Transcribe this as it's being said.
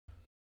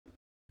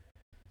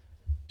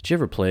Did you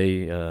ever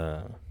play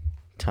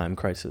Time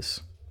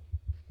Crisis?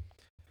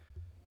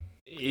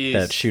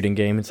 That shooting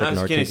game? It's like an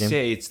arcade game. I was going to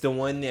say, it's the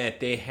one that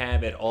they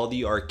have at all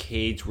the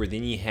arcades where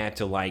then you had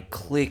to like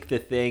click the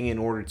thing in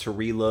order to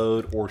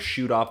reload or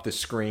shoot off the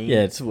screen.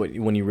 Yeah, it's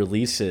when you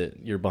release it,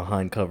 you're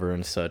behind cover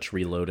and such,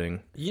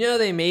 reloading. You know,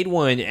 they made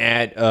one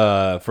at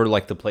for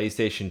like the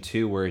PlayStation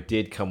 2 where it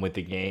did come with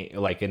the game,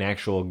 like an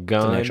actual gun.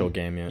 It's an actual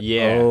game, yeah.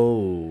 Yeah.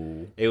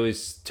 Oh. It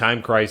was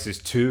Time Crisis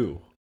 2.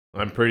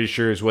 I'm pretty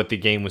sure is what the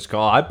game was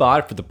called. I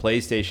bought it for the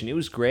PlayStation. It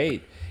was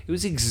great. It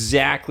was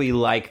exactly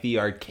like the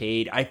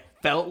arcade. I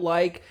felt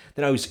like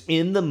that I was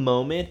in the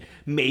moment,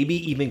 maybe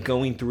even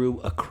going through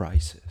a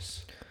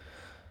crisis.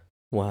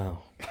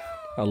 Wow.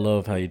 I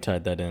love how you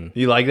tied that in.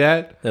 You like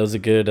that? That was a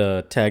good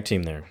tag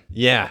team there.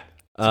 Yeah.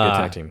 It's a good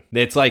tag team.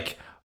 It's like,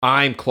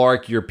 I'm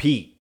Clark, you're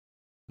Pete.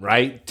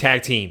 Right?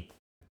 Tag team.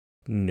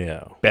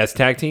 No. Best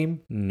tag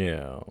team?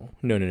 No.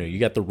 You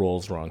got the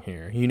roles wrong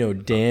here. You know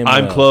damn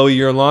I'm well. Chloe,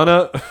 you're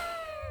Lana.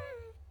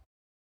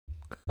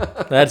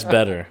 That's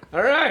better.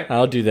 All right.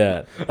 I'll do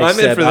that. I'm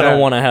in for that. I don't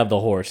want to have the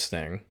horse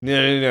thing.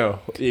 No.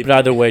 But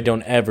either way,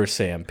 don't ever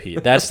say I'm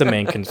Pete. That's the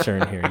main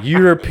concern here.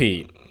 You're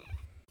Pete.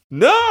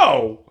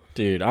 No.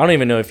 Dude, I don't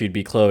even know if you'd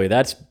be Chloe.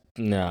 That's...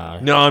 Nah.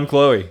 No, I'm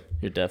Chloe.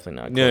 You're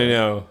definitely not Chloe.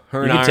 No.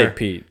 You can take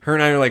Pete. Her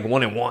and I are like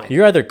 1-1.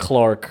 You're either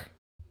Clark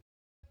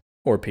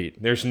or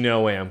Pete. There's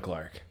no way I'm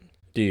Clark.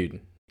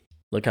 Dude,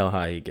 look how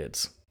high he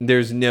gets.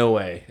 There's no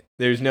way.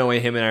 There's no way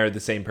him and I are the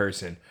same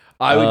person.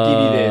 I would give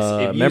you this.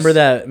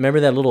 If remember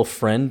that little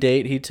friend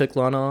date he took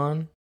Lana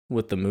on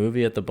with the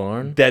movie at the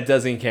barn? That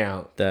doesn't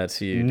count. That's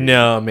you. Dude.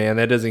 No, man,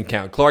 that doesn't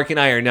count. Clark and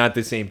I are not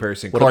the same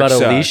person. What Clark about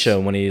sucks. Alicia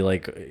when he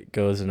like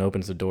goes and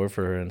opens the door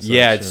for her and such?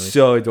 Yeah, it's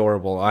so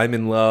adorable. I'm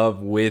in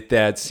love with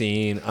that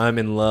scene. I'm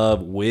in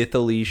love with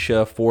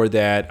Alicia for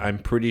that. I'm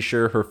pretty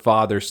sure her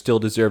father still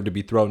deserved to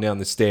be thrown down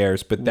the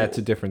stairs, but that's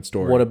a different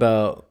story. What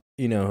about,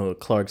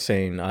 Clark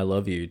saying I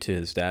love you to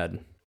his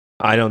dad?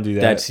 I don't do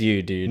that. That's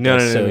you, dude. No,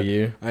 That's no.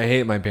 you. I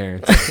hate my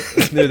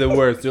parents. They're the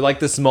worst. They're like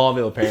the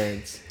Smallville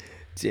parents.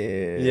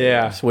 Dude.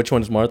 Yeah. So which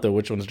one's Martha?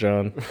 Which one's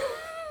John?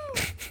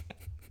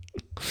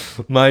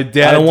 My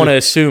dad. I don't want to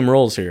assume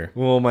roles here.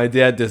 Well, my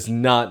dad does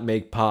not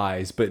make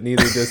pies, but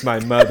neither does my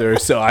mother,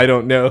 so I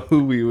don't know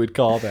who we would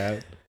call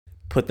that.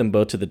 Put them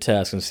both to the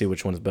task and see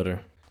which one's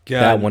better.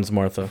 God. That one's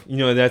Martha. You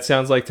know what that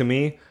sounds like to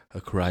me?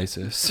 A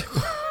crisis.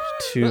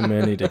 Too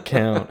many to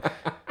count.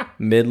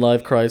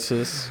 Midlife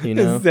crisis,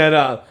 Instead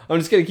of, I'm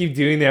just going to keep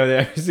doing that with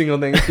every single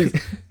thing.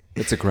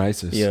 It's a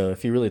crisis. Yeah,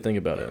 if you really think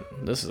about it,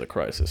 this is a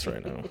crisis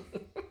right now.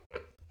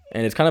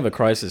 And it's kind of a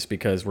crisis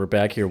because we're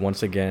back here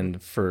once again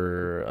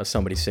for a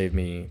Somebody Save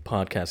Me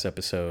podcast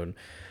episode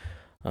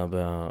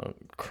about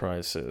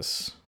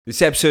crisis.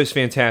 This episode is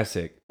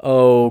fantastic.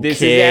 Okay.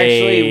 This is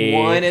actually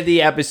one of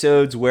the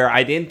episodes where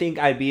I didn't think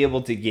I'd be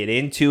able to get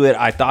into it.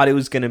 I thought it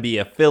was going to be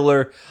a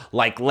filler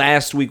like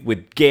last week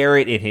with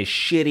Garrett and his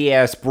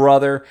shitty-ass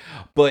brother.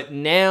 But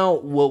now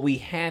what we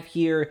have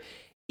here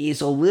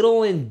is a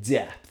little in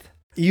depth.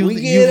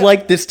 You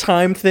like this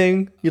time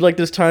thing? You like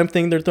this time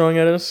thing they're throwing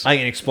at us? I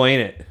can explain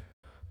it.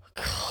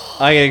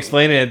 I can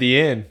explain it at the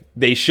end.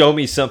 They show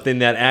me something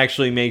that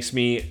actually makes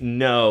me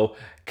know.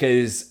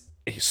 Because,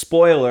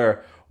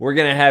 spoiler, we're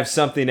going to have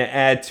something to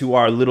add to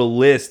our little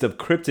list of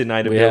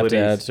kryptonite abilities. We have to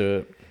add to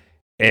it.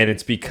 And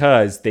it's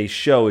because they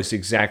show us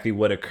exactly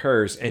what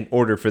occurs in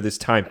order for this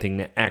time thing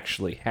to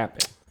actually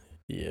happen.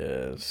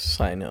 Yes,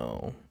 I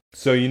know.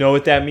 So you know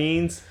what that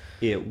means?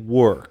 It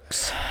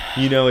works.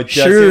 You know it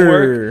doesn't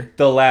work?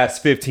 The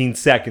last 15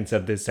 seconds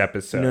of this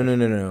episode.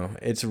 No.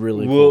 It's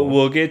really cool.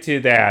 We'll get to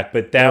that,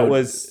 but that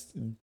was...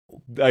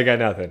 I got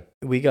nothing.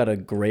 We got a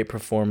great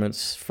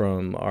performance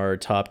from our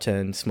top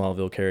 10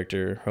 Smallville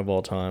character of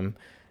all time,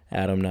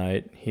 Adam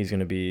Knight. He's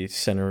going to be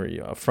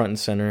front and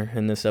center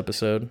in this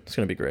episode. It's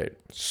going to be great.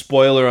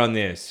 Spoiler on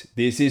this.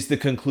 This is the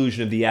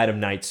conclusion of the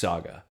Adam Knight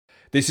saga.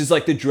 This is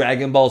like the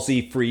Dragon Ball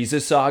Z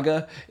Frieza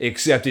saga,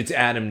 except it's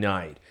Adam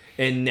Knight.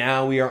 And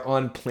now we are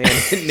on planet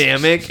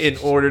Namek in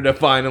order to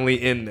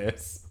finally end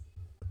this.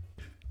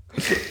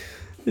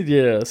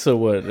 Yeah, so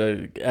what?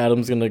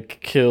 Adam's going to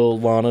kill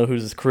Lana,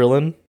 who's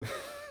Krillin?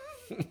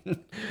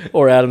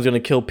 Or Adam's going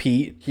to kill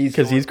Pete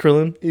because he's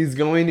Krillin? He's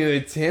going to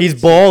attempt...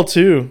 He's bald,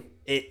 too.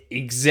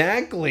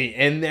 Exactly.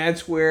 And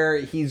that's where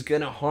he's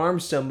going to harm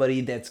somebody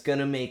that's going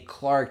to make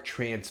Clark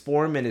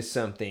transform into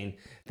something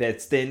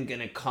that's then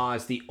going to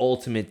cause the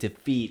ultimate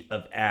defeat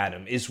of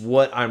Adam, is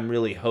what I'm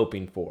really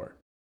hoping for.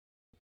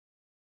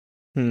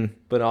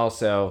 But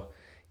also,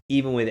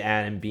 even with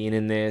Adam being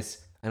in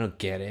this, I don't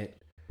get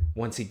it.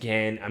 Once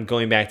again, I'm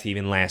going back to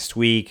even last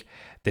week.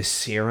 The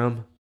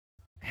serum.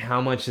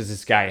 How much does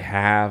this guy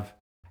have?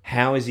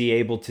 How is he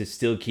able to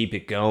still keep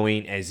it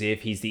going as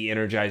if he's the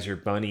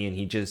Energizer Bunny and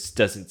he just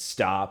doesn't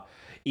stop?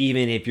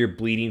 Even if you're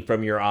bleeding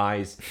from your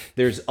eyes.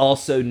 There's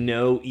also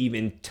no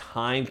even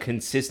time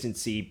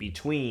consistency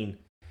between.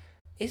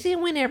 Is it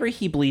whenever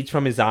he bleeds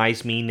from his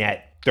eyes mean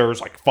that there's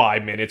like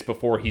 5 minutes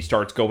before he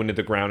starts going to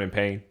the ground in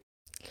pain?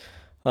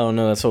 Oh,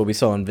 no, that's what we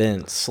saw in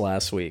Vince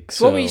last week.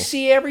 So. What we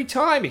see every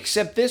time,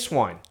 except this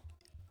one.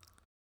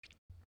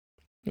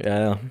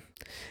 Yeah.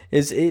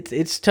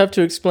 It's tough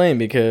to explain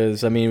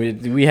because, I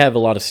mean, we have a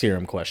lot of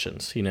serum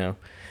questions,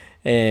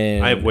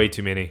 And I have way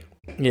too many.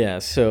 yeah,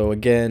 so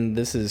again,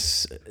 this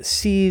is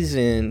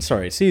season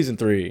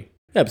 3,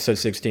 episode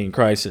 16,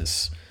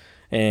 Crisis.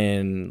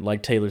 And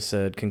like Taylor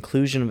said,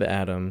 conclusion of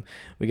Adam.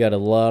 We got a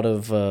lot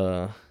of,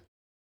 I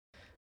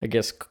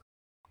guess,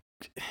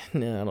 I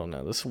don't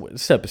know.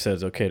 This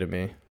episode's okay to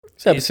me.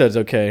 This episode's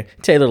okay.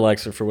 Taylor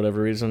likes it for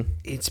whatever reason.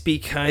 It's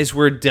because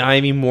we're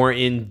diving more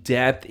in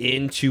depth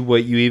into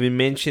what you even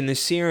mentioned, the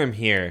serum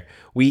here.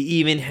 We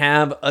even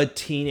have a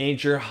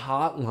teenager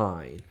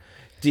hotline.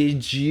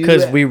 Did you?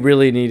 Because we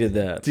really needed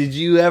that. Did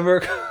you ever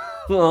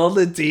call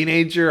the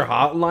teenager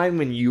hotline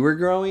when you were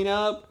growing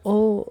up?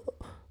 Oh,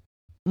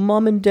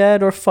 mom and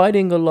dad are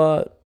fighting a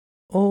lot.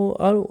 Oh,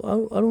 I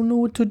don't know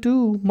what to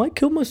do. Might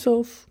kill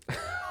myself.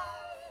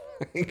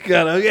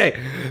 God, okay.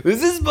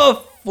 This is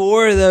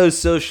before those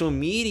social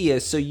media,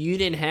 so you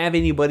didn't have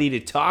anybody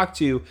to talk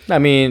to. I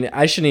mean,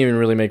 I shouldn't even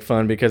really make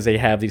fun because they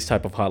have these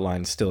type of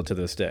hotlines still to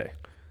this day.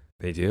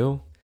 They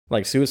do?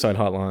 Like suicide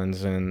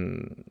hotlines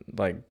and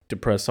like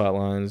depressed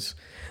hotlines.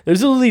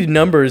 There's literally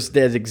numbers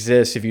that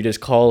exist if you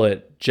just call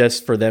it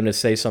just for them to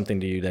say something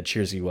to you that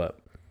cheers you up.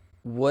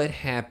 What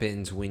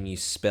happens when you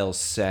spell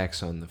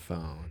sex on the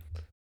phone?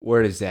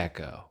 Where does that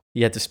go?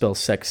 You have to spell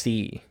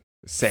sexy.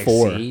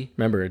 Sexy?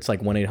 Remember, it's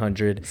like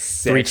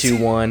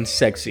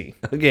 1-800-321-SEXY.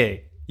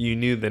 Okay, you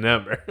knew the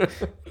number.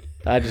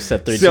 I just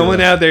said 321.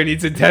 Someone out there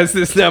needs to test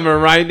this number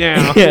right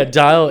now. Yeah,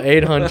 dial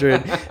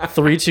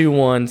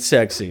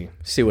 800-321-SEXY.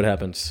 See what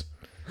happens.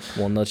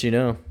 Won't let you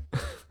know.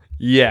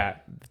 Yeah,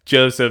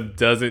 Joseph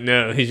doesn't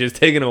know. He's just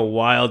taking a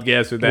wild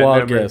guess with that Wild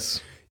number. guess.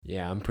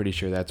 Yeah, I'm pretty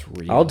sure that's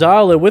real. I'll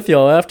dial it with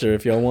y'all after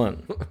if y'all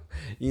want.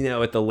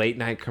 At the late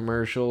night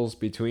commercials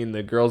between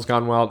the Girls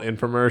Gone Wild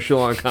infomercial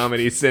on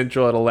Comedy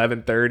Central at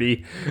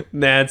 11:30,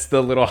 that's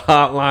the little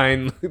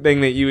hotline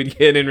thing that you would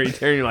get in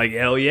return. You're like,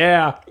 hell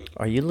yeah.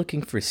 Are you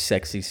looking for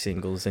sexy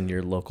singles in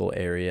your local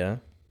area?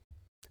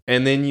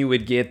 And then you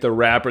would get the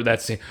rapper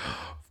that's saying,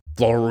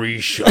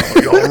 Florisha,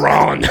 you're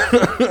on.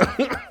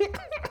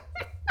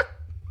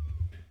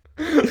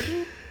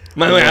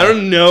 By the way, I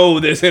don't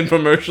know this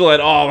infomercial at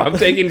all. I'm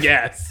taking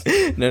guess.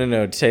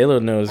 No. Taylor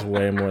knows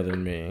way more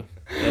than me.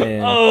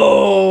 And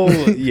Oh,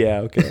 yeah,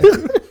 okay.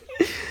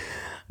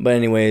 But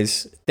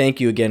anyways,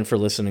 thank you again for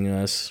listening to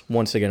us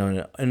once again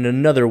on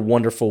another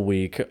wonderful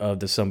week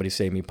of the Somebody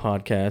Save Me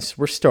podcast.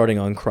 We're starting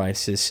on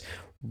Crisis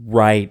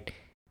right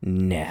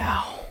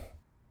now.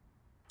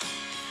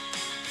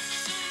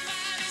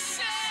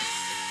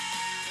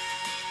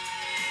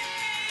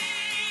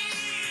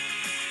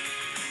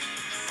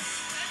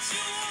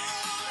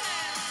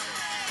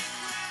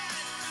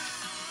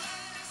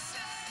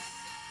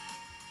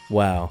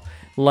 Wow.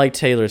 Like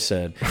Taylor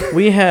said,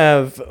 we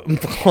have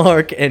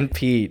Clark and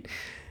Pete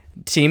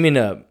teaming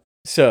up.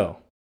 So,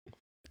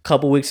 a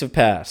couple weeks have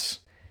passed.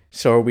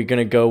 So, are we going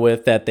to go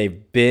with that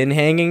they've been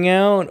hanging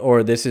out,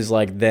 or this is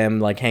like them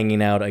like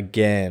hanging out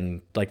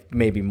again, like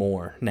maybe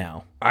more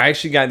now? I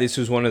actually got this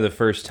was one of the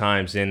first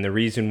times, and the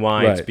reason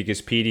why is Right.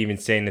 because Pete even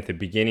saying at the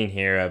beginning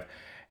here of,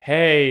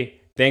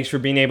 hey, thanks for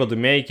being able to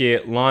make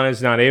it.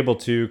 Lana's not able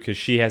to because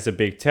she has a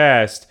big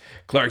test.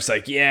 Clark's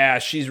like, yeah,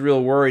 she's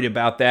real worried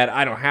about that.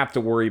 I don't have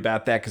to worry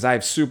about that because I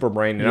have super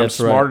brain and That's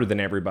I'm right. smarter than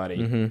everybody.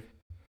 Mm-hmm.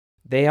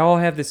 They all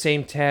have the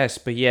same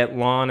test, but yet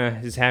Lana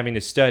is having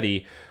to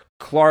study.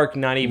 Clark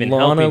not even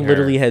Lana helping her.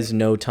 literally has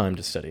no time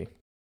to study.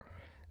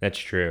 That's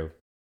true.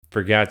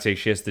 For God's sake,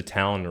 she has the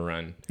talent to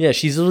run. Yeah,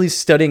 she's literally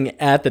studying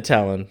at the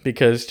Talon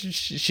because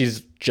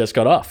she's just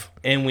got off.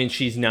 And when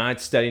she's not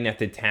studying at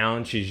the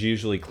town, she's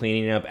usually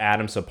cleaning up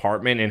Adam's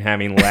apartment and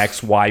having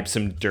Lex wipe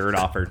some dirt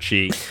off her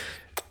cheek.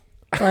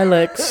 Hi,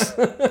 Lex.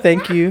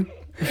 Thank you.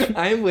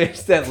 I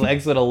wish that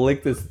Lex would have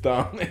licked his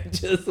thumb and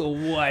just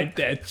wiped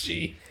that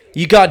cheek.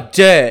 You got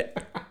dirt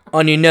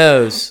on your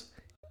nose.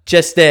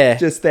 Just there.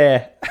 Just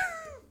there.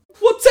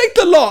 We'll take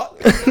the lot.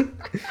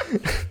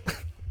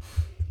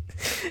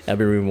 I've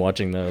been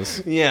watching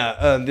those.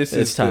 Yeah, this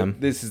It's is time.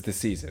 This is the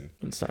season.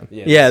 It's time.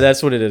 Yeah, Yeah,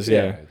 that's what it is.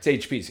 Yeah. it's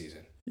HP season.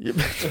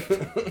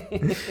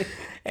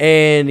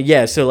 And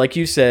yeah, so like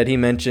you said, he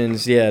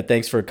mentions, yeah,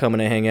 thanks for coming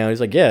to hang out. He's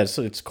like, yeah,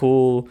 it's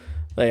cool.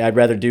 Like, I'd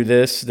rather do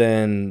this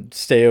than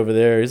stay over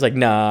there. He's like,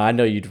 nah, I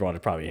know you'd want to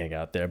probably hang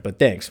out there, but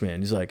thanks,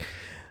 man. He's like,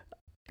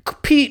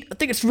 Pete, I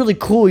think it's really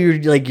cool. You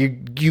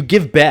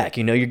give back,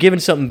 you're giving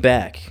something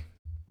back.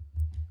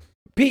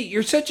 Pete,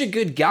 you're such a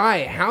good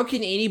guy. How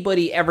can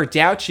anybody ever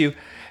doubt you?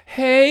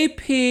 Hey,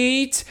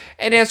 Pete.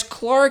 And as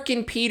Clark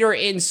and Pete are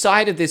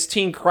inside of this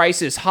Teen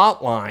Crisis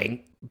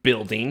Hotline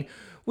building,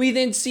 we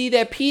then see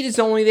that Pete is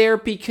only there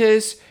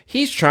because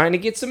he's trying to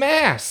get some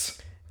ass.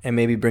 And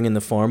maybe bringing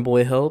the farm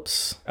boy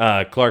helps.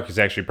 Clark is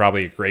actually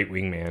probably a great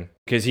wingman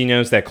because he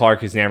knows that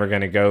Clark is never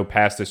going to go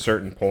past a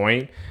certain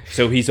point.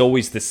 So he's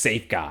always the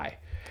safe guy.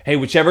 Hey,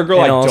 whichever girl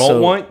And I also,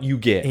 don't want, you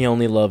get. He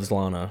only loves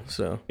Lana,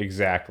 so.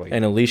 Exactly.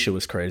 And Alicia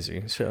was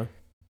crazy, so.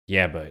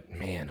 Yeah, but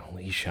man,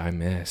 Alicia, I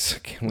miss.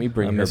 Can we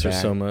bring I her miss her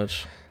back? so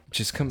much.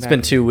 Just come It's back.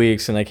 been 2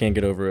 weeks and I can't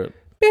get over it.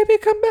 Baby,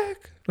 come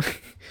back.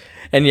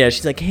 And yeah,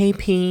 she's like, "Hey,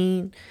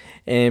 Pete,"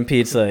 and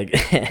Pete's like,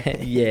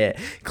 "Yeah,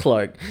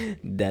 Clark,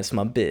 that's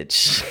my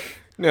bitch."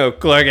 No,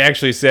 Clark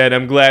actually said,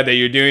 "I'm glad that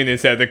you're doing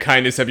this out of the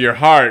kindness of your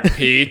heart,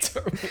 Pete."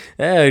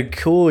 Yeah,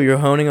 cool. You're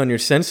honing on your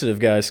sensitive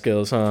guy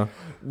skills, huh?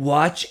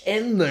 Watch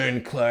and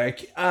learn,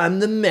 Clark. I'm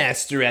the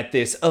master at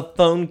this. A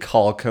phone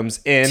call comes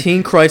in.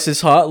 Teen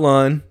Crisis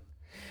Hotline.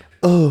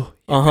 Oh,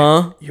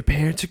 Your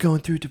parents are going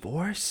through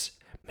divorce?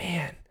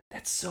 Man,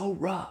 that's so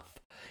rough.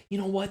 You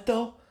know what,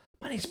 though?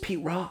 My name's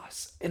Pete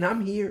Ross, and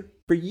I'm here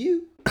for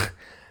you.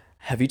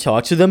 Have you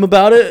talked to them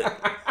about it?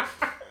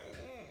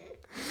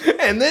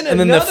 And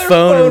then the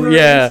phone rings,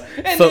 yeah.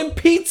 And then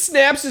Pete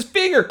snaps his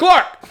finger.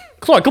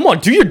 Clark, come on,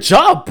 do your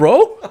job,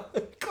 bro.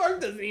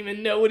 Clark doesn't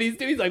even know what he's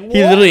doing. He's like, what?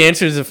 He literally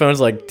answers the phone's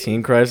like,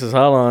 Teen Crisis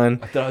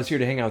Hotline. I thought I was here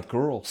to hang out with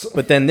girls.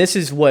 But then this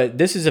is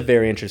a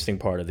very interesting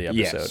part of the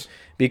episode. Yes.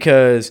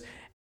 Because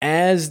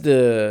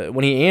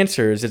when he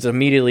answers, it's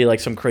immediately like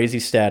some crazy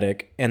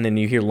static, and then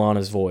you hear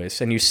Lana's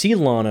voice, and you see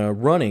Lana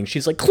running.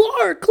 She's like,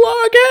 Clark,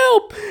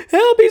 help,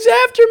 he's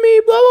after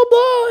me, blah, blah,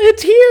 blah.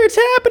 It's here, it's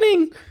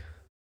happening.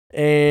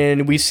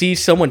 And we see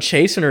someone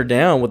chasing her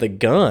down with a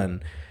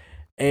gun.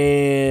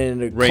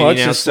 And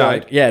raining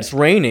outside. Like, yeah, it's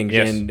raining.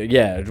 Yes. And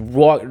yeah,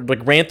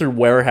 ran through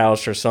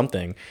warehouse or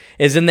something.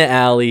 Is in the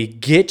alley,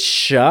 gets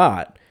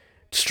shot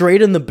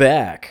straight in the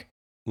back.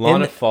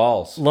 Lana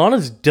falls.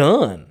 Lana's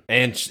done.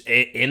 And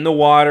in the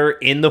water,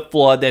 in the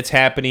flood that's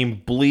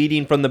happening,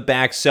 bleeding from the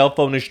back, cell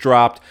phone is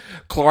dropped.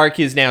 Clark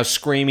is now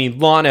screaming,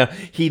 Lana.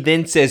 He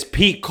then says,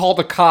 Pete, call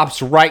the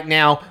cops right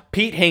now.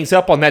 Pete hangs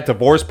up on that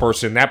divorce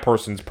person. That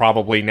person's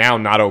probably now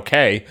not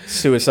okay.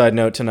 Suicide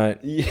note tonight.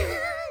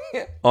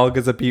 All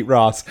because of Pete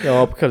Ross.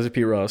 All because of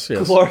Pete Ross,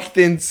 yes. Clark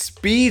then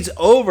speeds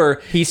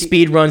over. He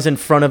speed runs in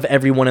front of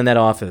everyone in that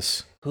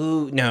office.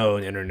 Who? No.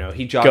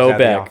 He jogs out of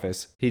the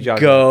office.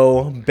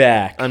 Go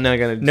back. I'm not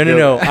going to.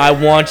 No. I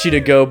want you to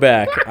go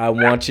back. All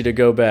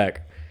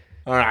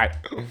right.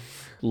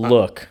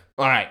 Look.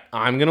 All right.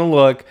 I'm going to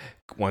look.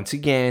 Once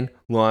again,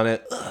 Lana.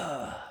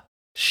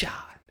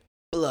 Shot.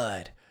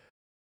 Blood.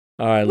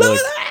 All right, look.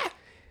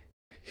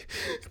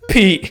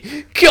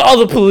 Pete, call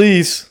the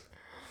police.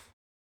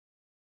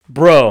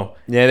 Bro.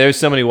 Yeah, there's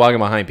somebody walking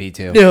behind Pete,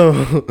 too.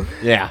 No.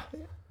 Yeah,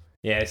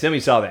 somebody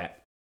saw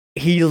that.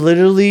 He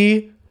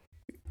literally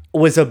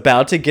was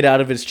about to get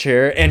out of his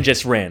chair and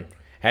just ran.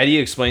 How do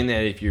you explain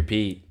that if you're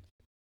Pete?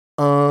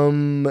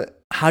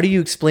 How do you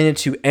explain it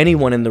to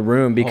anyone in the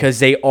room? Because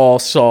they all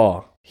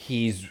saw.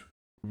 He's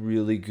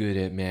really good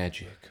at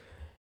magic.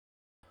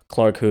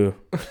 Clark who?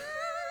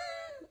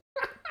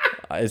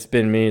 It's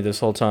been me this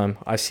whole time.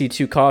 I see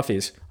 2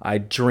 coffees. I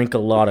drink a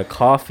lot of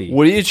coffee.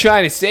 What are you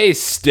trying to say,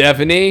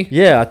 Stephanie?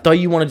 Yeah, I thought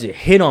you wanted to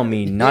hit on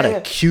me, not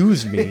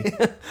accuse me.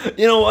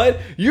 You know what?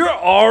 You're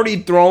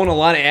already throwing a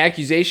lot of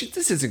accusations.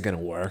 This isn't going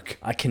to work.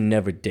 I can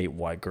never date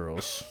white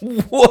girls.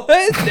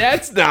 What?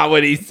 That's not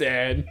what he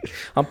said.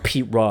 I'm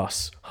Pete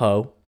Ross,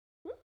 ho.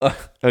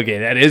 Okay,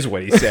 that is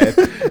what he said.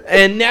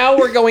 And now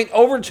we're going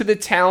over to the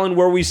Talon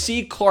where we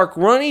see Clark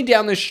running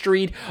down the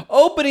street,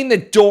 opening the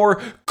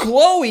door.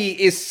 Chloe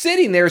is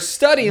sitting there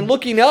studying,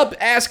 looking up,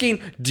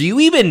 asking, do you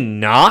even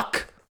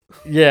knock?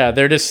 Yeah,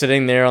 they're just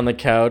sitting there on the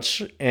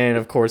couch. And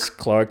of course,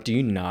 Clark, do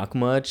you knock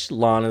much?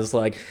 Lana's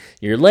like,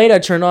 you're late. I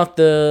turned off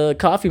the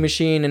coffee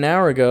machine an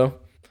hour ago.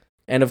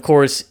 And of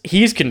course,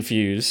 he's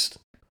confused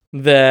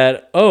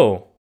that,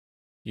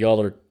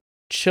 y'all are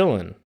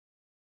chilling.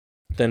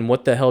 Then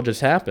what the hell just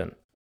happened?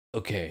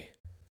 Okay,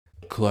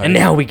 Clark. And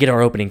now we get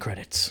our opening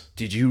credits.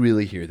 Did you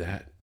really hear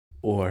that?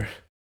 Or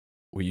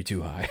were you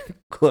too high?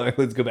 Clark,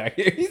 let's go back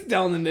here. He's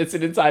telling them this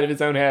inside of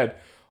his own head.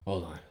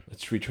 Hold on.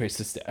 Let's retrace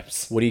the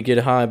steps. Would he get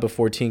high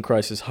before Teen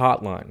Crisis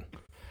Hotline?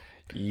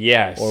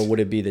 Yes. Or would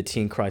it be the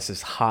Teen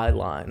Crisis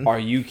Highline? Are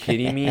you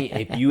kidding me?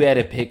 If you had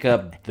to pick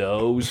up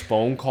those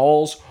phone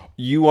calls,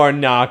 you are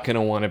not going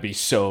to want to be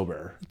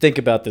sober. Think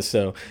about this,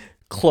 though.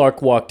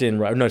 Clark walked in,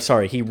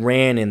 he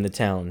ran in the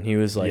town. He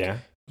was like,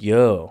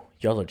 yo,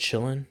 y'all are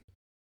chilling?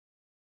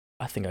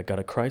 I think I got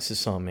a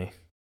crisis on me.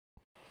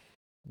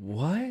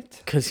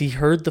 What? Because he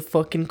heard the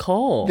fucking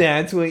call.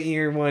 That's what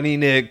you're wanting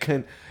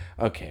to...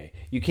 Okay,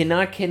 you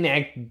cannot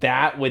connect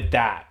that with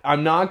that.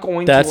 I'm not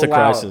going to allow... That's a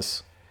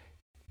crisis.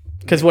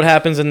 Because what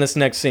happens in this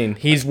next scene?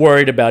 He's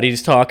worried about,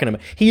 he's talking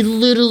about... He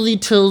literally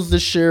tells the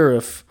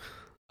sheriff...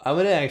 I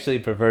would have actually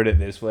preferred it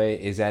this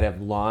way, is that if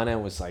Lana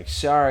was like,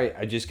 sorry,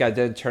 I just got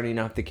done turning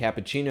off the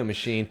cappuccino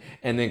machine,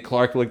 and then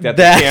Clark looked at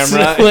the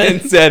camera and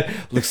said,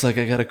 looks like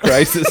I got a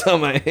crisis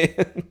on my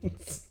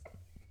hands.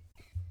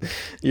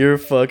 You're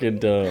fucking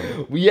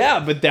dumb.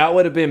 Yeah, but that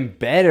would have been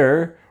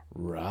better,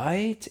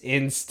 right?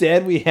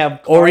 Instead, we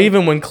have... Or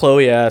even when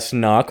Chloe asks,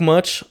 knock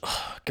much?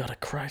 Oh, got a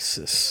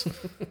crisis.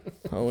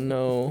 Oh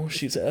no,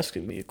 she's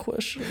asking me a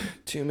question.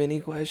 Too many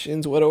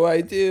questions. What do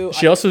I do?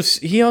 He also.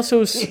 You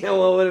know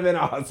what would have been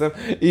awesome?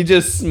 He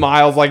just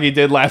smiles like he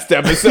did last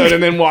episode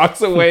and then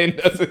walks away and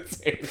doesn't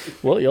say anything.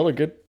 Well, y'all are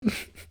good.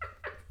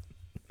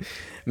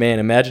 Man,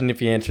 imagine if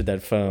he answered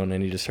that phone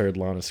and he just heard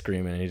Lana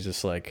screaming and he's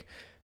just like,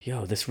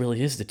 yo, this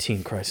really is the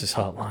Teen Crisis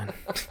Hotline.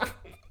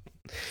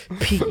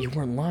 Pete, you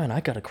weren't lying.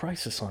 I got a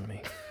crisis on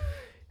me.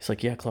 He's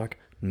like, yeah, Clark,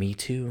 me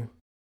too.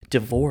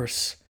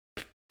 Divorce.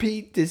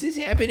 Pete, does this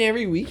happen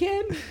every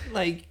weekend?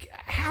 Like,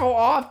 how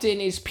often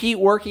is Pete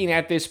working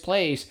at this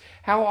place?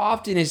 How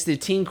often is the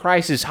Teen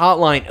Crisis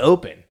Hotline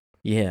open?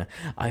 Yeah,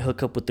 I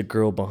hook up with the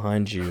girl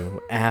behind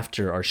you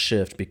after our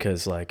shift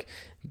because, like,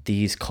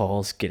 these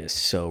calls get us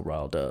so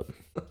riled up.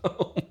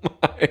 Oh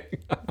my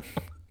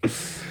God.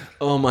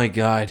 Oh my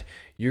God.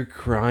 You're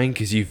crying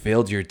because you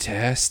failed your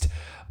test?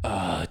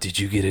 Did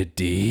you get a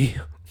D?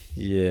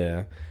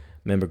 Yeah.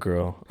 Remember,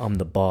 girl, I'm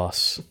the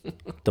boss.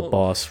 The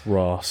boss,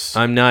 Ross.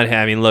 I'm not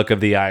having Luck of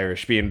the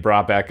Irish being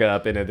brought back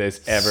up into this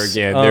ever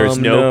again. There's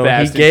no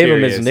Fast and He gave him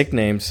Furious. his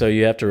nickname, so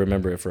you have to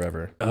remember it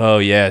forever. Oh,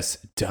 yes.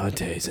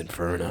 Dante's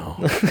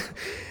Inferno.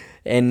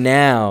 And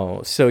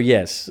now, so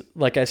yes,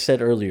 like I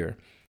said earlier,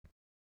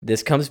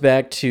 this comes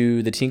back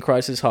to the Teen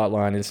Crisis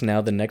Hotline. It's now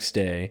the next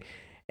day,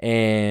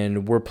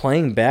 and we're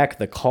playing back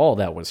the call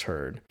that was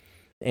heard.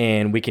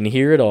 And we can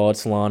hear it all.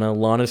 It's Lana.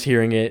 Lana's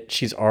hearing it.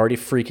 She's already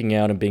freaking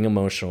out and being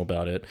emotional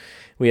about it.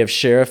 We have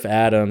Sheriff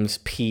Adams,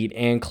 Pete,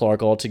 and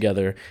Clark all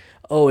together.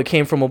 Oh, it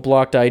came from a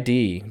blocked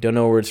ID. Don't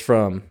know where it's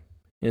from.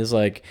 It's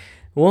like,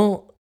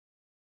 well,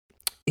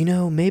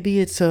 maybe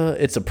it's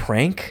a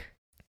prank,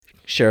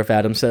 Sheriff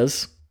Adams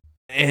says.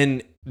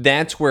 And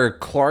that's where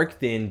Clark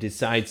then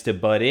decides to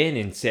butt in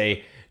and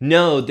say,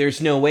 no,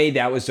 there's no way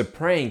that was a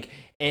prank.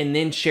 And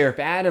then Sheriff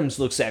Adams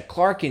looks at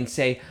Clark and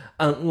say,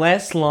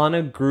 unless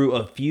Lana grew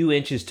a few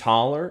inches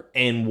taller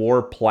and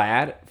wore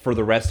plaid for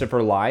the rest of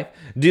her life,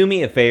 do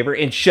me a favor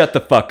and shut the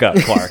fuck up,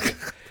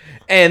 Clark.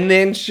 And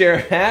then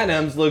Sheriff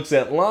Adams looks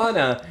at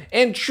Lana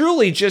and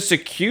truly just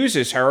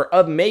accuses her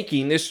of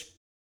making this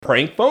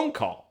prank phone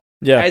call.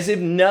 Yeah. As if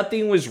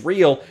nothing was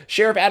real.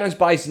 Sheriff Adams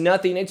buys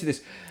nothing into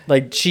this.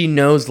 Like, she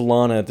knows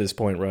Lana at this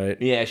point,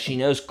 right? Yeah, she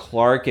knows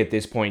Clark at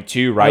this point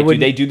too, right? Do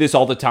they do this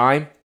all the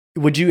time?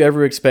 Would you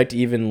ever expect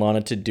even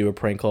Lana to do a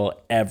prank call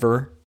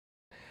ever?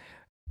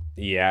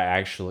 Yeah,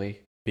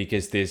 actually,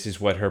 because this is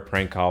what her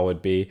prank call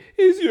would be.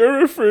 Is your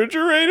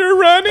refrigerator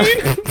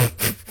running?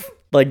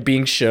 Like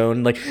being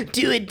shown, like,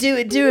 do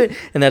it.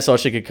 And that's all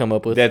she could come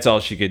up with. That's all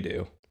she could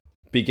do.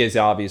 Because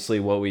obviously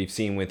what we've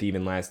seen with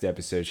even last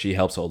episode, she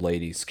helps old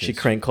ladies. She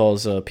crank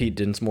calls Pete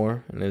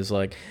Dinsmore and is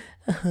like,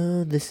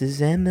 oh, this is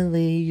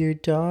Emily, your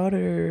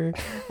daughter.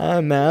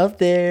 I'm out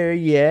there.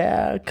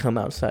 Yeah, come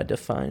outside to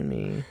find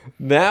me.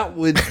 That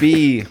would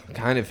be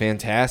kind of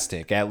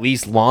fantastic. At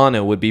least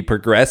Lana would be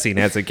progressing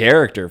as a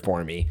character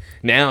for me.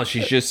 Now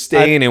she's just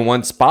staying in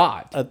one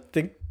spot. I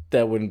think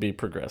that wouldn't be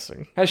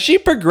progressing. Has she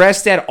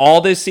progressed at all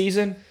this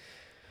season?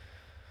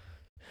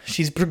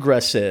 She's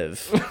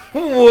progressive.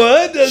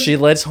 What? She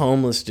lets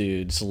homeless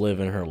dudes live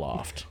in her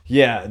loft.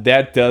 Yeah,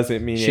 that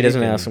doesn't mean she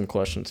doesn't ask them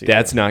questions either.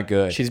 That's not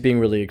good. She's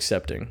being really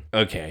accepting.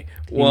 Okay.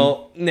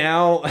 Well,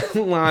 now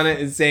Lana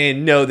is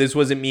saying, no, this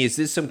wasn't me. Is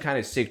this some kind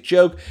of sick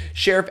joke?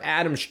 Sheriff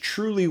Adams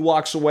truly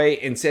walks away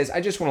and says, I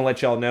just want to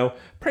let y'all know,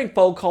 prank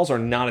phone calls are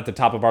not at the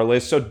top of our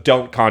list, so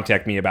don't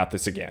contact me about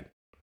this again.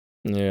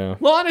 Yeah.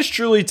 Lana's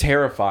truly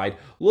terrified.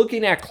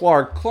 Looking at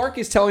Clark, Clark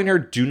is telling her,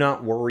 do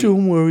not worry.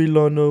 Don't worry,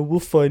 Lana. We'll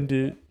find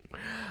it.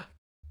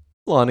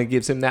 Lana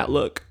gives him that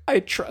look.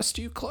 I trust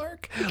you,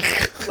 Clark.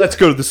 Let's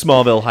go to the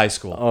Smallville High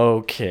School.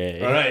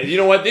 Okay. All right. You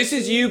know what? This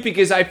is you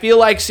because I feel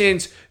like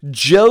since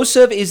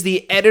Joseph is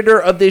the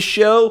editor of this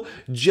show,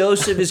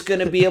 Joseph is going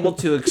to be able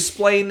to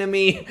explain to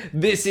me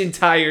this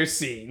entire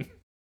scene.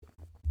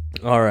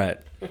 All right.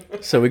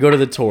 So we go to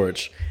the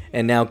torch,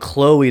 and now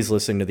Chloe's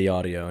listening to the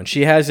audio, and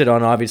she has it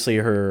on obviously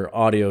her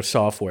audio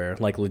software,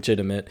 like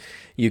legitimate.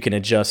 You can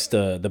adjust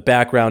the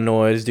background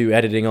noise, do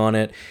editing on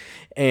it.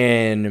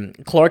 And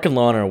Clark and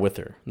Lana are with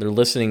her. They're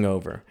listening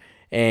over.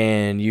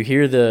 And you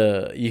hear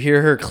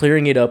her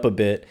clearing it up a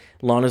bit.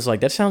 Lana's like,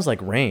 that sounds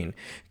like rain.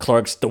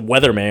 Clark's the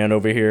weatherman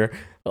over here.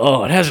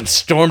 Oh, it hasn't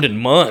stormed in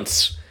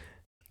months.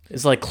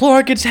 It's like,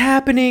 Clark, it's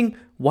happening.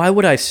 Why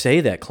would I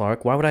say that,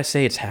 Clark? Why would I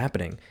say it's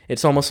happening?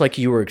 It's almost like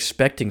you were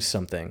expecting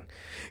something.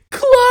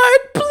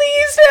 Clark,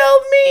 please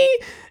help me.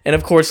 And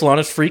of course,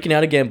 Lana's freaking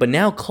out again. But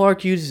now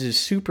Clark uses his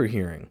super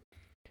hearing.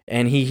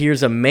 And he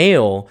hears a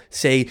male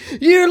say,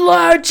 you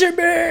lied to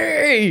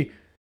me!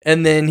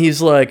 And then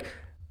he's like,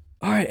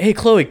 all right, hey,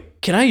 Chloe,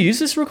 can I use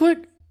this real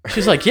quick?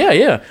 She's like,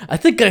 yeah, I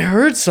think I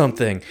heard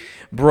something.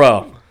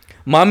 Bro,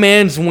 my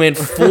man's went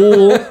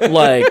full,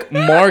 like,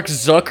 Mark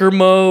Zucker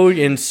mode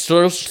in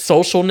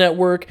social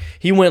network.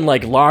 He went,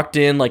 like, locked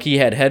in, like he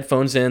had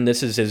headphones in.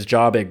 This is his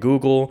job at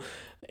Google.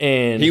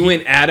 And he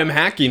went Adam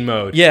hacking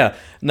mode. Yeah.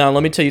 Now,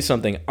 let me tell you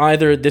something.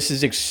 Either this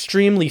is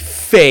extremely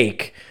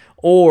fake,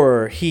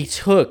 or he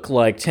took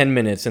like 10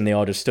 minutes and they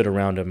all just stood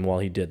around him while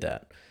he did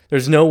that.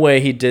 There's no way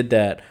he did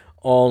that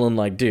all in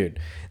like, dude,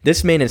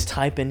 this man is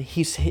typing.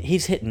 He's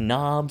hitting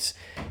knobs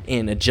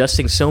and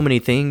adjusting so many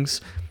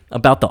things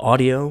about the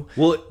audio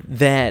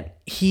that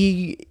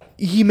he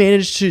he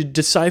managed to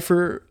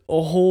decipher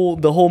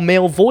the whole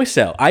male voice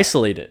out,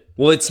 isolate it.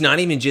 Well, it's not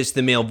even just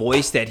the male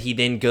voice that he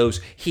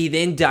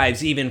then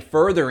dives even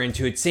further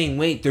into it, saying,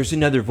 wait, there's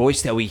another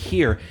voice that we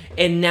hear.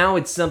 And now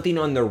it's something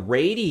on the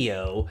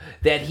radio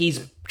that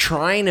he's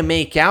trying to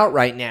make out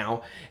right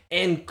now.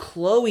 And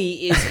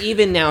Chloe is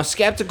even now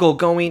skeptical,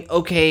 going,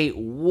 okay,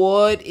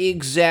 what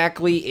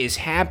exactly is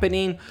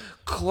happening?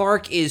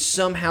 Clark is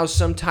somehow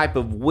some type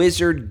of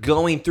wizard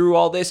going through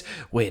all this.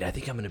 Wait, I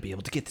think I'm going to be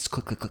able to get this.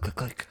 Click, click, click, click,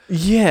 click.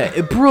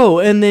 Yeah, bro.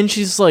 And then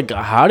she's like,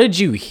 how did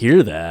you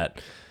hear that?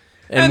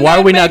 And why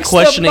are we not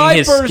questioning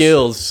his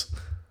skills?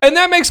 And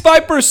that makes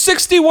Viper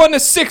 61 to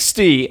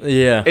 60.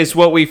 Yeah. Is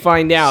what we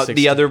find out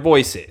 60. the other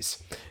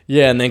voices.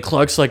 Yeah, and then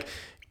Clark's like,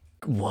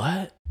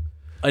 what?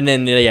 And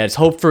then, yeah, it's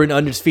hope for an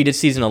undefeated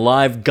season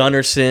alive.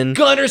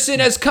 Gunnarsson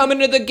has come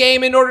into the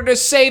game in order to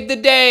save the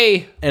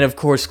day. And, of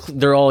course,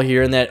 they're all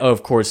hearing that. Oh,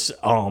 of course,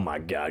 oh, my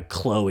God,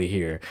 Chloe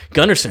here.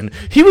 Gunnarsson,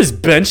 he was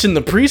benched in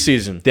the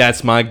preseason.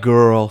 That's my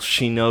girl.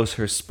 She knows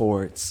her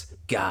sports.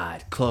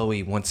 God,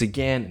 Chloe, once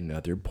again,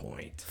 another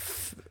point.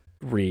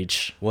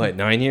 Reach. What,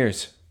 9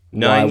 years?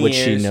 Why would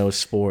she know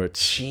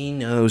sports? She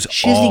knows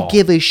She doesn't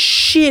give a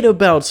shit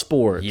about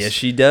sports. Yes,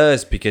 she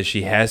does, because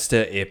she has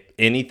to, if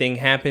anything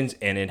happens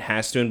and it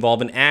has to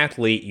involve an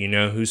athlete, you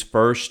know who's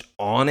first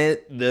on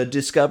it, the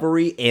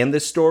discovery and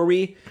the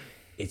story?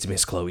 It's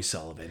Miss Chloe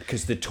Sullivan,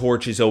 because the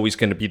torch is always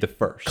going to be the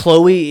first.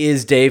 Chloe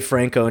is Dave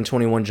Franco in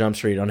 21 Jump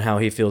Street on how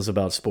he feels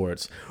about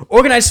sports.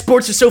 Organized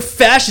sports is so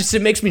fascist,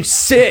 it makes me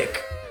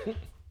sick.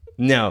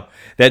 No,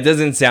 that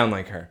doesn't sound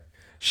like her.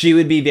 She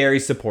would be very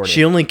supportive.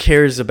 She only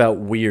cares about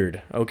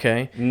weird,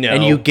 okay? No.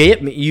 And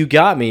you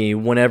got me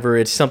whenever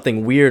it's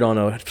something weird on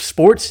a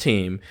sports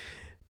team.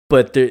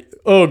 But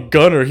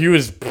Gunner, he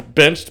was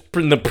benched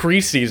in the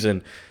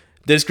preseason.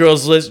 This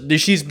girl's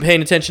she's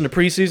paying attention to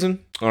preseason.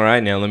 All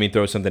right, now let me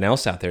throw something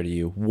else out there to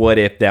you. What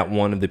if that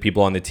one of the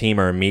people on the team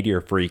are a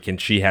meteor freak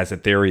and she has a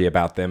theory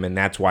about them, and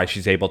that's why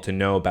she's able to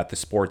know about the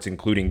sports,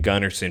 including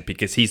Gunnarsson,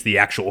 because he's the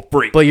actual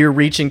freak? But you're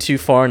reaching too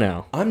far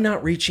now. I'm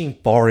not reaching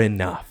far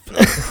enough.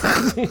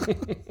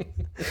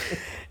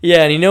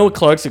 Yeah, and you know what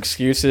Clark's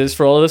excuse is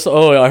for all of this?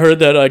 Oh, I heard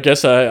that I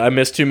guess I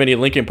missed too many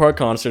Linkin Park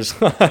concerts.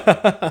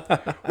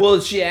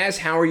 Well, she asked,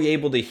 how are you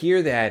able to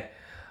hear that?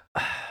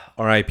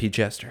 R.I.P.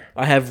 Chester.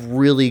 I have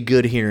really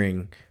good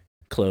hearing,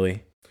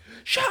 Chloe.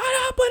 Shut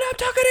up when I'm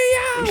talking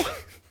to you.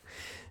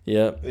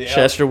 Yep.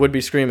 Chester would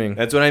be screaming.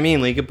 That's what I mean.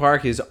 Linkin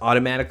Park is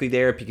automatically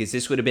there because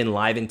this would have been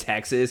live in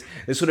Texas.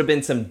 This would have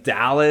been some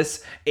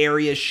Dallas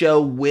area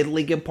show with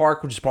Linkin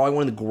Park, which is probably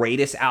one of the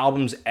greatest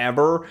albums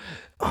ever.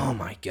 Oh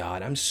my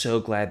God, I'm so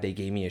glad they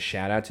gave me a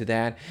shout out to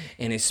that.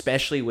 And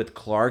especially with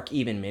Clark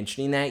even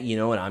mentioning that, you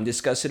know what I'm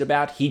disgusted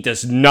about? He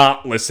does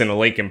not listen to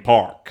Linkin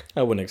Park.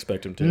 I wouldn't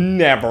expect him to.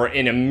 Never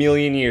in a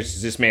million years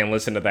does this man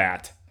listen to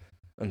that.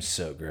 I'm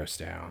so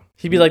grossed out.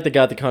 He'd be like the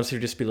guy at the concert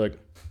who'd just be like,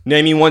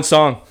 name me one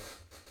song.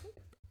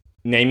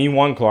 Name me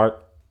one, Clark.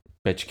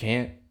 Bet you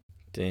can't.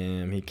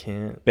 Damn, he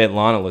can't. Bet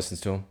Lana listens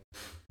to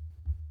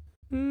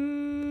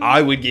him.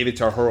 I would give it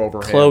to her over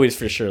him. Chloe's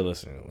for sure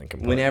listening to Linkin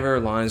Park. Whenever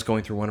Lana's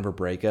going through one of her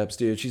breakups,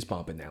 dude, she's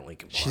bumping that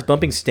Linkin Park. She's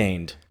bumping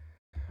Stained.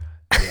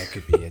 Yeah, that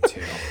could be it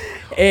too.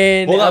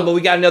 And hold on, but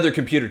we got another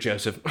computer,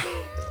 Joseph.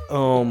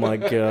 Oh my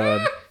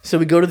God. So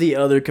we go to the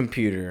other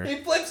computer. He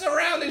flips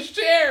around his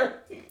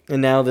chair.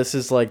 And now this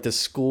is like the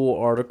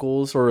school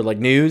articles or like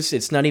news.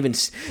 It's not even,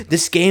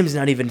 this game's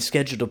not even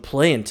scheduled to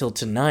play until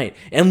tonight.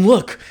 And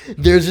look,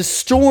 there's a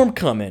storm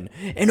coming.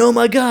 And oh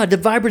my God, the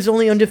Vipers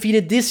only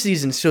undefeated this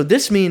season. So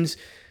this means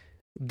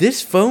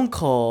this phone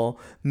call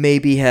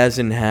maybe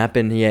hasn't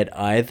happened yet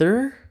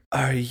either.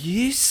 Are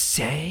you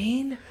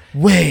sane?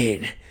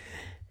 Wait,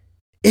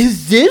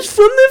 is this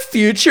from the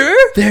future?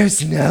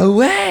 There's no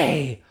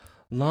way.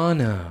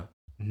 Lana,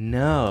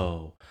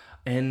 no.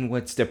 And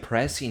what's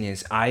depressing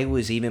is I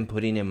was even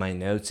putting in my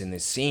notes in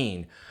the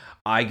scene.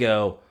 I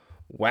go,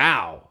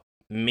 wow,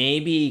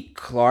 maybe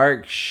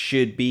Clark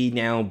should be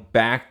now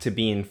back to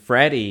being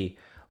Freddy.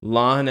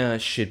 Lana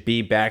should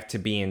be back to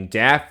being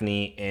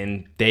Daphne,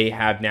 and they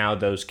have now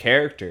those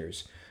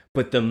characters.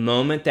 But the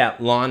moment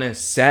that Lana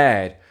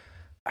said,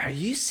 are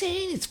you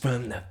saying it's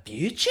from the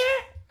future?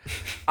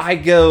 I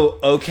go,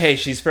 okay,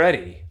 she's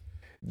Freddy.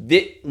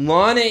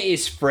 Lana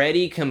is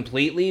Freddy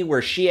completely,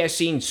 where she has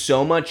seen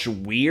so much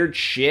weird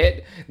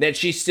shit that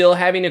she's still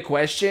having to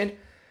question,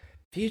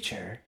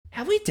 future,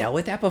 have we dealt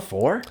with that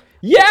before?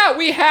 Yeah,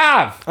 we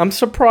have. I'm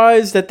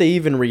surprised that they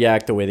even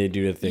react the way they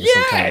do to things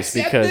sometimes.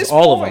 Because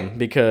all of them.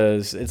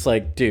 Because it's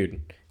like, dude,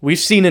 we've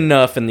seen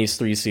enough in these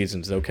 3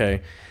 seasons,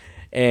 okay?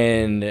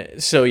 And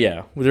so,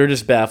 yeah, they're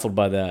just baffled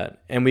by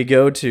that. And we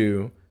go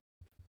to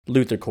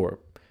Luther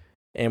Corp.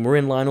 And we're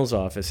in Lionel's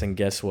office, and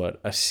guess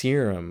what? A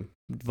serum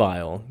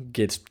vial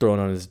gets thrown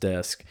on his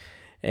desk.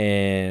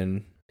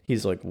 And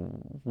he's like,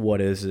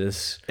 what is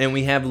this? And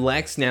we have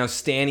Lex now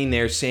standing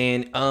there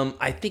saying,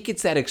 I think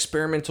it's that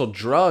experimental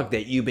drug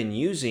that you've been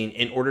using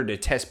in order to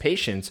test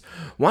patients.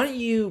 Why don't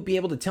you be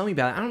able to tell me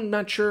about it? I'm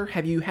not sure.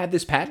 Have you had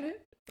this patented?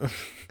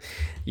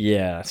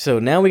 Yeah, so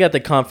now we got the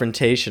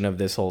confrontation of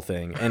this whole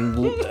thing.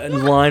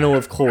 And Lionel,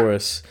 of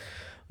course,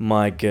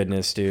 my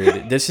goodness,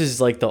 dude. This is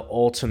like the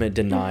ultimate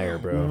denier,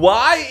 bro.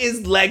 Why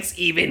is Lex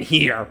even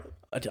here?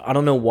 I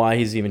don't know why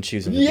he's even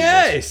choosing to do this.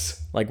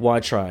 Yes! Like, why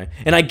try?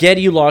 And I get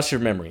you lost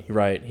your memory,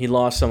 right? He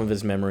lost some of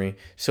his memory.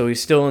 So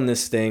he's still in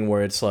this thing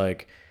where it's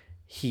like,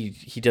 he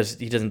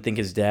doesn't think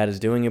his dad is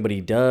doing it, but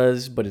he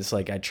does. But it's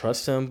like, I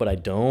trust him, but I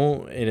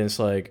don't. And it's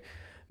like,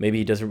 maybe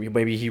he doesn't.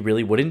 Maybe he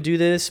really wouldn't do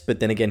this, but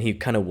then again, he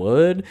kind of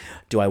would.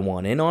 Do I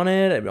want in on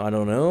it? I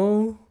don't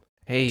know.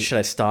 Hey, should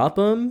I stop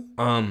him?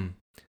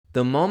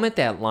 The moment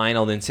that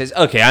Lionel then says,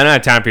 "Okay, I don't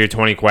have time for your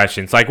 20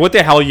 questions. Like, what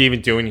the hell are you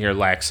even doing here,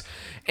 Lex?"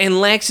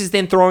 And Lex is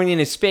then throwing in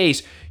his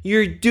face,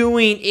 "You're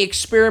doing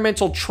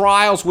experimental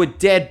trials with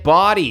dead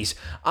bodies.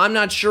 I'm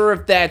not sure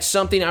if that's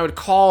something I would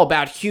call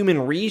about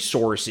human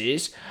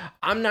resources.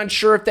 I'm not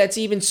sure if that's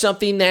even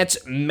something that's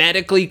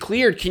medically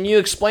cleared. Can you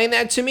explain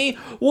that to me?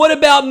 What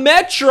about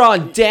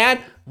Metron, Dad?"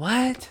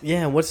 What?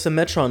 Yeah, what's the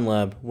Metron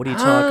lab? What are you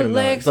talking about?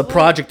 Lex, The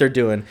project they're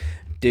doing.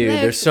 Dude,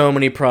 Lex. there's so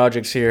many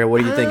projects here. What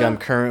do you think? I'm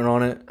current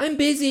on it? I'm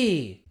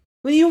busy.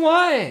 What do you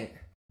want?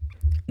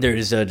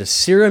 There's a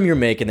serum you're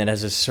making that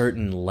has a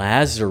certain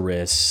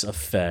Lazarus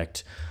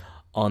effect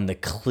on the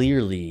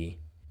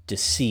clearly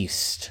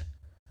deceased.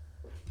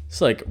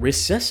 It's like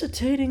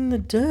resuscitating the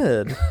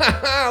dead.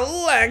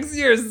 Lex,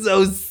 you're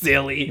so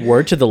silly.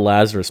 Word to the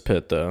Lazarus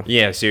pit, though.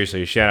 Yeah,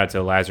 seriously, shout out to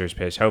the Lazarus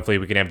Pit. Hopefully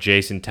we can have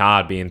Jason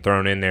Todd being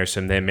thrown in there, so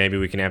then maybe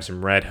we can have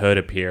some Red Hood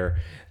appear.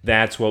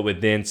 That's what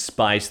would then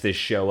spice this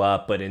show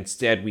up, but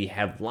instead we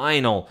have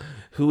Lionel,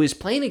 who is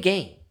playing a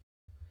game.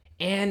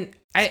 And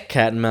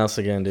Cat and mouse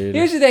again, dude.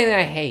 Here's the thing that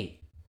I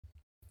hate.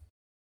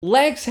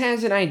 Lex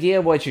has an idea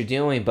of what you're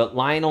doing, but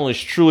Lionel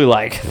is truly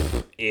like,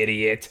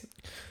 idiot.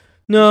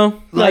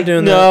 No, Like, not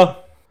doing no.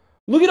 that.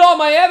 Look at all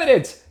my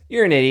evidence.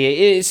 You're an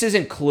idiot. This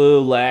isn't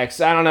Clue,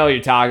 Lex. I don't know what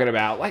you're talking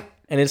about. Like,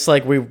 And it's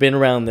like we've been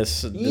around this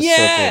circle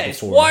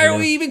before. Why you are know?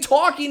 we even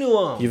talking to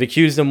him? You've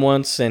accused him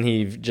once, and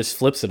he just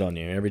flips it on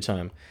you every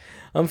time.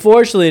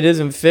 Unfortunately, it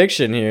isn't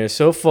fiction here.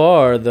 So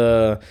far,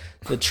 the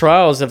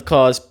trials have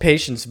caused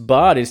patients'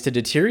 bodies to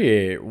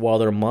deteriorate while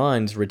their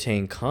minds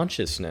retain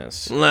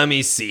consciousness. Let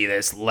me see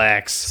this,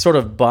 Lex. Sort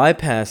of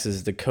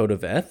bypasses the code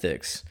of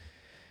ethics.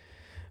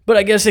 But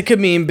I guess it could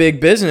mean big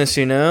business,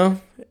 you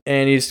know?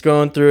 And he's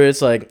going through it.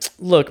 It's like,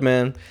 look,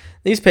 man,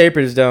 these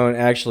papers don't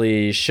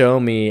actually show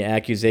me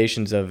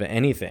accusations of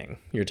anything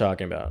you're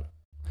talking about.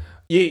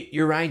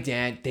 You're right,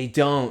 Dad. They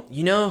don't.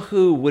 You know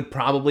who would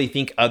probably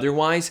think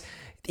otherwise?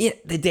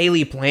 The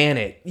Daily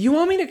Planet. You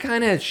want me to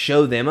kind of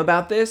show them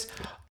about this?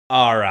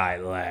 All right,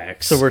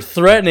 Lex. So we're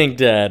threatening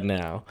Dad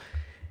now.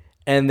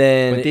 And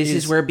then... But this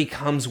is where it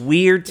becomes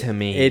weird to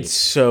me. It's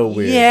so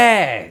weird.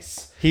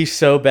 Yes. He's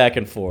so back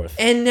and forth.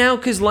 And now,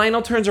 because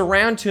Lionel turns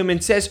around to him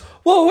and says,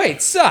 "Whoa,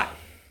 wait, son.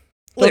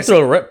 Don't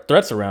throw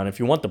threats around if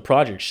you want the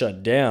project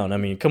shut down. I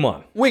mean, come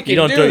on. We can you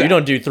don't do that. You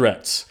don't do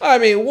threats. I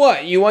mean,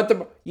 what?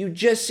 You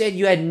just said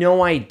you had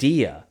no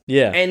idea.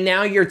 Yeah. And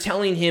now you're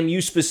telling him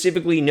you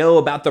specifically know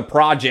about the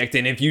project,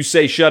 and if you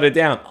say shut it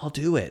down, I'll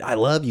do it. I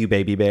love you,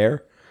 baby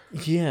bear."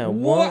 Yeah,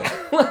 what?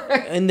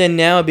 And then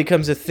now it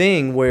becomes a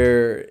thing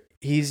where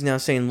he's now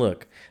saying,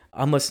 look,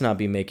 I must not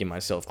be making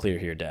myself clear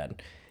here,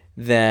 Dad,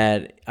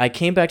 that I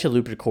came back to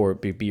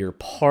Lupercorp to be your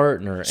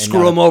partner. And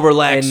Screw him over,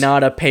 Lex. And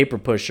not a paper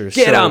pusher.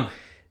 Get him.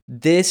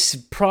 This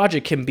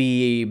project can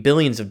be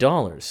billions of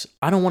dollars.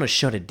 I don't want to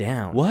shut it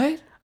down.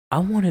 What? I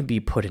want to be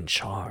put in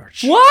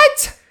charge.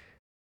 What?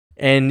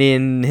 And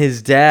then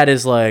his dad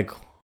is like,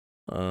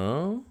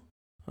 oh,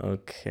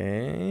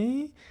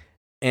 okay.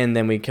 And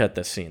then we cut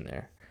the scene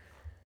there.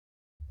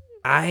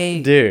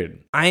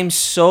 Dude. I'm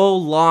so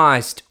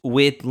lost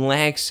with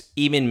Lex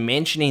even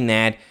mentioning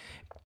that.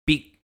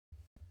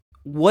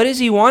 What does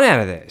he want out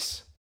of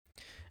this?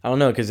 I don't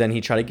know, because then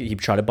he tried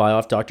to buy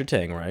off Dr.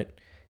 Teng, right?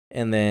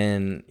 And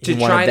then he he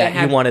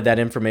wanted that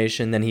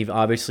information. Then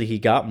he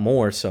got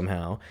more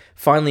somehow.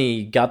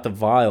 Finally got the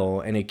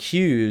vial and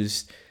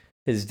accused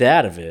his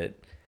dad of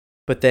it.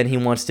 But then he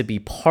wants to be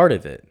part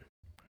of it.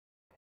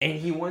 And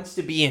he wants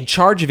to be in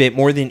charge of it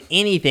more than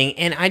anything.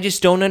 And I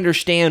just don't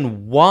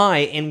understand why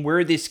and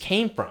where this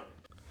came from.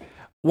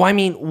 Well, I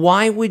mean,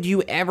 why would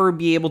you ever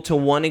be able to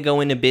want to go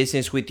into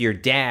business with your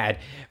dad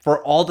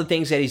for all the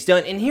things that he's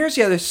done? And here's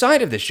the other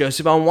side of this,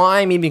 Joseph, on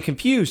why I'm even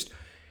confused.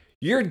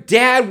 Your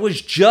dad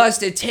was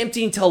just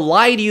attempting to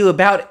lie to you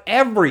about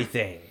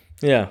everything.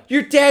 Yeah.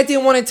 Your dad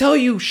didn't want to tell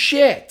you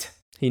shit.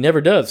 He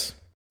never does.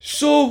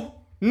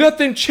 So,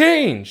 nothing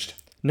changed.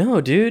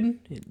 No, dude.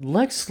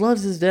 Lex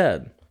loves his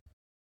dad.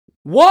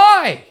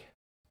 Why?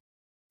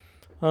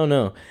 Oh,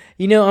 no.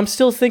 You know, I'm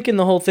still thinking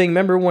the whole thing.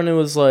 Remember when it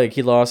was like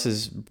he lost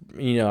his,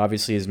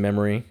 obviously his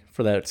memory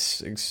for that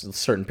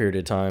certain period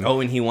of time? Oh,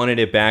 and he wanted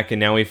it back, and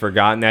now we've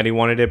forgotten that he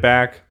wanted it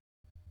back?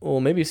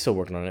 Well, maybe he's still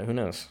working on it. Who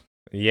knows?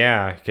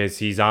 Yeah, because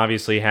he's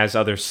obviously has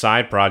other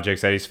side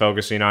projects that he's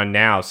focusing on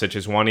now, such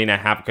as wanting to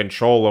have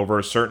control over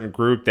a certain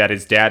group that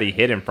his daddy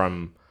hid him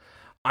from.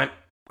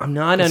 I'm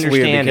not It's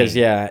understanding.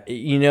 weird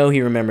because,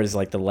 he remembers,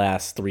 like, the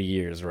last 3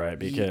 years, right?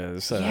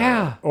 Because,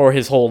 yeah. Or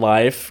his whole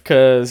life,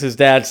 because his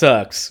dad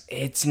sucks.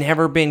 It's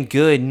never been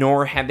good,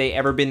 nor have they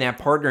ever been that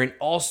partner. And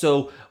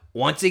also,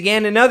 once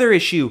again, another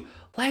issue.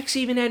 Lex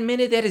even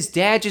admitted that his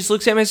dad just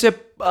looks at him as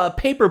a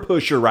paper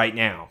pusher right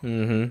now.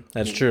 Mm-hmm.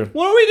 That's true.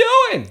 What are we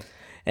doing?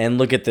 And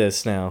look at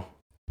this now.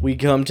 We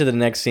come to the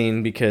next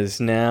scene because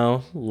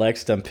now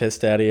Lex done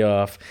pissed Daddy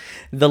off.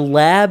 The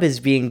lab is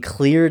being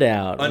cleared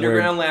out.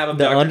 Underground lab of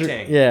Dr.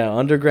 Teng. Yeah,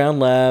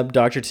 underground lab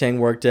Dr. Teng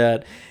worked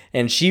at.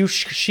 And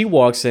she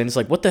walks in. It's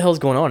like, what the hell's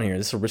going on here?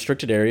 This is a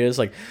restricted area. It's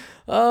like,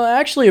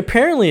 actually,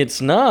 apparently it's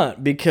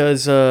not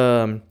because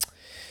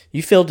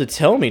you failed to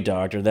tell me,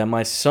 doctor, that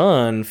my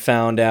son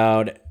found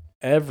out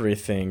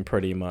everything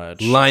pretty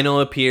much. Lionel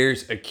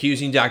appears,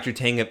 accusing Dr.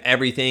 Teng of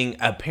everything.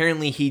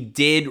 Apparently, he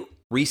did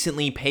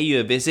recently pay you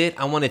a visit.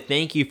 I want to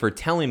thank you for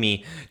telling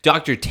me.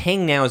 Dr. Teng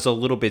now is a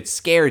little bit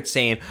scared,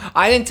 saying,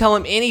 I didn't tell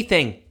him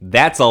anything.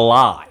 That's a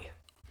lie.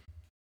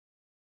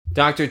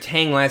 Dr.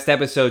 Teng last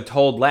episode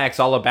told Lex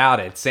all about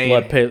it,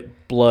 saying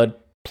blood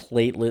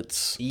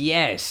platelets.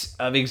 Yes,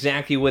 of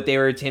exactly what they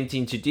were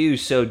attempting to do.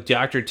 So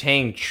Dr.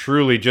 Teng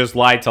truly just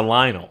lied to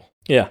Lionel.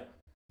 Yeah.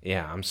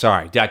 Yeah, I'm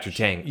sorry, Dr.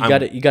 Teng.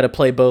 You got to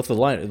play both the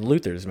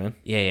Luthers, man.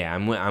 Yeah,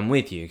 I'm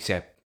with you,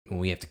 except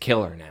we have to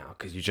kill her now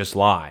because you just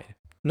lied.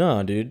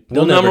 No, dude.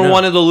 Well, number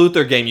one of the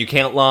Luther game, you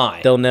can't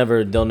lie. They'll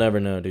never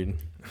know, dude.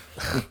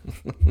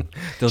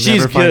 She's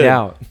never find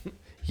out.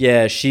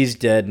 Yeah, she's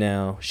dead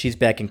now. She's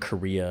back in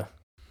Korea.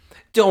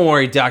 Don't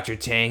worry, Dr.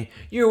 Teng.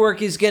 Your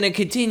work is going to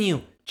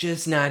continue,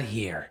 just not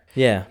here.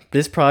 Yeah,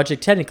 this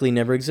project technically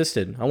never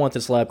existed. I want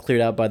this lab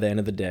cleared out by the end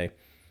of the day.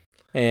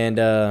 And,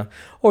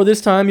 or this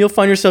time you'll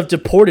find yourself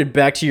deported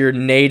back to your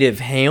native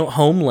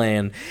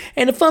homeland.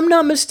 And if I'm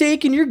not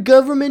mistaken, your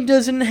government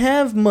doesn't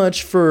have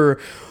much for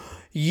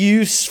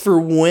use for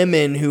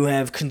women who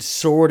have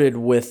consorted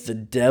with the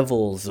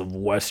devils of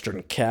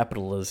Western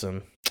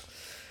capitalism.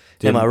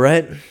 Am I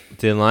right?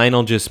 Did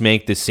Lionel just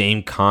make the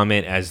same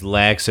comment as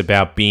Lex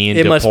about being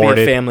deported? It must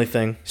be a family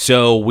thing.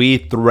 So we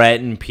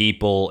threaten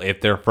people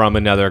if they're from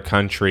another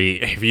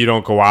country. If you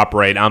don't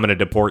cooperate, I'm going to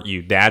deport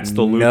you. That's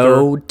the Luther?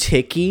 No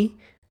ticky,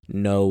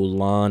 no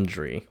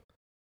laundry.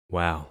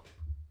 Wow.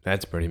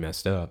 That's pretty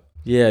messed up.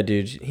 Yeah,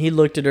 dude. He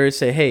looked at her and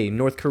said, hey,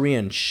 North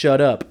Korean,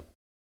 shut up.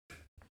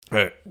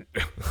 Yeah,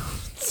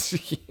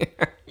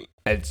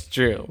 that's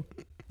true.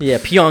 Yeah,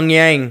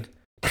 Pyongyang.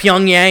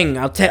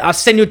 I'll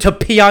send you to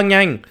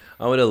Pyongyang.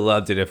 I would have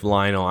loved it if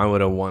I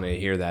would have wanted to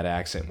hear that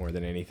accent more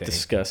than anything.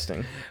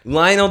 Disgusting.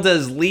 Lionel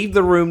does leave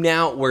the room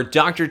now where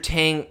Dr.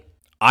 Teng,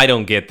 I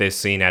don't get this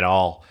scene at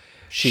all.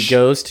 She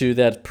goes to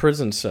that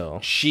prison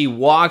cell. She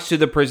walks to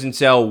the prison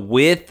cell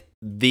with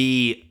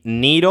the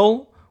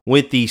needle,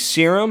 with the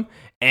serum,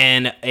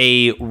 and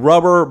a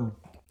rubber,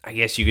 I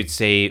guess you could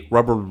say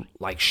rubber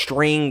like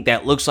string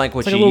that looks like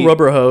what it's like a little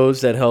rubber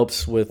hose that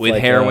helps with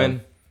like,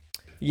 heroin.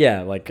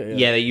 Yeah, like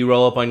that you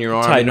roll up on your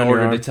arm in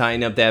order to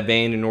tighten up that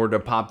vein, in order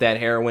to pop that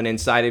heroin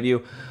inside of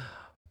you.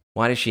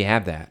 Why does she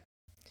have that?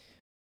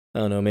 I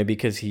don't know, maybe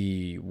because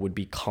he would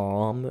be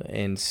calm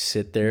and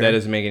sit there. That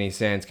doesn't make any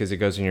sense because it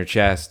goes in your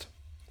chest.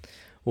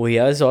 Well, he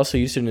has also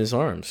used it in his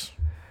arms.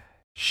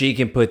 She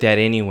can put that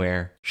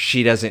anywhere.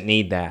 She doesn't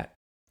need that.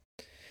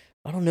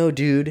 I don't know,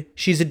 dude.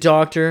 She's a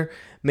doctor.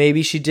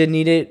 Maybe she did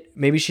need it.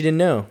 Maybe she didn't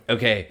know.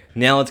 Okay,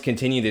 now let's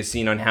continue this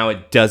scene on how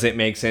it doesn't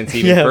make sense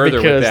even further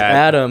with that. Because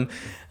Adam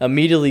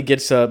immediately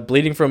gets up,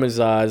 bleeding from his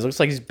eyes, looks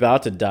like he's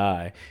about to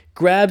die,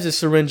 grabs a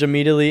syringe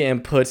immediately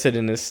and puts it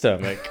in his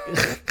stomach.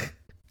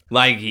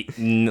 Like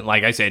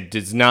I said,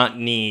 does not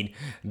need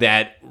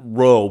that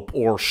rope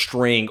or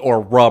string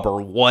or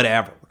rubber,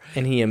 whatever.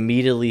 And he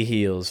immediately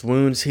heals.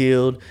 Wounds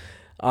healed.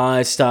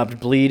 Eyes stopped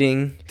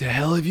bleeding. The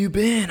hell have you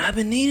been? I've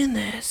been needing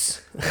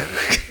this.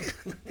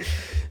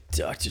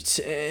 Dr.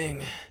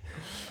 Teng,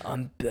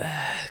 I'm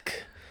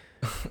back.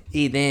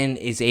 He then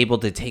is able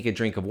to take a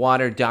drink of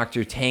water.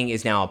 Dr. Teng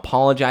is now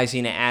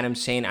apologizing to Adam,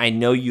 saying, I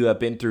know you have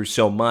been through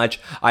so much.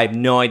 I have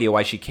no idea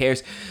why she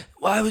cares.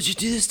 Why would you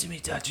do this to me,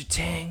 Dr.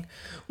 Teng?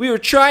 We were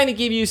trying to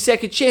give you a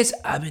second chance.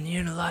 I've been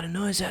hearing a lot of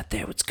noise out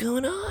there. What's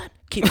going on?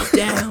 Keep it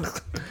down.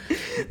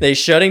 They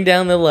shutting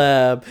down the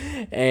lab,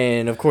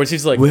 and of course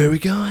he's like, where are we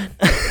going?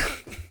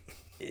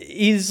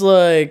 He's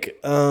like,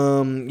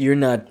 you're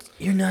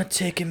not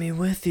taking me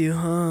with you,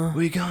 huh?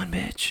 Where you going,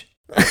 bitch?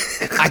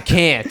 I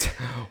can't.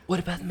 What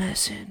about the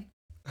medicine?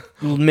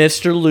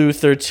 Mr.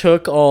 Luther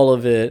took all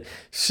of it,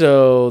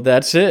 so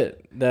that's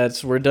it.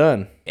 We're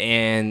done.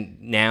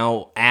 And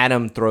now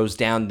Adam throws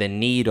down the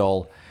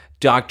needle.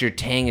 Dr.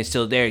 Teng is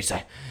still there. He's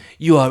like,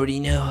 you already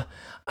know.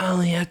 I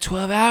only have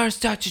 12 hours,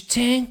 Dr.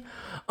 Teng.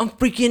 I'm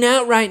freaking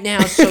out right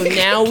now. So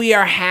now we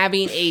are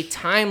having a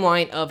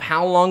timeline of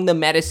how long the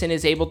medicine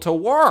is able to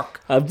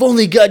work. I've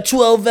only got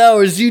 12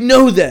 hours. You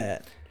know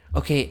that.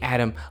 Okay,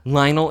 Adam,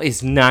 Lionel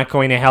is not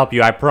going to help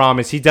you, I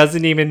promise. He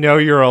doesn't even know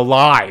you're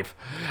alive.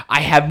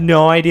 I have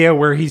no idea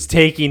where he's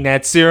taking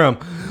that serum.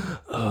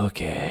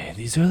 Okay,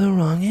 these are the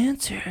wrong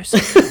answers.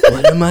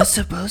 What am I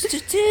supposed to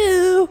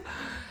do?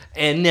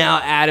 And now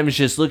Adam's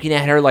just looking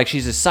at her like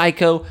she's a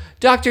psycho.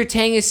 Dr.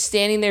 Teng is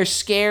standing there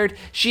scared.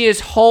 She is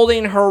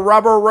holding her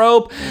rubber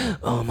rope.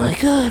 Oh my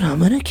God, I'm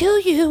going to kill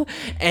you.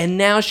 And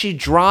now she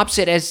drops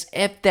it as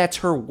if that's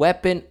her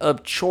weapon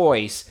of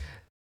choice.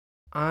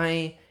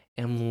 I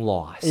am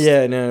lost.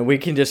 Yeah, no, we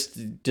can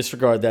just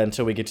disregard that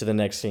until we get to the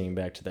next scene.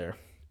 Back to there.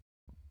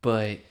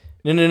 But...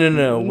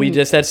 No.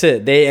 That's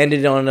it. They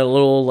ended on a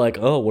little like,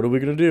 oh, what are we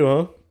going to do,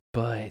 huh?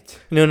 But...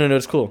 No,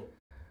 it's cool.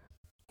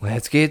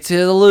 Let's get to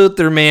the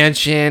Luther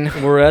Mansion.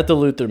 We're at the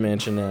Luther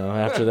Mansion now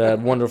after that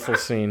wonderful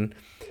scene.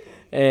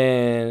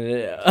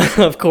 And,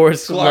 of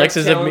course, Clark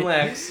is telling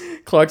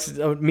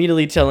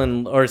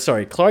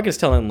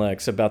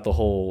Lex about the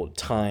whole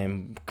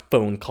time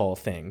phone call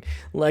thing.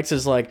 Lex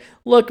is like,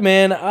 look,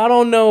 man, I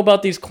don't know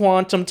about these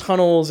quantum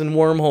tunnels and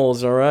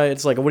wormholes, all right?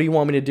 It's like, what do you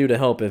want me to do to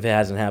help if it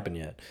hasn't happened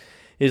yet?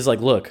 He's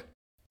like, look,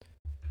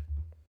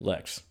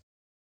 Lex,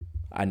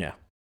 I know.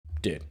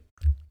 Dude,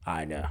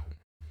 I know.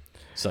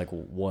 It's like,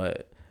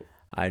 what?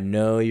 I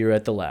know you're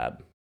at the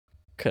lab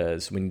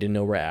because we need to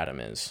know where Adam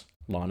is.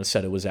 Lana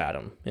said it was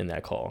Adam in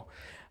that call.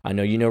 I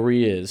know you know where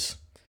he is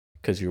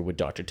because you're with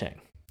Dr. Teng.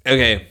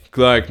 Okay,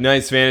 Clark,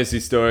 nice fantasy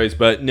stories,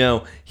 but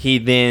no, he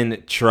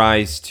then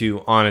tries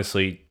to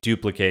honestly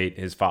duplicate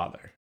his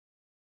father.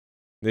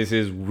 This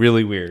is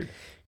really weird.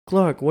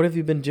 Clark, what have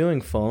you been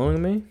doing?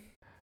 Following me?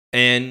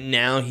 And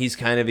now he's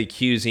kind of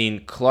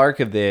accusing Clark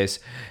of this.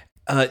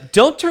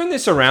 Don't turn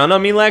this around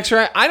on me, Lex,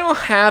 right? I don't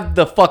have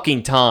the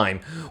fucking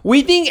time.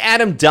 We think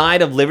Adam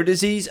died of liver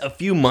disease a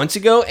few months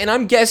ago, and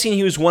I'm guessing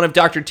he was one of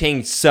Dr.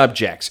 Teng's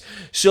subjects.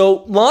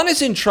 So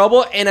Lana's in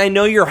trouble, and I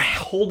know you're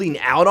holding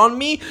out on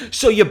me,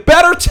 so you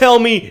better tell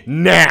me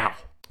now.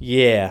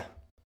 Yeah.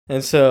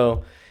 And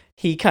so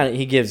he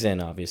gives in,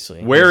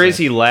 obviously. Where is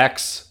he,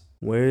 Lex?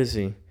 Where is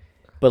he?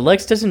 But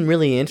Lex doesn't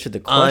really answer the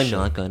question.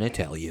 I'm not gonna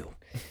tell you.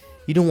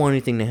 You don't want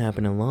anything to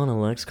happen to Lana,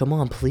 Lex. Come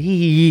on,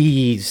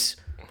 please.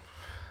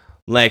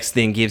 Lex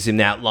then gives him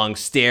that long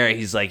stare.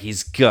 He's like,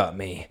 he's got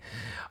me.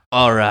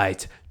 All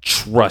right,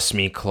 trust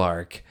me,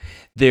 Clark.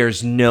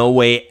 There's no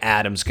way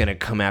Adam's going to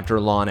come after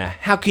Lana.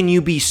 How can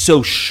you be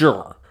so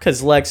sure?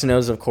 Because Lex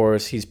knows, of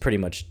course, he's pretty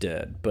much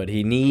dead. But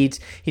he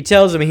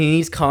tells him he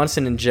needs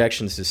constant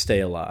injections to stay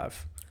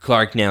alive.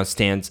 Clark now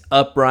stands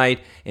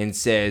upright and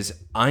says,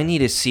 I need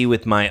to see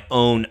with my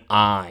own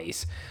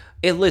eyes.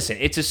 Hey, listen,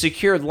 it's a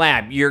secured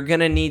lab. You're going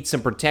to need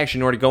some protection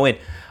in order to go in.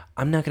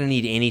 I'm not going to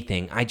need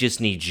anything. I just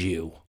need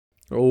you.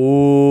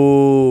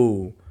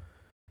 Oh.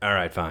 All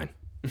right, fine.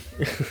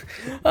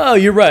 Oh,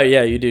 you're right.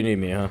 Yeah, you do need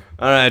me, huh?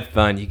 All right,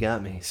 fine. You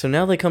got me. So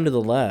now they come to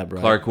the lab,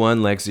 right? Clark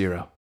 1, Lex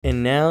 0.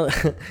 And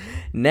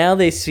now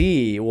they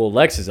see, well,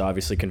 Lex is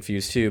obviously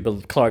confused too,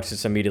 but Clark's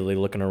just immediately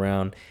looking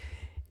around,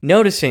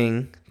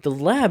 noticing the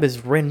lab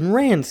is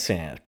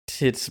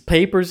ransacked. It's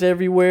papers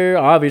everywhere.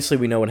 Obviously,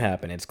 we know what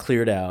happened. It's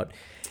cleared out.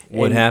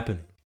 What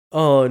happened?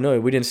 Oh, no,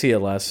 we didn't see it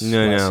last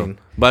scene.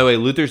 By the way,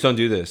 Luthers don't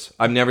do this.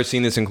 I've never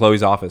seen this in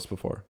Chloe's office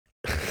before.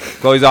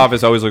 Chloe's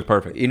office always looked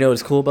perfect. You know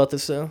what's cool about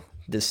this, though?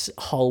 This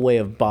hallway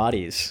of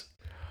bodies.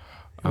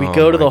 We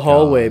go to the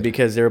hallway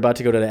because they're about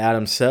to go to the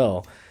Adam's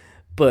cell,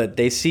 but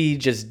they see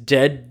just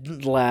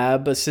dead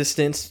lab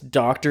assistants,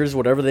 doctors,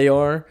 whatever they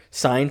are,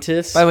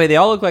 scientists. By the way, they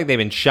all look like they've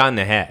been shot in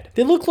the head.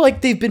 They look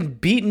like they've been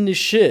beaten to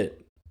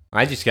shit.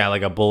 I just got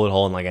like a bullet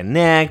hole in like a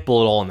neck,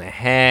 bullet hole in the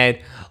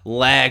head.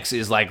 Lex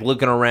is like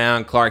looking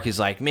around. Clark is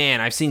like, man,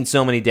 I've seen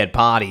so many dead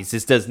bodies.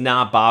 This does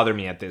not bother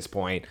me at this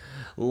point.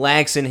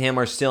 Lex and him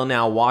are still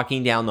now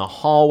walking down the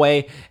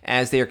hallway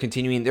as they are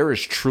continuing. There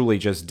is truly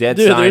just dead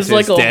scientists.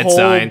 There's like a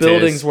whole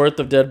building's worth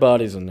of dead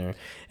bodies in there.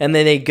 And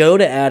then they go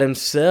to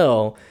Adam's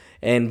cell,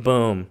 and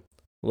boom,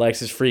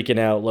 Lex is freaking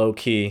out low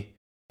key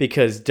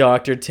because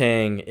Dr.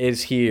 Teng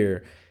is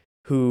here,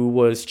 who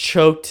was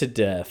choked to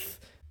death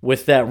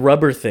with that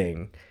rubber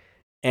thing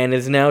and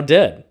is now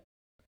dead.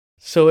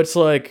 So it's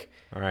like...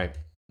 All right.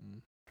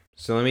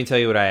 So let me tell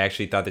you what I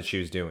actually thought that she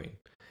was doing.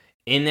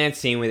 In that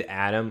scene with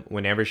Adam,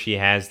 whenever she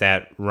has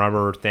that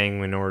rubber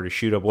thing in order to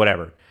shoot up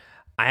whatever,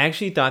 I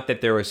actually thought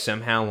that there was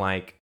somehow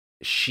like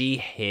she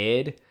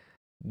hid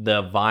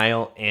the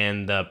vial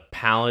and the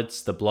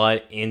pellets, the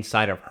blood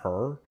inside of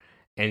her,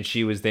 and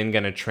she was then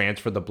going to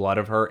transfer the blood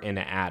of her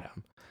into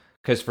Adam.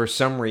 Because for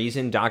some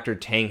reason, Dr.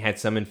 Teng had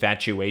some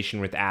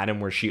infatuation with Adam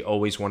where she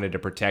always wanted to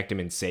protect him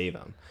and save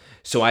him.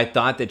 So I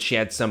thought that she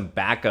had some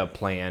backup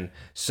plan,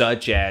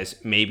 such as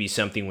maybe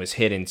something was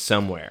hidden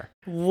somewhere.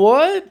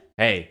 What?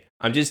 Hey,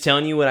 I'm just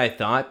telling you what I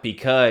thought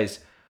because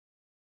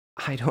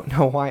I don't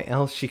know why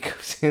else she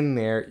goes in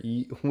there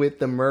with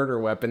the murder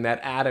weapon that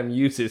Adam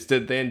uses to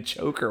then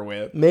choke her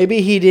with.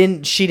 Maybe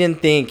she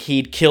didn't think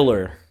he'd kill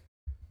her.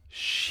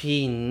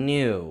 She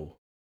knew.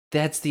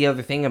 That's the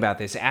other thing about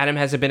this. Adam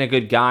hasn't been a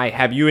good guy.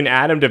 Have you and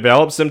Adam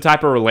developed some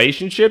type of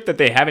relationship that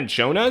they haven't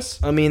shown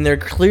us? I mean, they're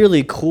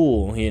clearly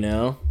cool, you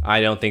know?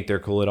 I don't think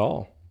they're cool at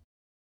all.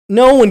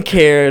 No one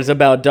cares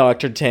about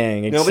Dr.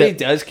 Teng. Nobody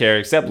does care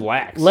except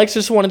Lex. Lex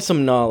just wanted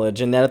some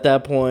knowledge, and at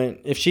that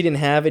point, if she didn't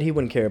have it, he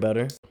wouldn't care about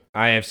her.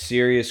 I have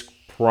serious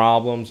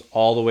problems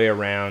all the way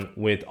around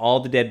with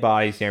all the dead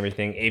bodies and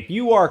everything. If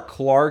you are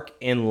Clark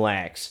and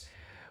Lex,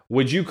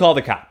 would you call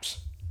the cops?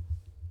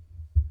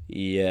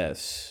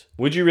 Yes.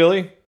 Would you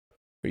really?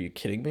 Are you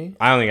kidding me?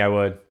 I don't think I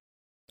would.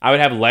 I would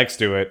have Lex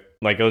do it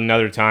like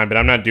another time, but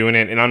I'm not doing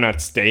it and I'm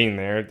not staying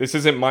there. This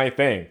isn't my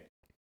thing.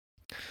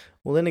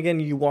 Well, then again,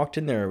 you walked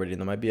in there already.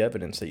 There might be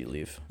evidence that you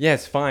leave. Yeah,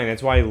 it's fine.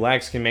 That's why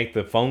Lex can make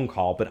the phone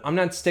call, but I'm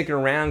not sticking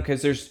around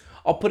because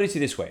I'll put it to you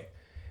this way.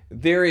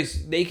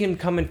 They can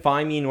come and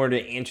find me in order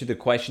to answer the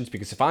questions,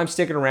 because if I'm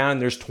sticking around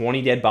and there's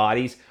 20 dead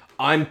bodies,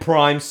 I'm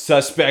prime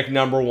suspect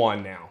number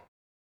 1 now.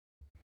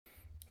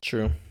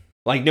 True.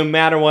 Like, no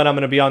matter what, I'm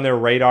going to be on their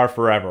radar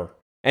forever.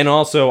 And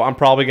also, I'm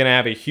probably going to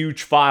have a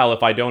huge file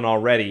if I don't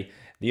already.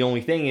 The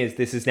only thing is,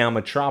 this is now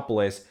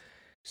Metropolis.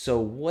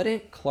 So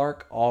wouldn't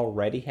Clark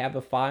already have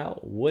a file?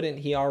 Wouldn't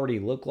he already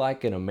look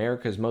like an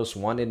America's Most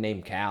Wanted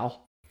named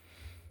Cal?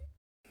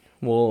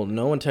 Well,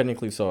 no one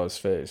technically saw his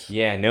face.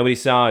 Yeah, nobody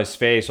saw his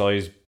face while he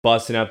was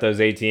busting up those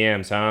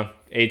ATMs, huh?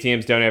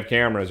 ATMs don't have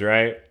cameras,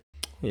 right?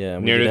 Yeah,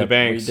 near to the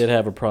banks. We did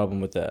have a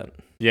problem with that.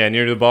 Yeah,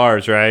 near to the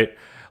bars, right?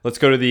 Let's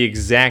go to the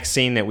exact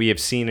scene that we have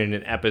seen in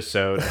an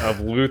episode of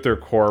Luthor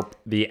Corp,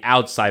 the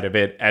outside of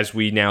it, as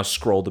we now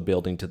scroll the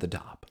building to the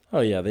top. Oh,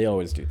 yeah, they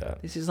always do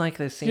that. This is like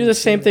the same. Do the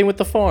same thing with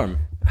the farm.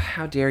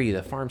 How dare you?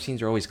 The farm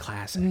scenes are always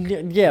classic.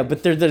 Yeah,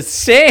 but they're the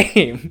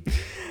same.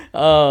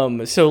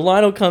 So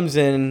Lionel comes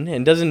in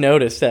and doesn't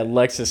notice that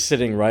Lex is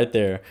sitting right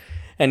there.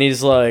 And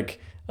he's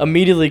like,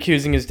 immediately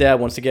accusing his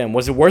dad once again.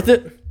 Was it worth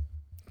it?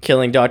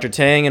 Killing Dr.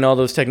 Teng and all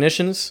those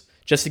technicians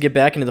just to get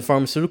back into the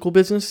pharmaceutical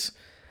business?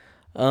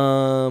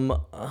 I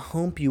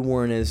hope you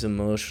weren't as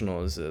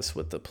emotional as this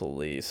with the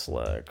police,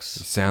 Lex.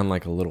 You sound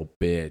like a little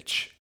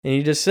bitch. And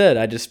he just said,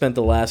 I just spent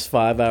the last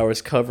 5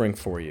 hours covering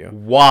for you.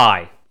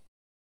 Why?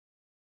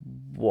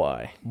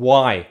 Why?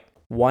 Why?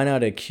 Why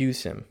not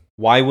accuse him?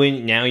 Why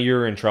wouldn't? Now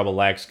you're in trouble,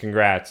 Lex.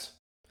 Congrats.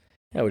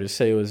 I would just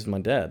say it was my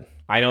dad.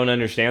 I don't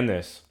understand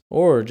this.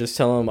 Or just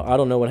tell him, I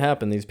don't know what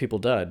happened. These people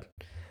died.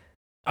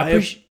 I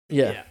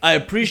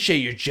appreciate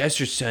your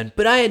gesture, son,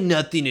 but I had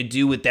nothing to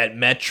do with that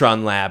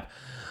Metron lab.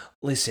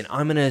 Listen,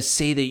 I'm going to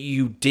say that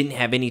you didn't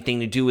have anything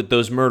to do with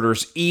those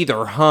murders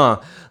either, huh?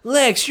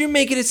 Lex, you're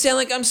making it sound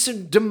like I'm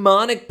some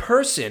demonic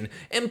person.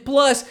 And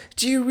plus,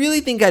 do you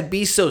really think I'd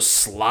be so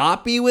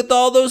sloppy with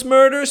all those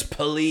murders?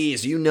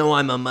 Please, you know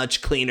I'm a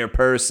much cleaner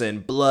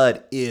person.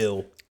 Blood,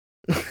 ew.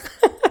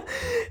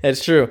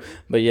 That's true.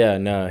 But yeah,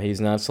 no,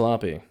 he's not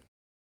sloppy.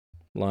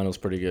 Lionel's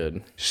pretty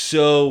good.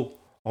 So,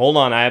 hold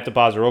on, I have to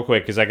pause real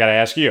quick because I got to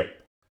ask you.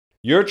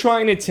 You're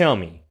trying to tell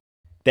me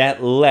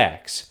that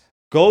Lex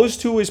goes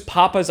to his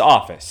papa's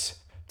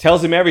office,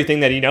 tells him everything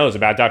that he knows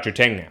about Dr.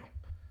 Teng now.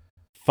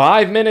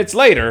 5 minutes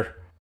later,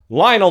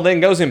 Lionel then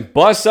goes and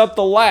busts up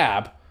the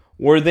lab,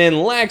 where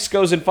then Lex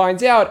goes and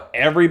finds out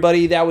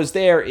everybody that was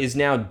there is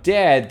now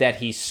dead that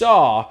he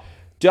saw.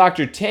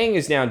 Dr. Teng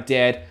is now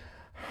dead.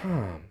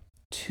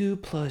 2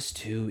 +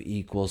 2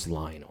 =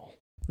 Lionel.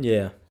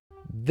 Yeah.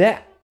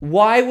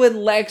 Why would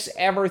Lex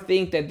ever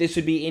think that this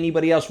would be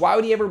anybody else? Why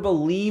would he ever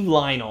believe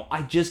Lionel?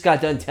 I just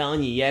got done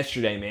telling you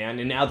yesterday, man,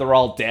 and now they're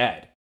all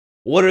dead.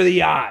 What are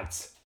the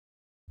odds?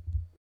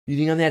 You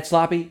think I'm that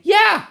sloppy?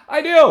 Yeah,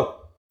 I do.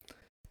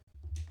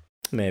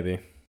 Maybe.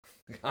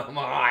 Come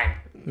on.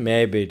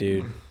 Maybe,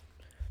 dude.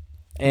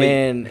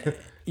 And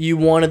you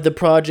wanted the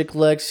project,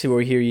 Lex? Well,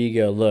 here you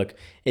go. Look,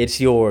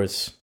 it's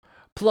yours.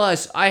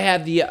 Plus, I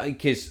have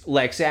because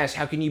Lex asked,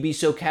 how can you be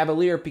so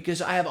cavalier?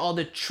 Because I have all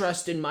the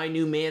trust in my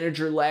new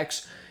manager,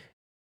 Lex.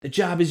 The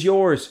job is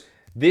yours.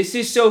 This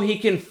is so he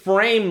can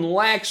frame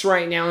Lex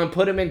right now and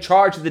put him in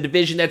charge of the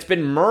division that's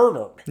been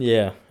murdered.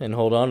 Yeah, and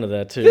hold on to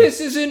that, too. This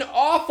is an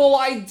awful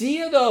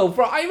idea, though.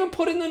 I even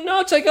put in the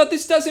notes, I go,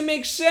 this doesn't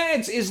make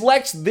sense. Is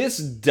Lex this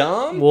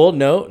dumb? Well,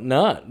 no,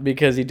 not.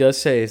 Because he does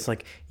say, it's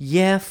like,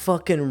 yeah,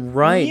 fucking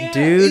right,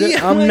 dude.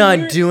 Yeah, I'm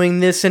not doing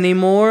this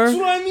anymore. That's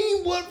what I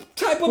mean. What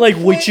type of like,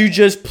 plan? what you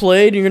just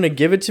played, you're going to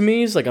give it to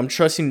me? He's like, I'm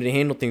trusting you to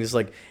handle things. It's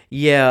like,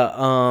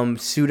 yeah,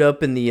 suit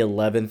up in the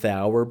 11th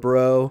hour,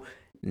 bro.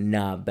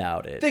 Not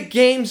about it. The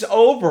game's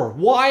over.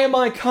 Why am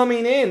I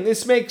coming in?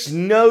 This makes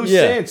no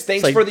sense.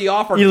 Thanks like, for the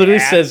offer, He literally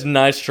Dad. says,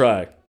 nice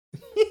try.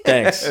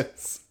 Yes.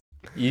 Thanks.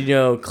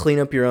 Clean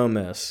up your own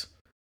mess.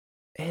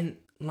 And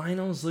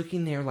Lionel's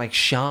looking there like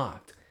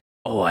shocked.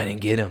 Oh, I didn't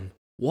get him.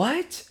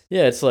 What?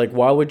 Yeah, it's like,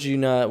 why would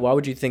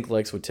you think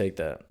Lex would take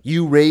that?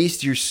 You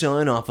raised your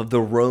son off of the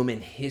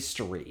Roman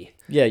history.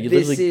 Yeah, you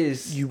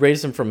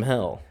raised him from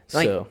hell.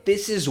 So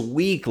this is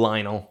weak,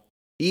 Lionel.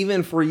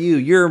 Even for you,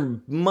 you're a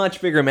much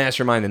bigger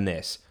mastermind than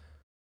this.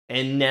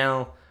 And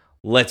now,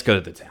 let's go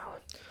to the town.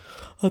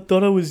 I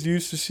thought I was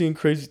used to seeing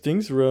crazy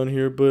things around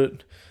here,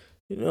 but,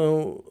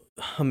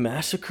 a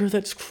massacre?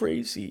 That's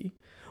crazy.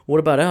 What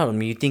about Adam?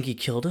 You think he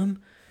killed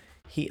him?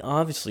 He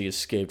obviously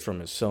escaped from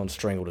his cell and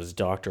strangled his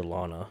doctor,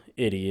 Lana.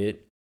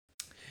 Idiot.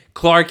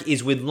 Clark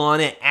is with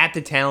Lana at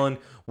the town,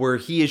 where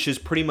he is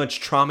just pretty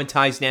much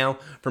traumatized now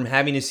from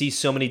having to see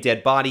so many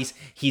dead bodies.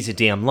 He's a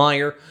damn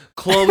liar.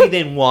 Chloe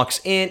then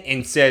walks in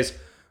and says,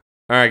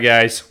 all right,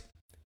 guys,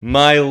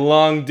 My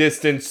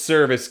long-distance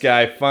service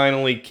guy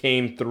finally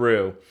came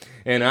through,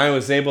 and I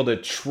was able to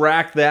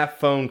track that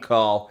phone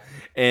call,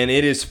 and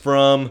it is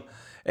from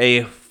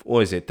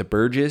what is it, the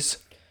Burgess?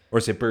 Or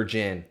is it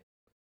Burgin?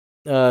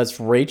 It's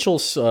Rachel,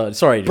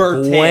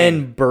 Burton.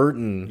 Gwen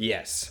Burton.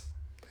 Yes.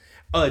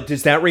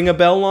 Does that ring a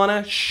bell,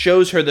 Lana?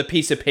 Shows her the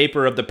piece of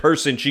paper of the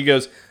person. She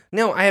goes,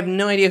 no, I have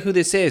no idea who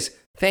this is.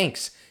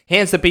 Thanks.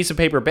 Hands the piece of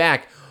paper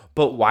back.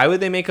 But why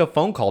would they make a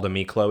phone call to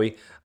me, Chloe?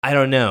 I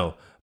don't know.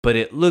 But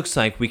it looks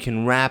like we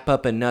can wrap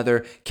up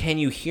another Can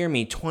You Hear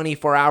Me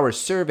 24-hour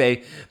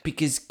survey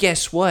because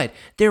guess what?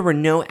 There were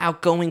no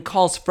outgoing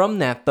calls from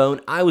that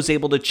phone. I was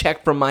able to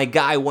check from my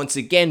guy once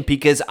again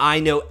because I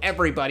know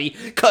everybody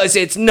because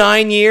it's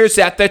 9 years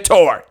at the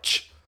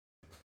Torch.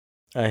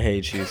 I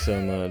hate you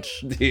so much.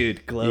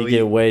 Dude, Chloe. You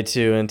get way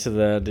too into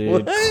that,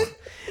 dude. What?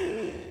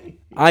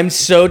 I'm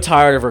so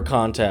tired of her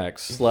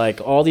contacts. Like,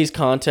 all these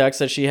contacts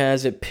that she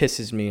has, it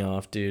pisses me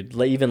off, dude.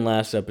 Even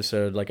last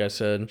episode, like I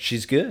said.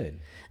 She's good.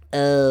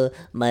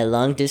 My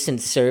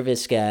long-distance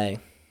service guy.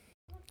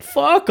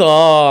 Fuck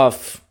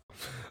off.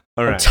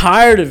 All right. I'm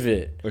tired of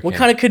it. Okay. What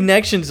kind of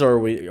connections are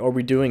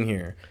we doing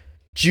here?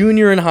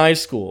 Junior in high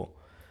school.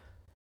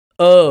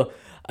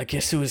 I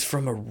guess it was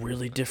from a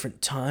really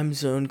different time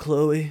zone,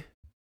 Chloe.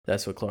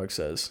 That's what Clark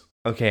says.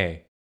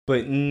 Okay.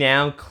 But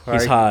now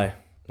Clark... He's high.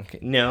 Okay.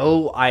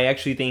 No, I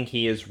actually think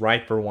he is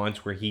right for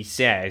once where he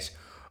says,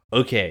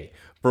 okay,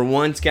 for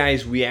once,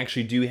 guys, we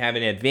actually do have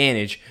an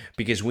advantage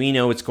because we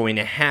know it's going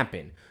to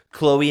happen.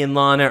 Chloe and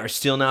Lana are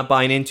still not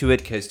buying into it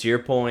because, to your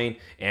point,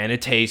 Anna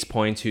Taste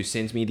points, who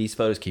sends me these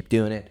photos, keep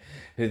doing it,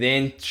 who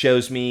then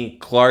shows me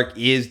Clark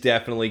is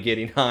definitely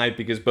getting high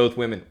because both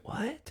women,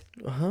 what?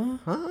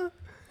 Huh?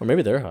 Or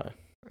maybe they're high.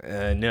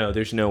 No,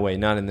 there's no way.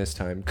 Not in this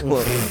time.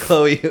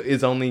 Chloe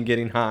is only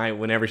getting high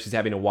whenever she's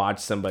having to watch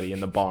somebody in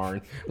the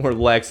barn where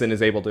Lexan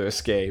is able to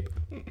escape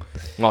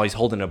while he's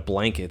holding a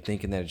blanket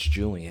thinking that it's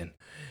Julian.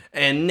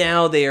 And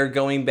now they are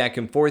going back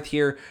and forth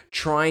here,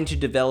 trying to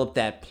develop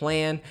that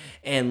plan.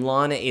 And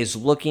Lana is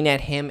looking at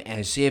him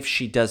as if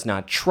she does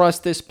not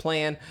trust this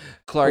plan.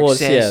 Clark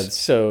says... Yeah,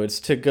 so it's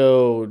to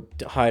go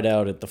hide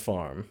out at the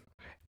farm.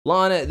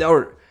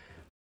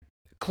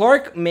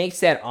 Clark makes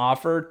that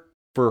offer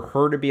for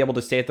her to be able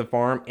to stay at the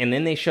farm. And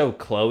then they show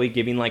Chloe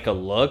giving like a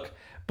look,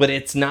 but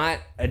it's not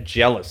a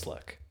jealous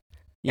look.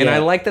 Yeah. And I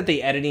like that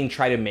the editing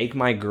tried to make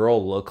my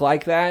girl look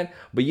like that.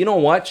 But you know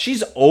what?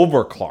 She's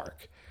over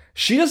Clark.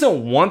 She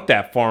doesn't want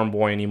that farm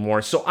boy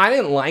anymore, so I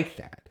didn't like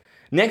that.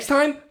 Next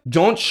time,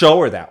 don't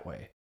show her that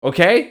way,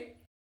 okay?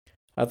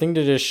 I think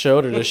they just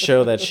showed her to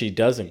show that she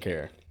doesn't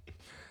care.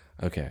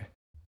 Okay.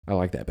 I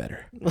like that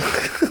better.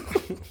 Let's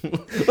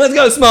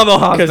go to Smallville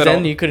Hospital. Because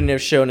then you couldn't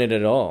have shown it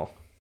at all.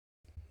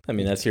 I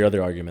mean, that's your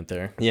other argument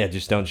there. Yeah,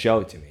 just don't show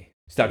it to me.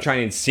 Stop trying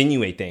to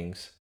insinuate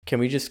things. Can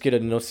we just get a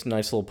nice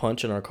little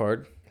punch in our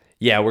card?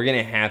 Yeah, we're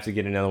going to have to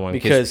get another one.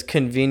 Because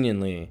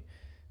conveniently...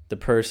 the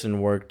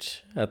person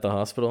worked at the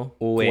hospital,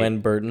 Gwen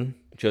Burton.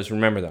 Just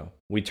remember, though,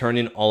 we turn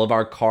in all of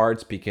our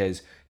cards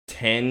because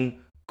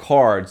 10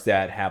 cards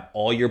that have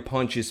all your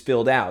punches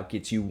filled out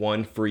gets you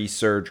one free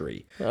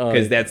surgery.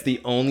 Because that's the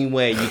only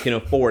way you can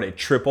afford a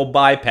triple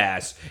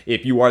bypass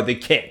if you are the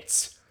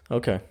kids.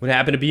 Okay. What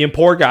happened to being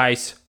poor,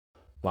 guys?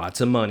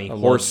 Lots of money.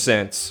 Horse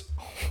sense.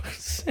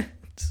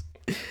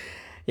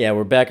 Yeah,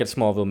 we're back at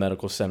Smallville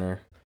Medical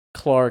Center.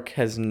 Clark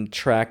has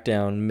tracked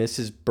down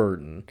Mrs.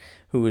 Burton,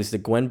 who is the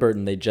Gwen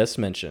Burton they just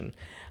mentioned.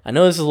 I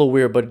know this is a little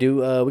weird, but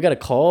we got a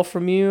call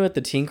from you at the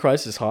Teen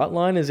Crisis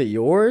Hotline? Is it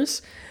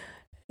yours?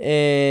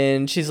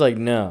 And she's like,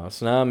 no,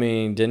 it's not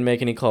me. Didn't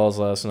make any calls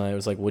last night. It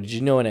was like, well, did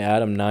you know an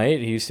Adam Knight?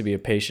 He used to be a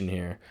patient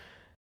here.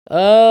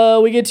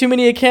 We get too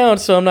many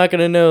accounts, so I'm not going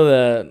to know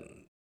that.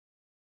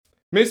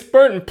 Miss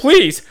Burton,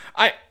 please.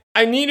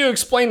 I need to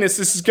explain this.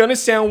 This is going to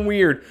sound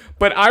weird,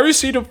 but I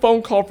received a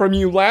phone call from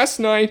you last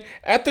night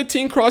at the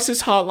Teen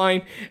Crisis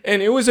Hotline,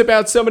 and it was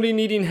about somebody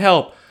needing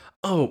help.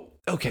 Oh,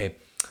 okay.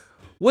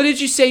 What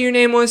did you say your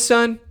name was,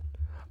 son?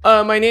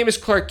 My name is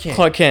Clark Kent.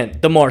 Clark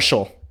Kent, the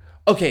Marshal.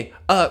 Okay,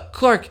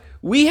 Clark,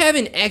 we have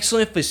an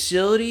excellent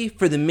facility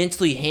for the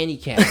mentally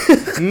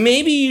handicapped.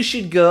 Maybe you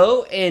should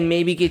go and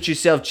maybe get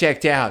yourself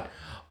checked out.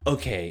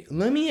 Okay,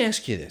 let me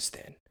ask you this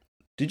then.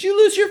 Did you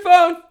lose your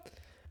phone?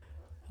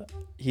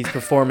 He's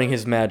performing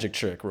his magic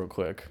trick real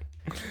quick.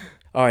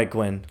 All right,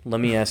 Gwen, let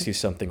me ask you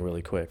something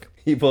really quick.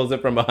 He pulls it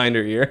from behind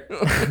her ear.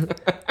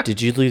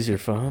 Did you lose your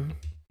phone?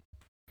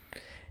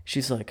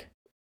 She's like,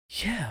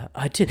 yeah,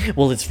 I did.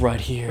 Well, it's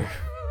right here.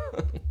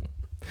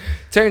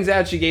 Turns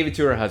out she gave it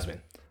to her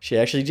husband. She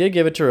actually did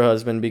give it to her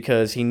husband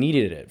because he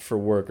needed it for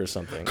work or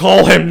something.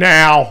 Call him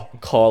now.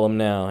 Call him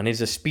now. And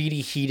he's a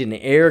speedy heat and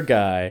air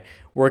guy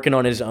working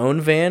on his own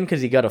van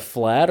because he got a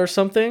flat or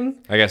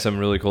something. I got something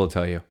really cool to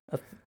tell you.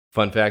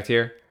 Fun fact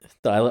here.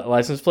 The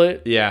license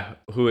plate? Yeah.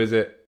 Who is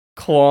it?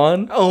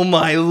 Quan. Oh,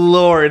 my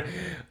Lord.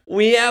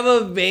 We have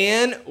a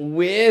van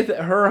with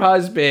her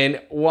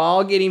husband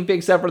while getting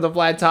fixed up for the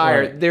flat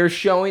tire. Right. They're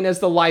showing us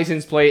the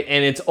license plate,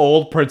 and it's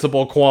old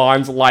Principal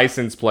Quan's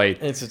license plate.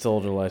 It's its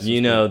older license plate.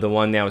 You know, the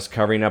one that was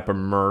covering up a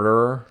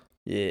murderer?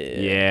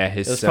 Yeah,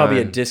 his It was son. probably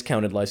a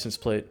discounted license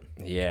plate.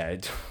 Yeah,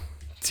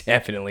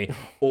 definitely.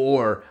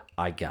 Or,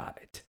 I got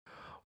it.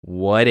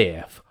 What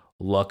if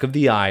Luck of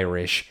the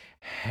Irish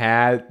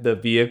had the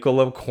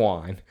vehicle of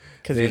Quan?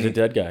 Because he's a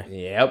dead guy.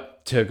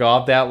 Yep. Took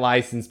off that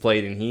license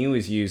plate and he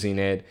was using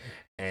it.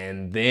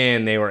 And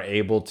then they were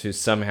able to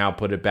somehow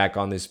put it back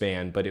on this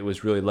van. But it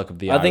was really Luck of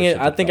the Irish.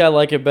 I think I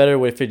like it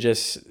better if it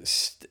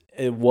just...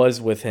 It was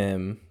with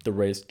him, the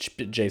race,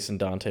 Jason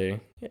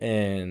Dante.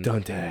 And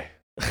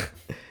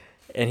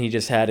and he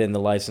just had it and the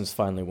license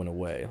finally went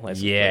away.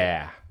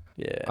 Yeah.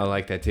 Plate. Yeah. I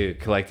like that too.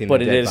 Collecting but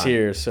the it dead is body.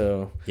 here,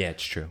 so Yeah,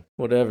 it's true.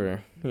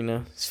 whatever,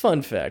 it's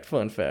fun fact.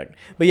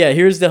 But yeah,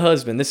 here's the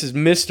husband. This is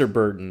Mr.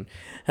 Burton.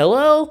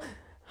 Hello?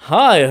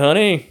 Hi,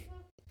 honey.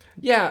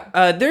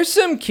 Yeah, there's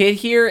some kid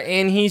here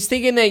and he's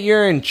thinking that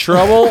you're in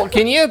trouble.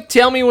 Can you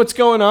tell me what's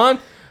going on?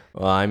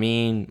 Well, I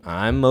mean,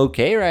 I'm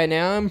okay right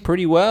now. I'm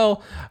pretty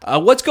well.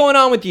 What's going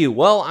on with you?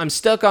 Well, I'm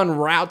stuck on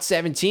Route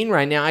 17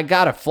 right now. I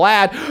got a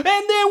flat. And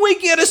then we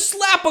get a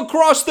slap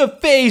across the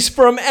face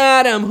from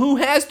Adam, who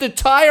has the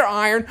tire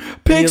iron,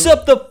 picks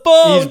up the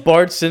phone. He's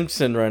Bart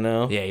Simpson right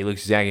now. Yeah, he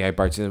looks exactly like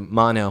Bart Simpson.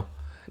 Mono.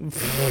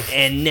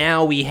 And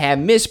now we have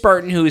Miss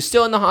Burton, who is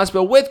still in the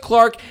hospital with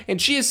Clark, and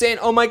she is saying,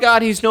 oh my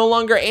God, he's no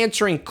longer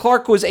answering.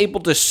 Clark was able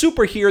to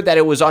superhear that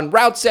it was on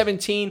Route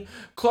 17.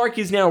 Clark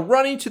is now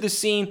running to the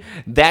scene.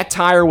 That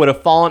tire would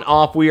have fallen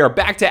off. We are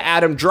back to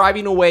Adam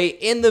driving away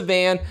in the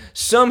van.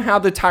 Somehow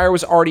the tire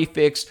was already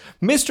fixed.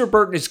 Mr.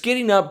 Burton is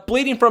getting up,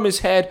 bleeding from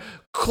his head.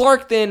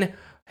 Clark then,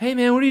 hey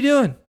man, what are you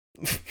doing?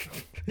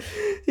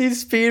 He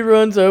speed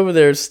runs over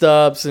there,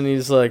 stops, and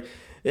he's like,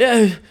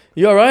 yeah,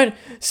 you all right?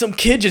 Some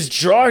kid just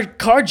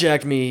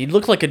carjacked me. He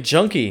looked like a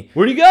junkie.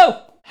 Where'd he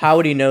go? How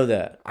would he know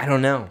that? I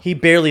don't know. He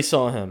barely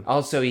saw him.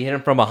 Also, he hit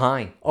him from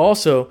behind.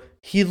 Also,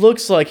 he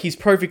looks like he's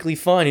perfectly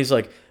fine. He's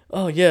like,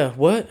 oh, yeah,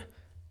 what?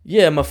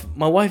 Yeah,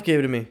 my wife gave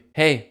it to me.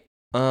 Hey,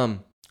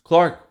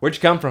 Clark, where'd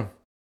you come from?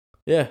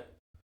 Yeah.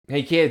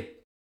 Hey, kid,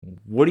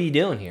 what are you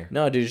doing here?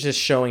 No, dude, it's just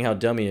showing how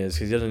dumb he is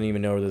because he doesn't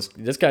even know where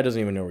this guy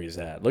doesn't even know where he's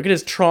at. Look at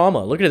his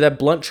trauma. Look at that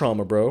blunt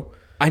trauma, bro.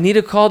 I need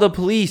to call the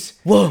police.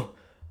 Whoa,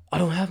 I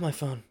don't have my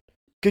phone.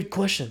 Good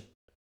question.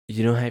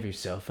 You don't have your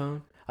cell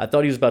phone? I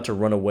thought he was about to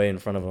run away in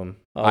front of him.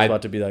 I was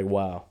about to be like,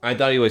 wow. I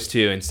thought he was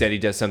too. Instead, he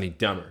does something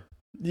dumber.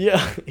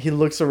 Yeah, he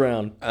looks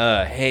around.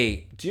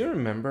 Hey, do you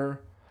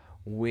remember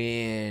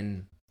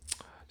when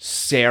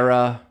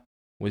Sarah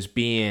was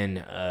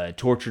being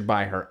tortured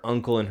by her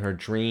uncle in her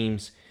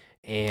dreams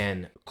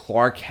and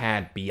Clark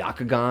had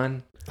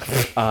Byakugan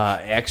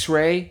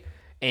x-ray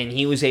and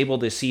he was able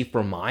to see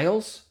for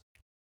miles?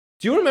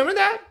 Do you remember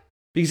that?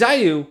 Because I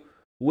do,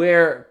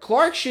 where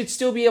Clark should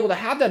still be able to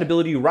have that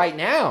ability right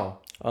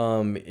now.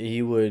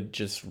 He would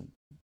just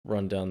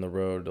run down the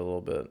road a little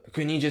bit.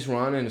 Couldn't he just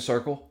run in a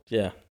circle?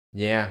 Yeah.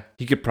 Yeah,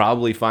 he could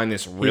probably find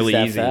this really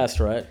He's easy. that fast,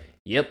 right?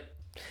 Yep.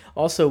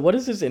 Also, what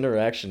is his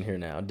interaction here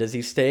now? Does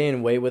he stay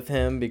and wait with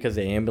him because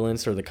the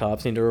ambulance or the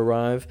cops need to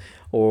arrive?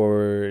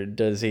 Or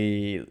does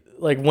he,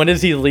 when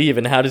does he leave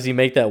and how does he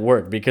make that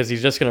work? Because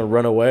he's just going to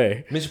run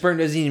away. Mr. Burton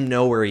doesn't even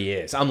know where he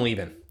is. I'm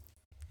leaving.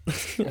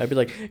 I'd be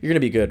like, you're going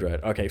to be good,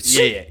 right? Okay.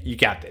 Yeah, you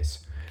got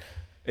this.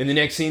 And the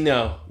next scene,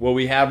 though, what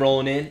we have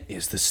rolling in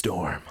is the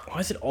storm. Why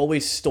is it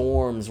always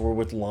storms? We're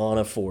with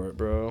Lana for it,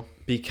 bro.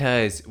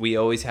 Because we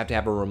always have to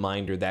have a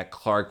reminder that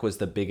Clark was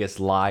the biggest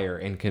liar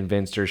and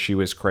convinced her she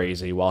was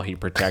crazy while he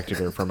protected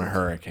her from a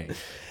hurricane.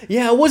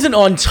 Yeah, I wasn't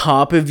on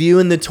top of you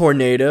in the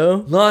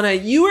tornado. Lana,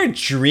 you were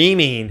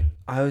dreaming.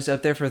 I was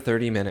up there for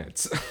 30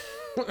 minutes.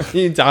 What are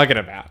you talking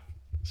about?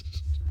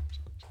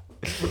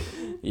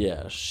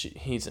 Yeah,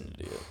 he's an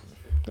idiot.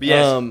 But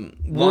yes,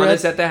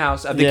 Lana's at the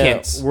house of the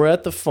Kents. We're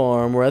at the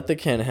farm. We're at the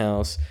Kent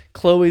house.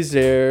 Chloe's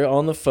there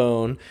on the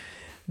phone.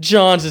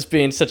 John's just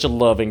being such a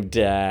loving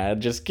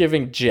dad, just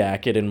giving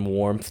jacket and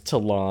warmth to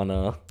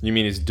Lana. You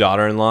mean his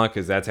daughter-in-law?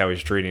 Because that's how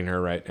he's treating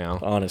her right now.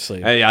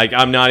 Honestly.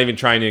 I'm not even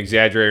trying to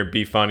exaggerate or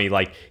be funny.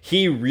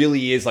 He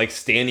really is,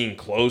 standing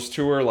close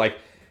to her.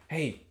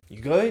 Hey, you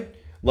good?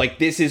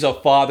 This is a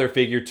father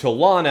figure to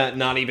Lana,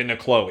 not even to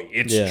Chloe.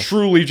 It's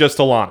truly just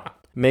to Lana.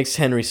 Makes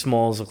Henry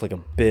Smalls look like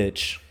a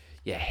bitch.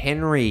 Yeah,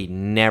 Henry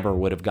never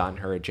would have gotten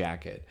her a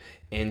jacket.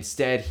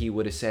 Instead, he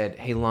would have said,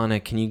 hey, Lana,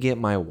 can you get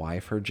my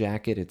wife her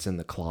jacket? It's in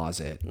the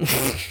closet.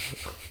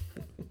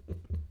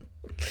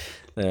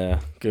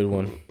 Yeah, good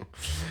one.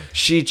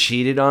 She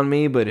cheated on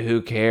me, but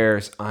who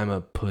cares? I'm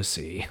a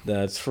pussy.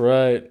 That's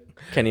right.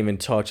 Can't even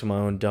talk to my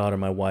own daughter.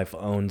 My wife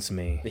owns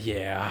me.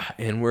 Yeah,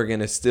 and we're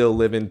going to still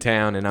live in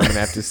town, and I'm going to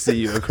have to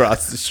see you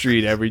across the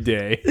street every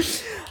day.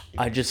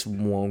 I just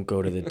won't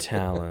go to the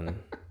Talon.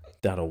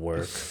 That'll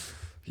work.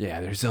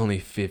 Yeah, there's only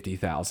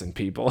 50,000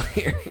 people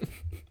here.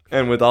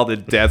 And with all the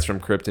deaths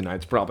from kryptonite,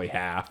 it's probably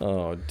half.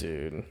 Oh,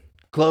 dude.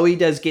 Chloe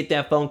does get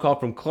that phone call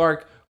from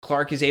Clark.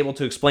 Clark is able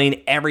to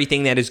explain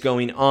everything that is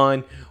going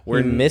on.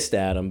 We missed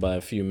Adam by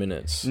a few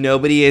minutes.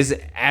 Nobody is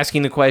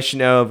asking the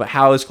question of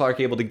how is Clark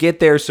able to get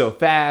there so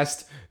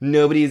fast.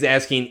 Nobody is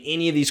asking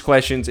any of these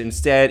questions.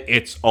 Instead,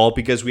 it's all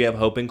because we have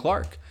Hope and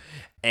Clark.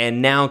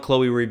 And now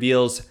Chloe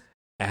reveals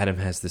Adam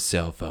has the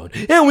cell phone.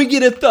 And we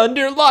get a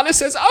thunder. Lana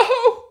says,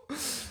 oh!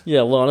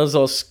 Yeah, Lana's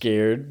all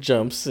scared,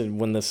 jumps and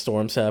when the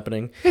storm's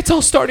happening. It's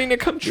all starting to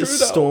come true, The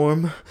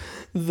storm,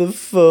 the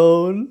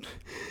phone.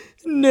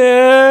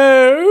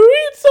 No,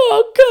 it's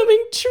all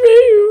coming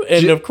true.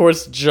 And of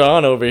course,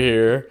 John over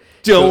here.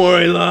 Don't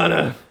worry,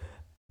 Lana.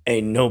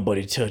 Ain't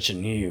nobody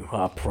touching you,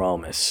 I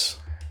promise.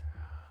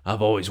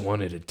 I've always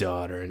wanted a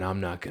daughter, and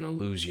I'm not going to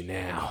lose you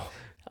now.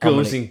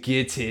 Goes and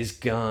gets his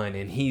gun,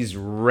 and he's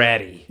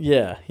ready.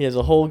 Yeah, he has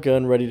a whole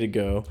gun ready to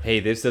go. Hey,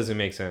 this doesn't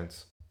make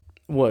sense.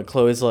 What?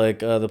 Chloe's like,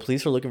 the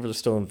police are looking for the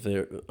stolen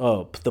vehicle.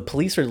 Oh, the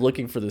police are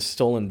looking for the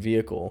stolen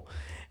vehicle.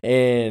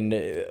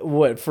 And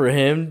what, for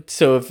him?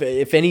 So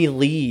if any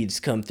leads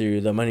come through,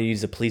 I'm going to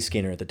use the police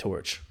scanner at the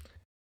torch.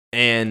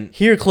 And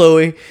here,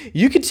 Chloe,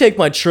 you can take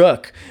my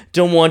truck.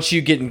 Don't want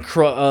you getting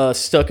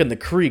stuck in the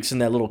creeks in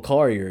that little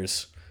car of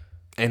yours.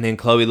 And then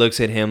Chloe looks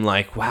at him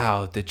like,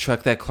 wow, the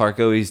truck that Clark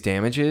always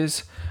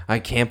damages? I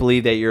can't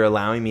believe that you're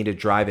allowing me to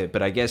drive it,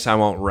 but I guess I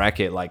won't wreck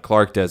it like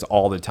Clark does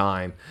all the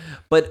time.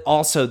 But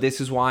also,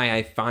 this is why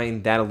I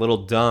find that a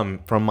little dumb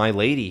from my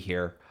lady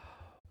here.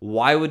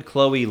 Why would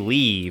Chloe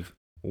leave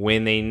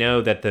when they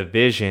know that the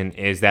vision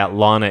is that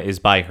Lana is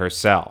by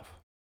herself?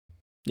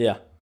 Yeah.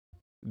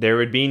 There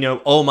would be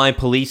no, oh, my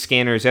police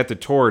scanner is at the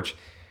torch.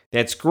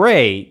 That's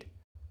great,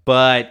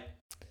 but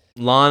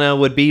Lana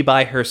would be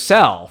by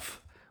herself.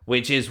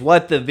 Which is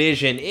what the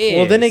vision is.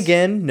 Well, then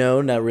again,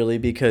 no, not really,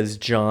 because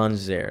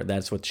John's there.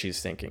 That's what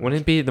she's thinking.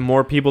 Wouldn't it be the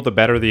more people, the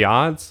better the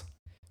odds?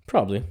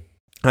 Probably.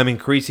 I'm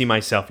increasing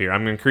myself here.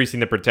 I'm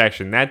increasing the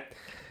protection.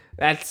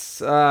 That's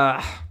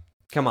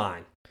come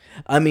on.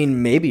 I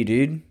mean, maybe,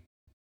 dude.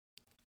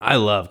 I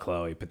love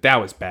Chloe, but that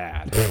was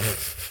bad.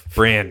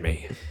 Brand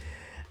me.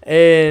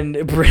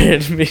 And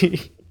brand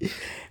me.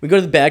 We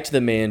go back to the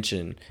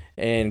mansion,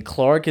 and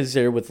Clark is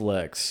there with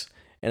Lex.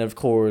 And of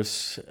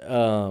course,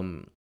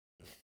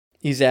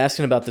 he's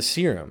asking about the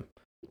serum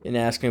and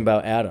asking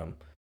about Adam.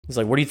 He's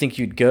like, where do you think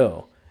you'd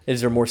go?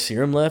 Is there more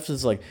serum left?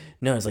 It's like,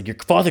 no. It's like, your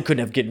father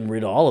couldn't have gotten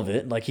rid of all of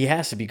it. Like, he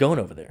has to be going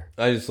over there.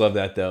 I just love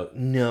that, though.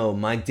 No,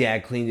 my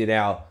dad cleaned it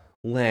out.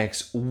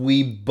 Lex,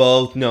 we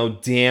both know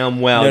damn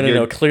well.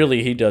 No.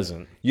 Clearly, he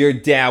doesn't. Your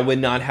dad would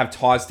not have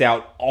tossed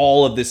out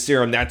all of the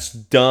serum. That's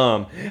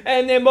dumb.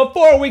 And then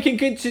before we can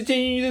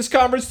continue this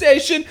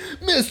conversation,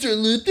 Mr.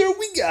 Luther,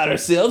 we got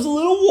ourselves a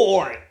little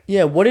warrant.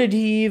 Yeah, what did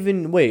he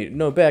even... Wait,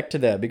 no, back to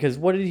that. Because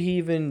what did he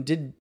even...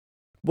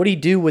 What did he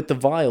do with the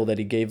vial that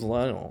he gave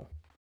Lionel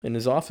in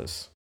his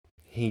office?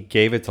 He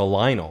gave it to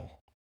Lionel.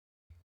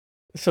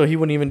 So he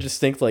wouldn't even just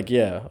think like,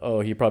 yeah,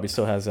 oh, he probably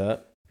still has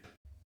that?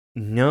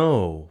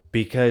 No,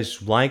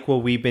 because like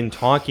what we've been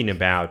talking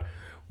about,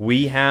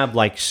 we have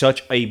like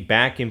such a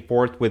back and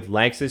forth with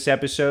Lex this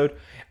episode.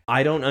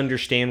 I don't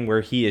understand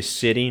where he is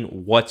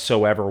sitting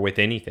whatsoever with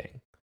anything.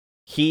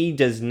 He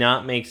does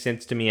not make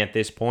sense to me at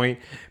this point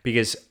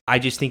because I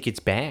just think it's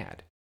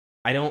bad.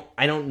 I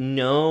don't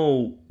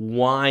know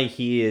why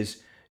he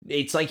is.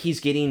 It's like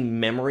he's getting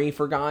memory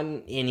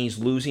forgotten and he's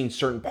losing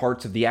certain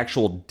parts of the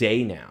actual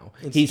day now.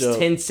 He's dope.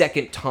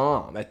 10-second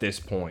Tom at this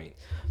point.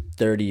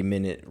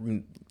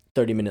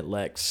 30-minute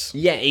Lex.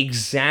 Yeah,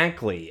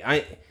 exactly.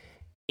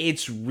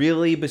 It's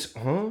really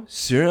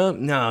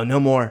serum? No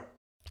more.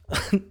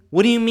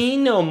 What do you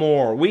mean no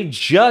more? We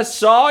just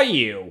saw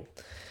you.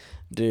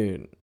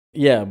 Dude.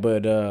 Yeah,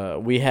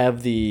 but we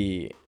have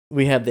the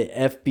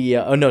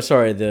FBI. Oh no,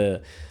 sorry,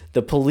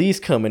 the police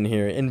come in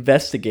here,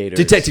 investigators.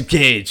 Detective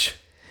Cage,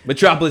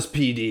 Metropolis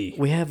PD.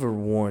 We have a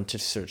warrant to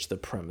search the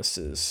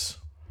premises.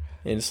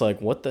 And it's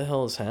like, what the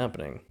hell is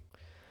happening?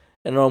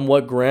 And on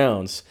what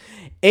grounds?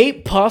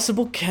 8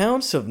 possible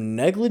counts of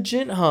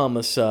negligent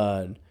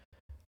homicide.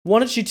 Why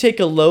don't you take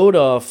a load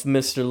off,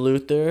 Mr.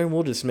 Luther, and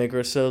we'll just make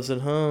ourselves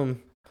at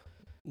home.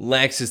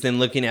 Lex is then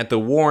looking at the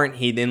warrant.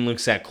 He then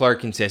looks at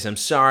Clark and says, I'm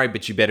sorry,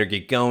 but you better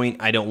get going.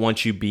 I don't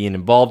want you being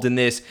involved in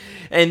this.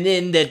 And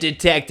then the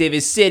detective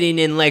is sitting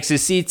in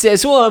Lex's seat,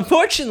 says, well,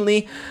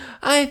 unfortunately,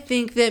 I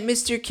think that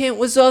Mr. Kent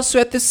was also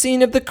at the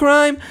scene of the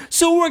crime,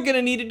 so we're going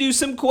to need to do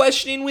some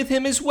questioning with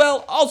him as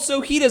well.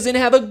 Also, he doesn't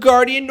have a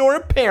guardian nor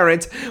a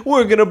parent.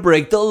 We're going to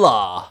break the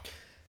law.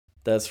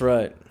 That's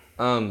right.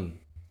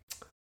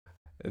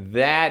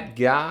 That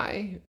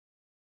guy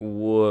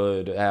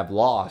would have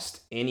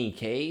lost any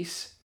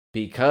case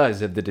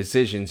because of the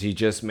decisions he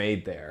just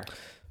made there.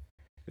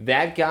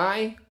 That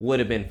guy would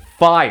have been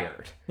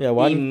fired. Yeah,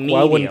 why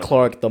wouldn't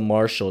Clark, the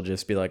marshal,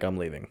 just be like, I'm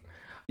leaving?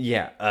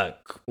 Yeah,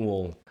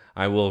 well,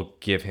 I will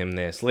give him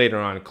this. Later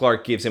on,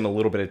 Clark gives him a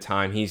little bit of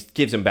time. He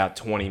gives him about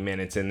 20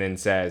 minutes and then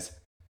says,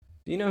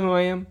 do you know who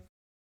I am?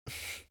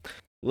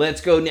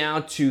 Let's go now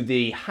to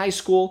the high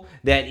school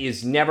that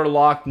is never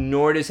locked,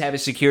 nor does have a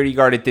security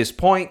guard at this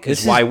point,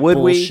 because why would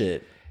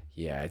bullshit. We?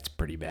 Yeah, it's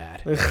pretty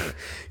bad.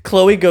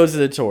 Chloe goes to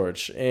the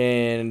torch,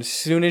 and as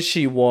soon as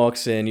she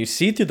walks in, you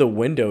see through the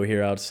window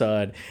here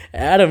outside,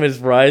 Adam is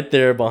right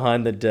there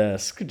behind the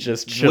desk,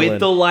 just chilling. With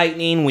the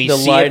lightning, we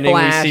see a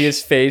flash. We see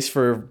his face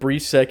for a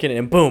brief second,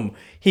 and boom,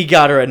 he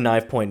got her at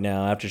knife point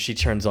now after she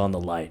turns on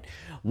the light.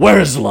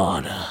 Where's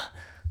Lana?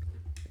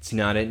 It's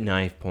not at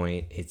knife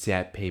point. It's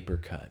at paper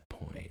cut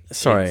point.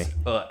 Sorry.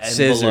 It's,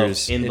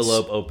 scissors.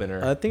 Envelope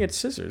opener. I think it's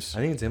scissors. I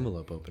think it's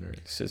envelope opener.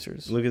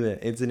 Scissors. Look at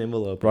that. It's an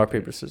envelope. Rock,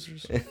 paper,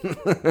 scissors.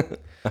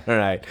 All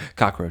right.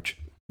 Cockroach.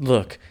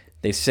 Look,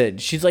 they said,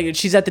 she's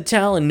at the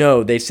Talon.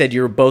 No, they said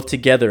you were both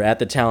together at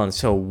the Talon.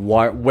 So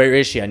where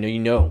is she? I know you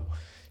know.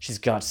 She's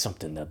got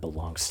something that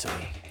belongs to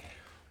me.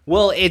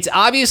 Well, it's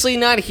obviously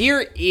not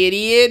here,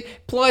 idiot.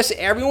 Plus,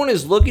 everyone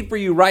is looking for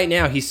you right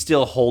now. He's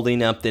still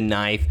holding up the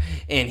knife,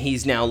 and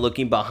he's now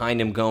looking behind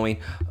him going,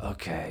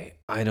 okay,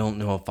 I don't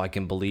know if I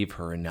can believe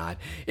her or not.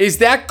 Is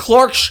that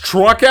Clark's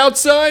truck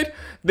outside?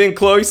 Then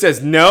Chloe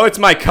says, no, it's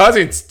my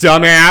cousin's,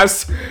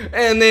 dumbass.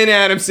 And then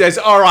Adam says,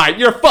 all right,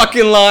 you're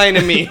fucking lying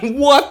to me.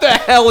 What the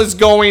hell is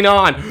going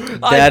on?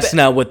 That's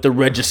not what the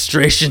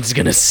registration's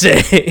gonna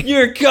say.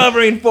 You're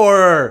covering for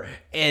her.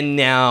 And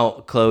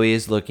now Chloe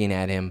is looking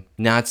at him,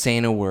 not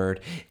saying a word.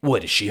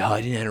 What, is she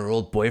hiding at her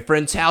old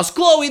boyfriend's house?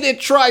 Chloe then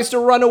tries to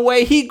run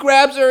away. He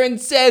grabs her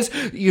and says,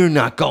 you're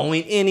not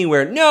going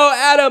anywhere. No,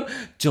 Adam,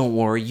 don't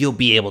worry, you'll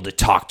be able to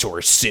talk to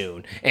her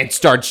soon. And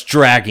starts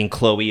dragging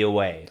Chloe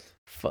away.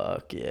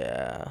 Fuck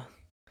yeah.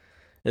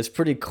 It's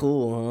pretty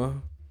cool, huh?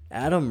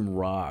 Adam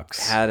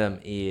rocks.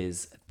 Adam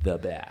is the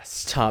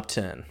best. Top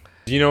 10.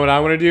 Do you know what I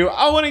want to do?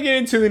 I want to get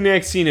into the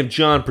next scene of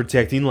John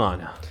protecting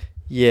Lana.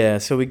 Yeah,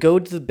 so we go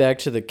back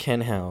to the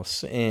Ken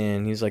house,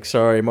 and he's like,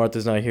 sorry,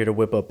 Martha's not here to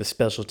whip up a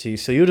specialty,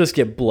 so you'll just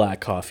get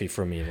black coffee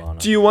from me, Lana.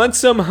 Do you want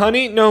some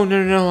honey? No,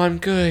 I'm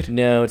good.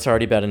 No, it's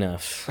already bad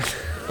enough.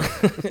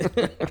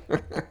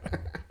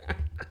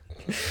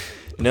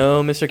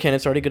 No, Mr. Ken,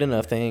 it's already good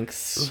enough,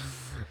 thanks.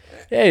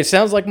 Hey,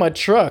 sounds like my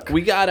truck.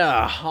 We got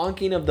a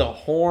honking of the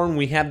horn.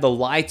 We have the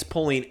lights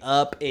pulling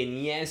up,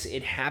 and yes,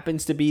 it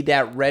happens to be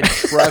that red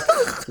truck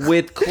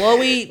with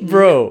Chloe.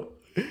 Bro.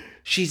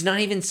 She's not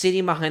even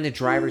sitting behind the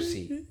driver's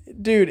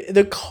seat. Dude,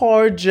 the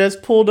car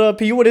just pulled up.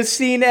 You would have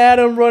seen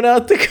Adam run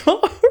out the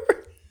car.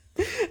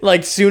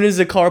 Like, soon as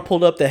the car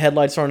pulled up, the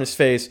headlights are on his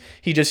face.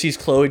 He just sees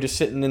Chloe just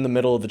sitting in the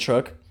middle of the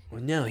truck. Well,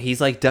 no,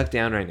 he's like ducked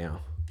down right now.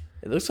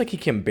 It looks like he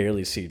can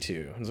barely see,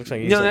 too. It looks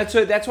like he's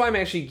that's why I'm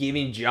actually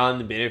giving John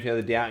the benefit of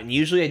the doubt. And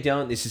usually I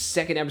don't. This is the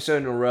second episode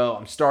in a row.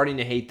 I'm starting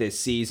to hate this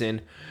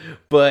season.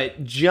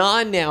 But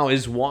John now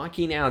is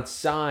walking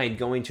outside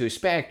going to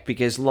inspect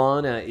because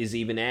Lana is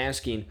even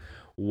asking,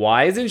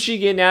 why isn't she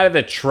getting out of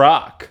the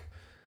truck?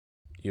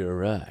 You're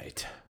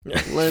right.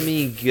 Let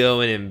me go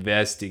and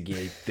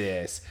investigate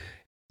this.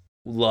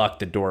 Lock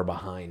the door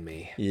behind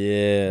me.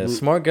 Yeah,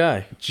 smart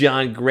guy.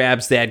 John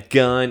grabs that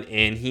gun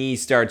and he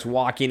starts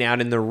walking out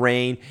in the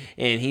rain.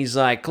 And he's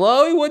like,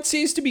 Chloe, what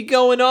seems to be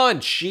going on?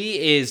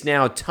 She is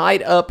now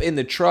tied up in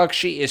the truck.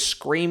 She is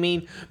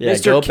screaming. Yeah,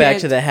 Mr. go Kent, back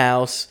to the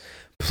house.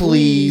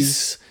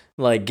 Please.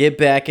 Like, get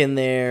back in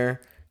there.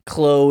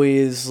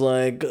 Chloe's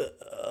like,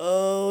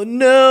 oh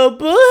no,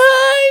 behind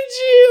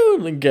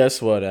you. And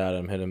guess what?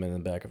 Adam hit him in the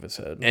back of his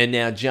head. And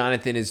now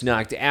Jonathan is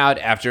knocked out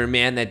after a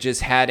man that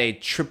just had a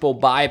triple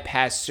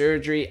bypass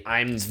surgery.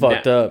 It's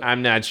fucked up.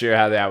 I'm not sure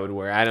how that would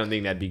work. I don't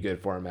think that'd be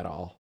good for him at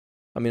all.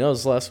 I mean, that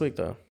was last week,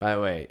 though. By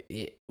the way,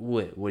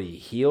 would he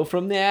heal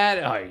from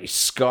that? Are your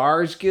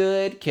scars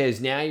good?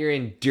 Because now you're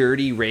in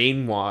dirty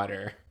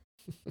rainwater.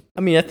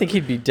 I mean, I think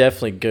he'd be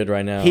definitely good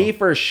right now. He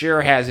for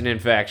sure has an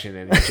infection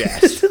in his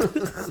chest.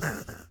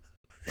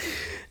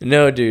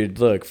 No, dude,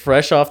 look,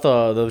 fresh off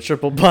the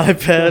triple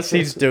bypass,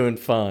 he's doing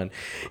fine.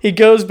 He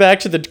goes back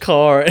to the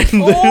car and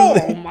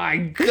oh my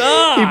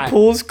God. He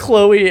pulls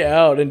Chloe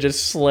out and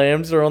just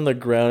slams her on the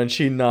ground and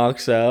she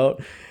knocks out.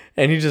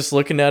 And he's just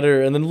looking at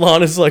her and then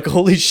Lana's like,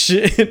 holy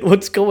shit,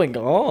 what's going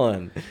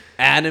on?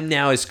 Adam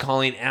now is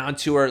calling out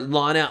to her,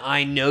 Lana,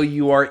 I know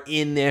you are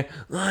in there.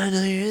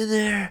 Lana, you're in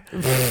there.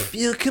 If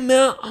you come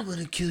out, I'm going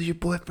to kill your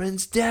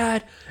boyfriend's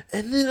dad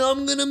and then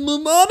I'm going to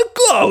move on to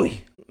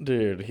Chloe.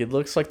 Dude, he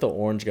looks like the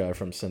orange guy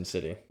from Sin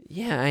City.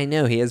 Yeah, I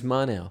know. He has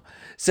mono.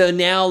 So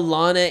now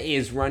Lana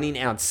is running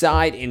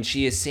outside and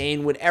she is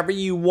saying, whatever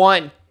you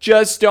want,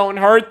 just don't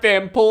hurt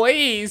them,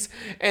 please.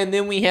 And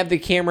then we have the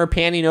camera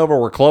panning over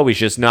where Chloe's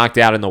just knocked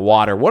out in the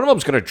water. One of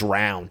them's going to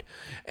drown.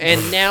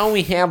 And now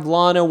we have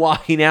Lana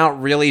walking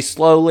out really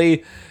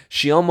slowly.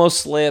 She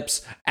almost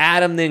slips.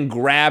 Adam then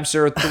grabs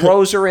her,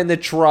 throws her in the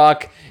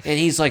truck. And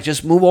he's like,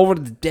 just move over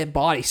to the dead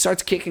body.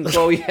 Starts kicking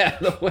Chloe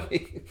out of the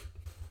way.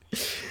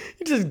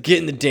 Just get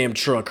in the damn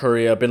truck,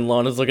 hurry up. And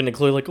Lana's looking at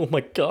Chloe like, oh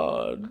my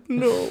God,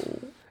 no.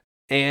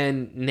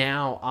 And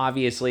now,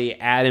 obviously,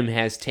 Adam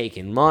has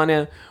taken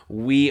Lana.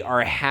 We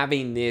are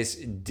having this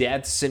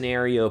death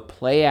scenario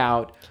play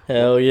out.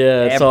 Hell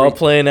yeah, it's all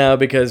playing out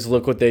because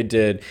look what they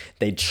did.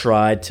 They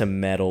tried to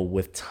meddle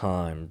with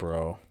time,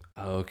 bro.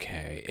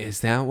 Okay, is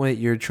that what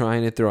you're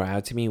trying to throw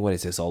out to me? What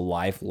is this, a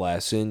life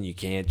lesson? You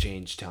can't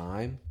change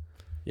time?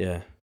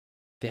 Yeah.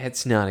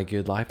 That's not a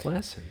good life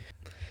lesson.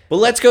 But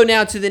let's go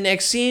now to the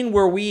next scene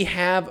where we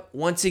have,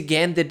 once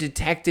again, the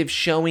detective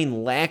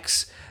showing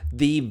Lex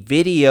the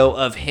video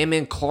of him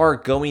and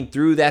Clark going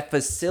through that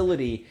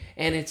facility.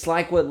 And it's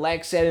like what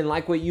Lex said and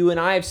like what you and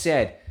I have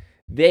said.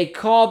 They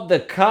called the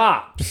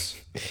cops.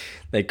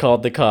 They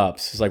called the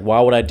cops. It's like,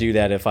 why would I do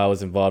that if I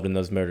was involved in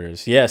those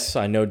murders? Yes,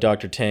 I know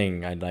Dr.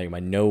 Teng. I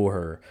know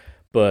her.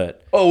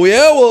 But... Oh,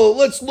 yeah? Well,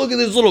 let's look at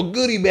this little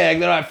goodie bag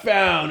that I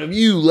found of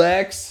you,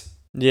 Lex.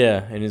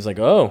 Yeah, and he's like,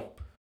 oh,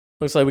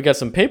 looks like we got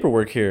some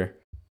paperwork here.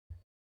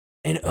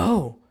 And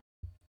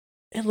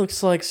it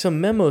looks like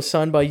some memo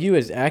signed by you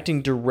as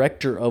acting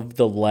director of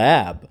the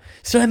lab.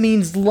 So that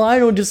means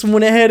Lionel just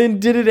went ahead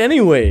and did it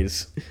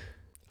anyways.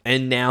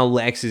 And now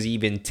Lex is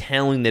even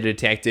telling the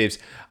detectives,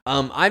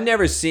 I've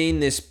never seen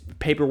this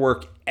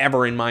paperwork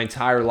ever in my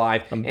entire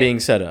life. I'm being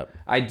set up.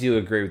 I do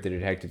agree with the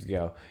detectives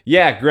go,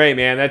 yeah, great,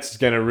 man. That's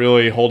going to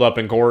really hold up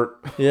in court.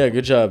 Yeah,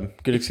 good job.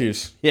 Good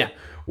excuse. Yeah,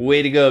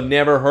 way to go.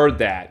 Never heard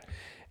that.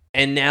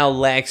 And now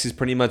Lex is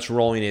pretty much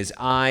rolling his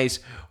eyes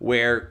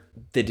where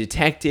the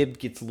detective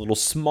gets a little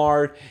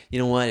smart. You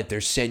know what? If they're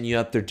setting you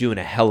up, they're doing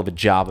a hell of a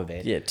job of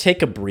it. Yeah,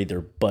 take a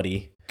breather,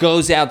 buddy.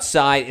 Goes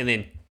outside and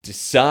then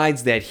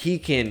decides that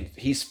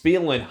he's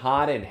feeling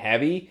hot and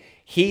heavy.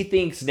 He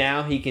thinks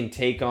now he can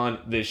take on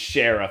the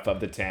sheriff of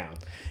the town.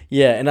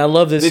 Yeah, and I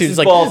love this. This He's is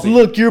like, ballsy.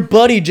 look, your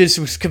buddy just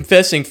was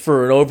confessing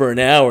for over an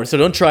hour, so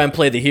don't try and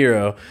play the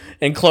hero.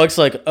 And Clark's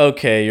like,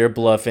 okay, you're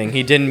bluffing.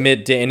 He didn't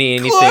admit to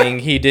anything.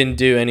 Clark! He didn't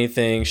do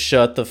anything.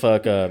 Shut the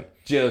fuck up.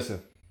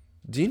 Joseph,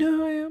 do you know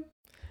who I am?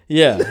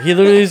 Yeah, he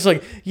literally is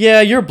like,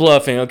 yeah, you're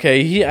bluffing,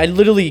 okay? I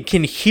literally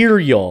can hear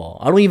y'all.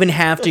 I don't even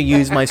have to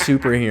use my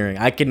super hearing.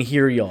 I can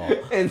hear y'all.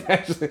 And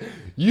actually,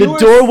 The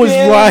door was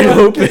wide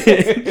open.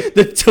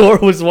 The door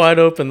was wide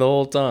open the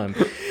whole time.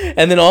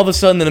 And then all of a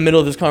sudden, in the middle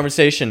of this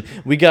conversation,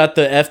 we got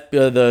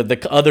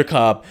the other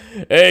cop.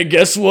 Hey,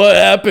 guess what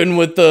happened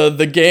with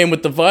the game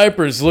with the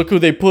Vipers? Look who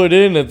they put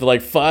in at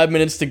like 5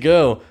 minutes to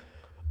go.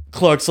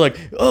 Clark's like,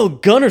 oh,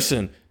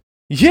 Gunnarsson.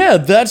 Yeah,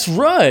 that's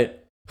right.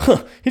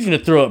 Huh, he's gonna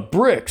throw up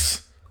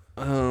bricks.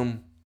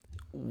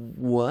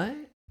 What?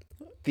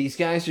 These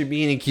guys are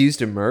being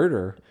accused of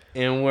murder,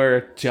 and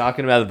we're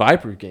talking about the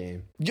Viper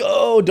game.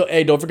 Yo,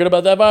 don't forget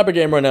about that Viper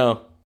game right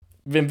now.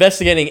 We're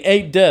investigating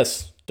 8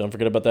 deaths. Don't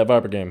forget about that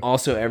Viper game.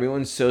 Also,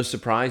 everyone's so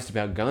surprised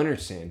about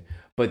Gunnarsson,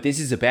 but this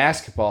is a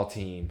basketball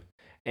team,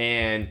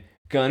 and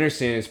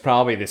Gunnarsson is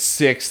probably the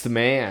 6th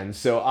man,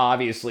 so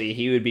obviously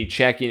he would be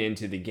checking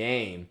into the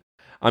game.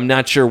 I'm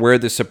not sure where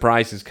the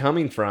surprise is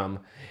coming from.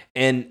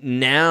 And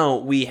now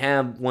we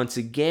have, once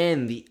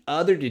again, the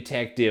other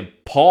detective,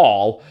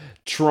 Paul,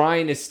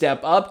 trying to step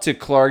up to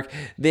Clark,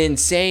 then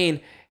saying,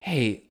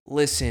 hey,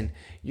 listen,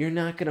 you're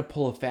not going to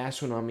pull a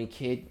fast one on me,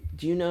 kid.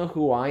 Do you know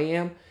who I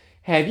am?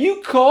 Have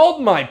you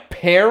called my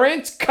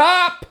parents,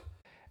 cop?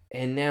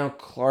 And now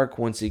Clark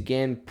once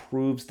again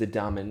proves the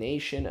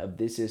domination of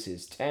this is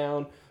his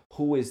town.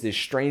 Who is this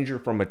stranger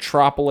from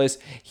Metropolis?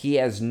 He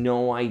has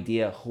no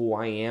idea who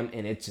I am,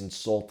 and it's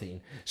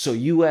insulting. So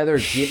you either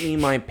give me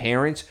my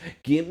parents,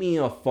 give me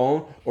a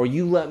phone, or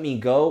you let me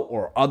go,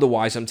 or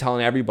otherwise I'm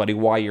telling everybody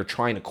why you're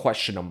trying to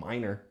question a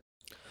minor.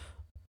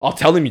 I'll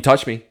tell them you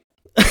touched me.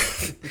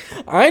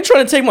 I ain't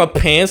trying to take my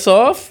pants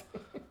off.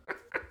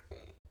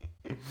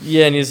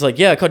 Yeah, and he's like,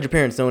 yeah, I called your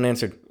parents. No one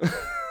answered.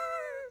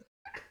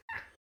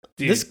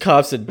 Dude. This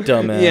cop's a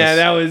dumbass. Yeah,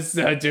 that was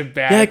such a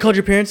bad... Yeah, I called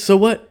your parents. So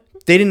what?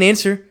 They didn't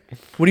answer.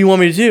 What do you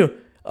want me to do?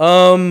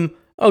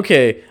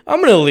 Okay,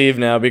 I'm gonna leave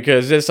now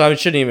because this time I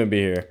shouldn't even be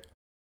here.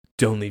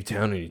 Don't leave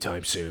town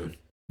anytime soon.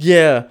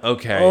 Yeah.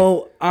 Okay.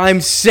 Oh,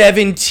 I'm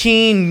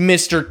 17,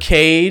 Mr.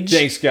 Cage.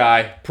 Thanks, guy.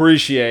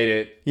 Appreciate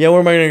it. Yeah, where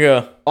am I gonna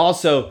go?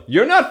 Also,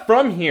 you're not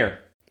from here.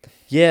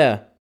 Yeah.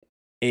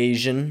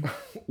 Asian.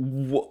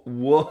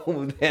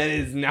 Whoa, that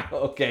is not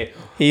okay.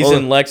 He's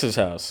in Lex's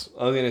house.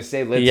 I'm gonna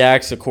say he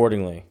acts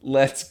accordingly.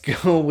 Let's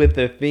go with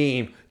the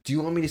theme. Do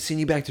you want me to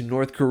send you back to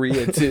North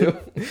Korea too?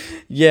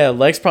 Yeah,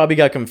 Lex probably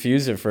got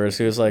confused at first.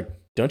 He was like,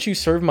 "Don't you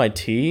serve my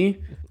tea?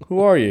 Who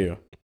are you?"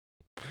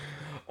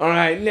 All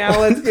right, now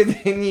let's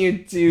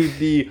continue to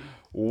the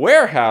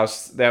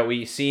warehouse that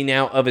we see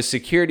now of a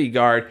security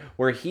guard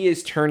where he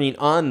is turning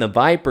on the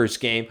Vipers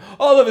game.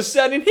 All of a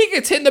sudden, he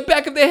gets hit in the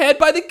back of the head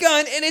by the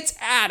gun, and it's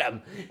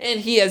Adam.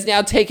 And he has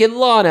now taken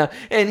Lana,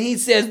 and he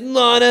says,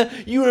 Lana,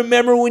 you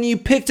remember when you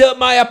picked up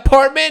my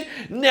apartment?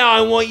 Now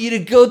I want you to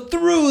go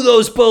through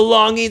those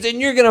belongings,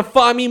 and you're going to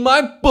find me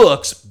my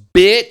books,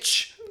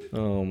 bitch.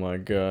 Oh my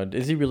god.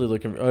 Is he really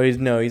looking for... Oh, he's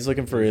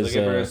looking for his...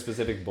 looking for a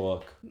specific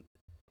book.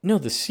 No,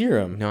 the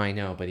serum. No, I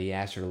know, but he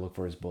asked her to look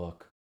for his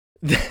book.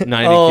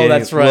 Oh,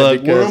 that's right.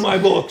 Look, where are my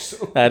books?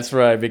 That's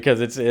right,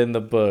 because it's in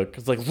the book.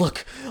 It's like,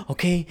 look,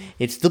 okay,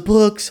 it's the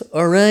books,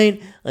 all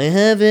right, I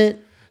have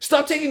it.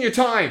 Stop taking your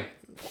time.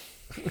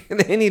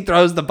 And then he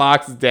throws the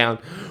boxes down.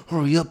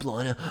 Hurry up,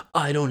 Lana.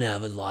 I don't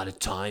have a lot of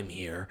time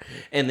here.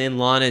 And then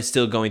Lana is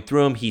still going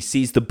through them. He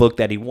sees the book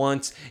that he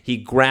wants. He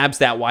grabs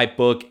that white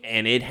book,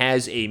 and it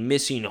has a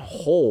missing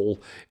hole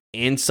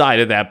inside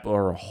of that,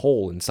 or a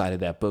hole inside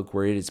of that book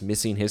where it is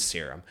missing his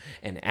serum.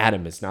 And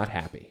Adam is not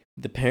happy.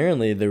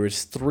 Apparently, there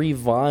was 3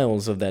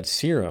 vials of that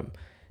serum.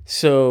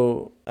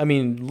 So, I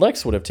mean,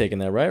 Lex would have taken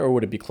that, right? Or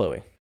would it be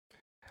Chloe?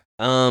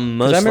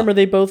 Because I remember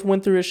they both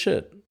went through his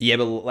shit. Yeah,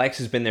 but Lex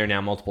has been there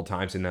now multiple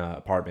times in the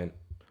apartment.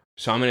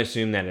 So I'm going to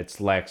assume that it's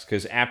Lex,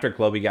 because after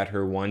Chloe got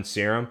her one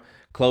serum,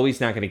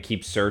 Chloe's not going to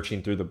keep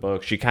searching through the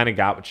book. She kind of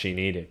got what she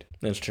needed.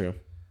 That's true.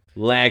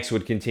 Lex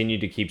would continue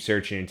to keep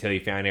searching until he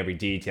found every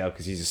detail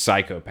because he's a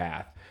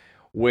psychopath.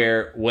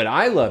 Where what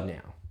I love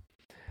now,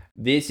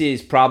 this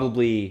is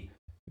probably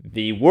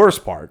the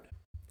worst part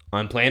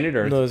on planet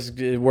Earth. No,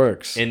 it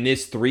works. In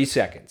this 3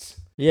 seconds.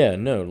 Yeah,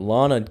 no,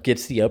 Lana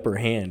gets the upper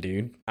hand,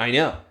 dude. I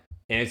know.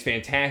 And it's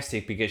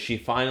fantastic because she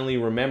finally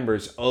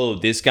remembers, oh,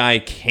 this guy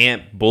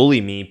can't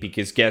bully me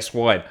because guess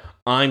what?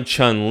 I'm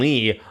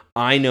Chun-Li.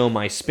 I know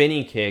my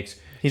spinning kicks.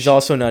 He's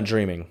also not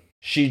dreaming.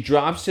 She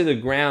drops to the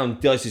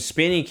ground, does his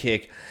spinning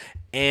kick,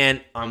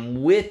 and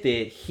I'm with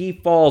it. He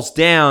falls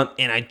down,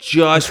 and I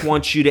just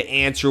want you to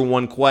answer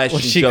one question,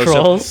 she Joseph.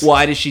 crawls?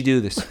 Why does she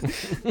do this?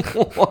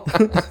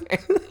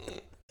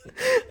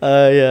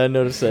 Yeah, I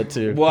noticed that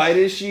too. Why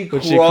does she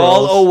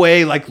crawl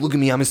away like, look at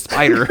me, I'm a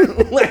spider?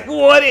 Like,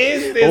 what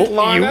is this,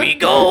 Lana? Here we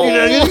go.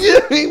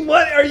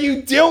 What are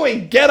you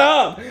doing? Get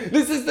up.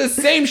 This is the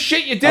same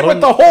shit you did with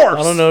the horse.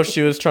 I don't know if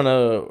she was trying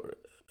to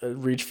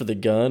reach for the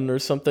gun or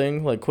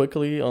something, like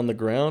quickly on the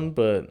ground,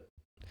 but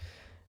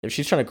if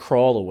she's trying to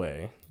crawl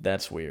away,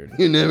 that's weird.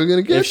 You're never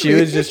going to get me. If she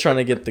was just trying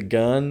to get the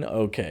gun,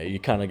 okay, you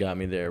kind of got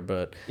me there,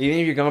 but... Even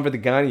if you're going for the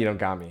gun, you don't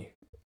got me.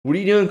 What are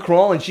you doing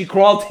crawling? She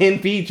crawled 10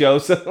 feet,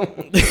 Joseph.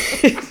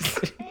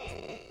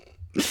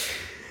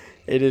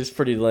 It is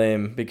pretty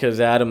lame because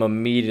Adam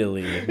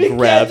immediately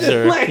grabs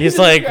her. He's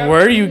like,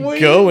 where are you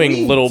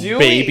going, little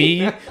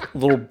baby?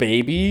 Little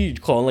baby? You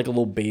calling like a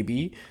little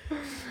baby?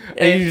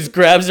 And he just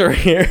grabs her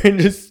hair and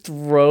just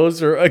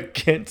throws her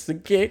against the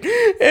gate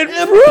and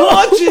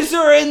punches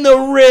her in the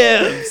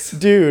ribs.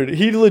 Dude,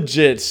 he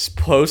legit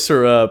posts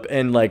her up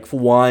and like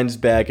winds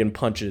back and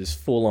punches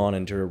full on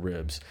into her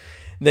ribs.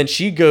 Then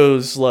she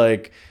goes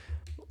like,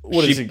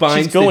 what is it?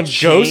 She's going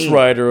Ghost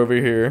Rider over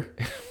here.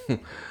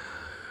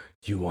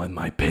 You want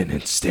my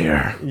penance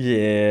stare?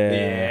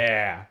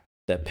 Yeah.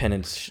 That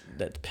penance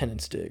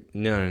stick.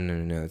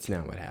 No. That's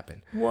not what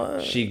happened.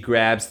 What? She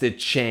grabs the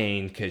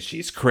chain because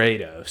she's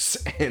Kratos,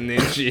 and then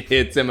she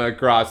hits him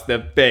across the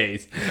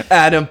face.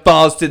 Adam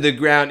falls to the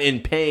ground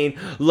in pain.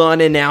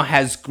 Lana now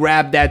has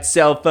grabbed that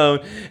cell phone.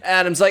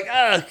 Adam's like,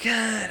 oh,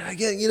 God, I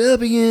gotta get up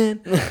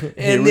again.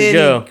 And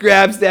then he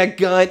grabs that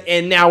gun,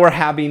 and now we're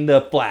having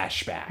the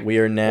flashback. We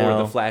are now...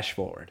 Or the flash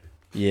forward.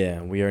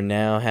 Yeah, we are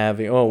now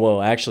having... Oh,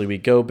 well, actually, we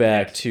go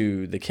back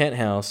to the Kent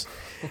house.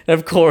 And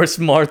of course,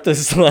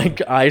 Martha's like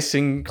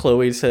icing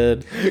Chloe's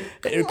head.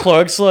 And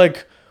Clark's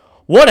like,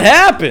 what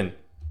happened?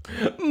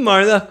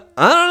 Martha,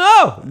 I don't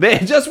know.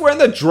 They just were in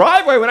the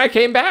driveway when I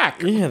came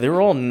back. Yeah, they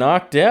were all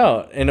knocked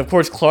out. And of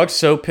course, Clark's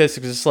so pissed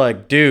because it's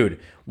like, dude,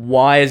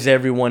 why is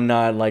everyone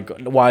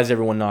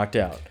knocked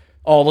out?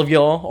 All of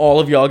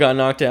y'all got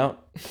knocked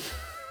out?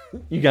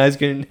 You guys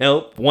couldn't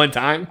help one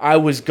time? I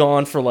was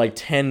gone for like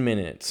 10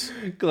 minutes.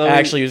 Chloe,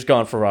 actually, he was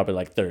gone for probably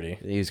like 30.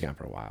 He was gone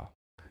for a while.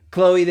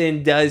 Chloe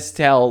then does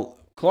tell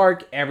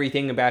Clark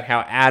everything about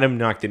how Adam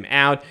knocked him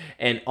out,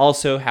 and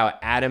also how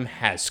Adam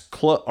has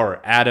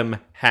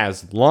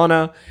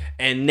Lana.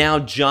 And now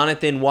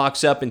Jonathan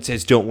walks up and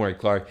says, "Don't worry,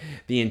 Clark.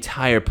 The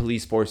entire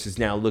police force is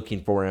now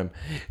looking for him.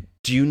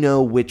 Do you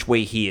know which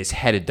way he is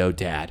headed, though,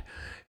 Dad?"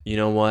 You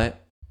know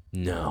what?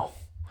 No.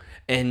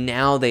 And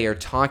now they are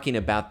talking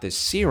about the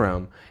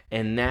serum,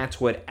 and that's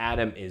what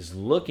Adam is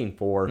looking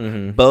for.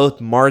 Mm-hmm.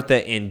 Both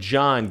Martha and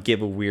John give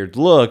a weird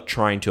look,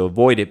 trying to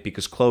avoid it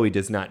because Chloe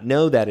does not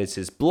know that it's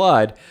his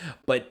blood,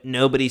 but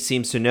nobody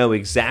seems to know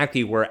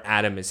exactly where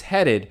Adam is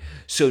headed.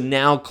 So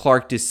now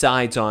Clark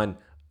decides on,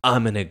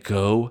 I'm going to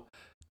go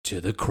to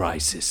the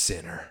crisis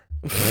center.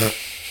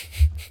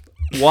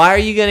 Why are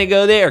you going to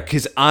go there?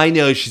 Because I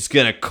know she's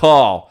going to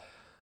call.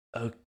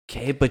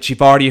 Okay, but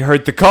you've already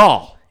heard the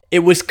call.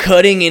 It was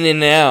cutting in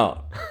and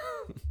out.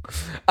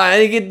 I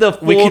didn't get the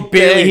full We could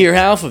barely thing. hear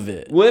half of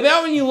it. What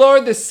about when you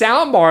lowered the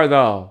sound bar,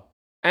 though?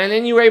 And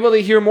then you were able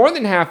to hear more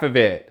than half of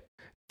it?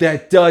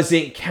 That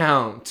doesn't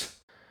count.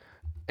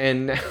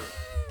 And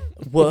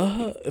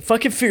what? If I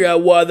could figure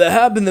out why that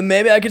happened, then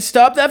maybe I could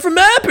stop that from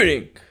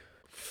happening.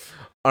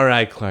 All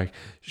right, Clark.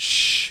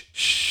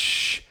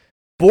 Shh.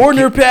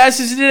 Bordner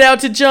passes it out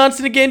to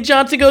Johnson again.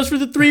 Johnson goes for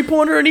the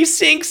three-pointer, and he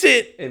sinks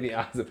it. It'd be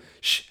awesome.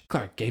 Shh,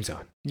 Clark, game's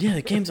on. Yeah,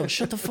 the game's on.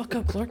 Shut the fuck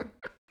up, Clark.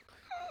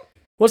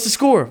 What's the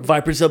score?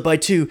 Vipers up by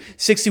 2,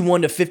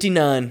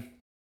 61-59.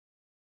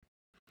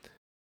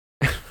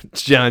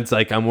 John's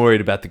like, I'm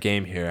worried about the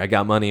game here. I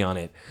got money on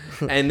it.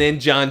 And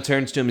then John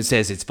turns to him and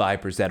says, it's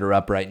Vipers that are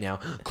up right now.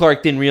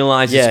 Clark then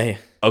realizes,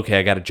 okay,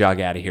 I got to jog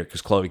out of here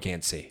because Chloe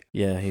can't see.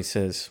 Yeah, he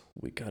says,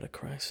 we got a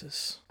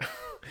crisis.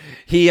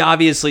 He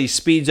obviously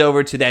speeds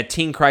over to that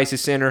Teen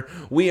Crisis Center.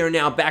 We are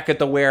now back at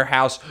the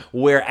warehouse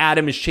where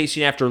Adam is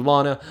chasing after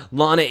Lana.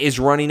 Lana is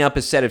running up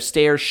a set of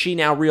stairs. She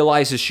now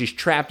realizes she's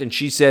trapped and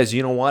she says,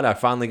 you know what? I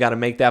finally got to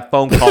make that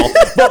phone call.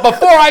 But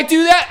before I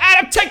do that,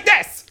 Adam, take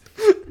this!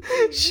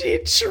 She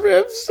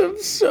trips him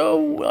so,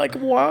 like,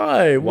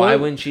 why? Why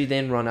wouldn't she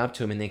then run up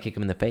to him and then kick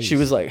him in the face? She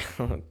was like,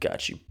 oh,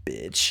 got you,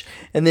 bitch.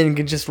 And then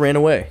just ran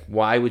away.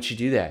 Why would she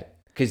do that?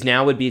 Because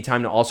now would be a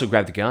time to also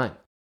grab the gun.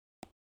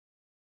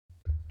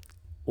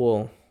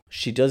 Well,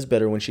 she does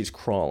better when she's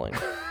crawling.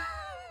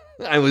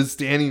 I was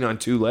standing on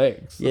 2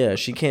 legs. Yeah,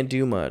 she can't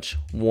do much.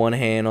 One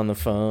hand on the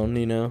phone,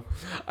 you know?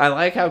 I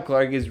like how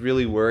Clark is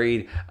really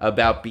worried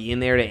about being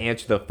there to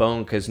answer the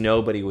phone because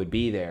nobody would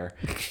be there.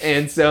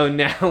 And so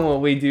now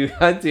what we do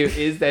cut to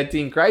is that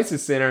Teen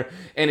Crisis Center,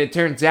 and it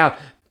turns out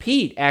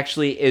Pete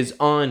actually is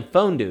on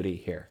phone duty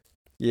here.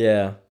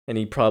 Yeah, and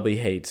he probably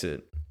hates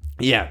it.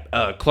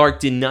 Yeah, Clark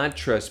did not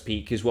trust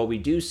Pete because what we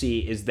do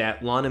see is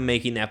that Lana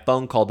making that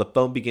phone call, the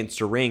phone begins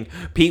to ring.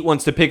 Pete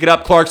wants to pick it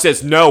up. Clark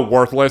says, no,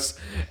 worthless.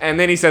 And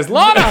then he says,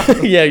 Lana!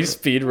 Yeah, he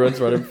speed runs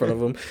right in front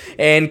of him.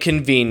 And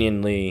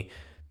conveniently,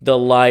 the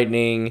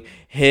lightning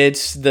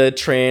hits the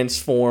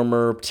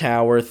transformer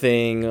tower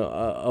thing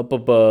up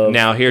above.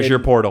 Now, here's your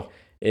portal.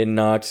 It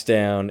knocks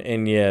down,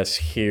 and yes,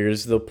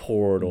 here's the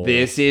portal.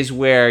 This is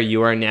where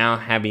you are now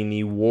having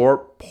the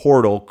warp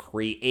portal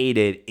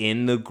created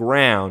in the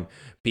ground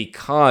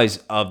because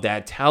of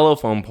that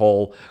telephone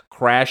pole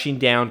crashing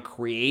down,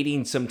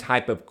 creating some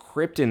type of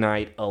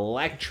kryptonite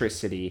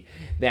electricity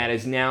that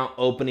is now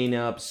opening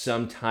up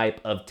some type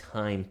of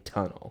time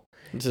tunnel.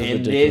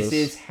 This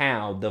is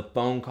how the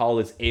phone call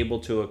is able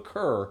to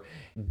occur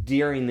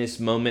during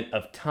this moment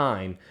of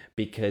time,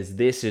 because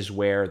this is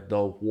where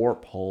the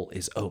warp hole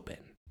is open.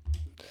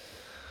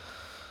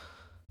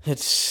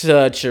 It's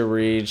such a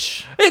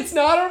reach. It's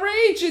not a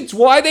reach. It's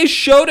why they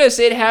showed us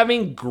it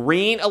having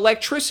green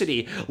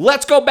electricity.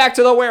 Let's go back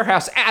to the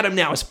warehouse. Adam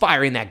now is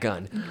firing that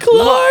gun.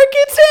 Clark,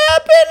 it's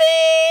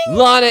happening!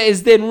 Lana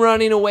is then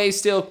running away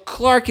still.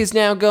 Clark is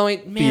now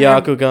going, man,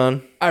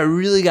 Byakugan. I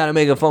really got to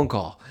make a phone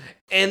call.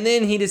 And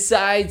then he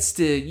decides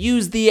to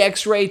use the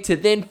x-ray to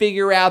then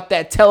figure out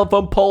that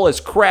telephone pole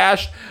has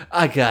crashed.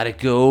 I got to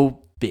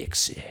go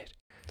fix it.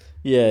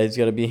 Yeah, he's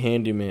got to be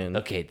handyman.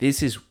 Okay,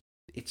 this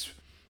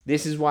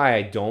is why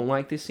I don't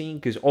like this scene,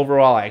 because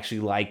overall I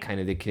actually like kind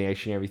of the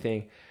connection and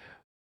everything.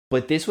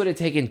 But this would have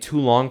taken too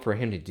long for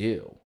him to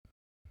do.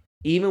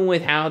 Even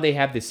with how they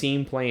have the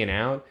scene playing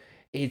out,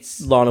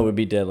 Lana would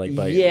be dead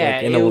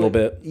in a little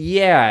bit.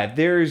 Yeah,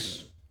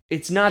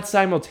 it's not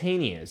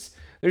simultaneous.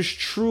 There's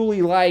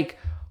truly like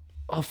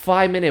a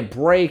 5-minute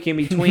break in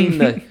between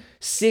the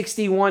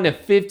 61 to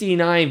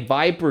 59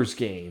 Vipers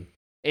game,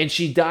 and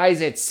she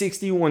dies at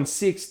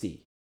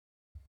 61-60.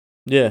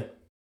 Yeah.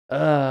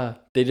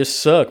 They just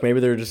suck. Maybe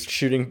they're just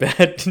shooting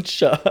bad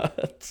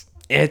shots.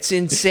 It's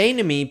insane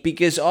to me,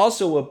 because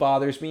also what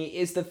bothers me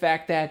is the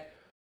fact that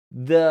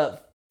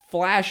the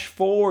flash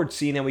forward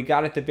scene that we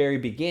got at the very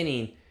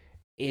beginning,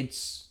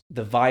 it's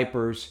the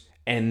Vipers,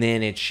 and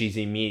then she's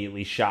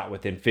immediately shot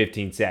within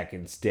 15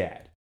 seconds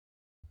dead.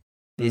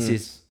 This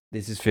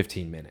is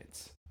 15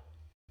 minutes.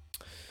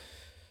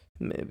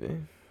 Maybe.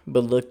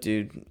 But look,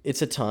 dude,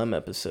 it's a time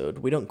episode.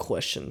 We don't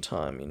question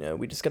time, you know?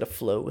 We just gotta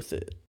flow with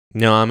it.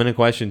 No, I'm going to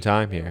question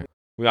time here.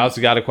 We also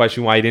got to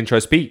question why he didn't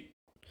trust Pete.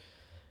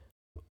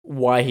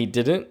 Why he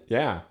didn't?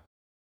 Yeah.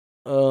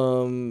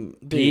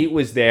 Pete Pete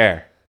was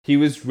there. He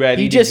was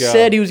ready to go. He just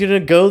said he was going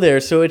to go there,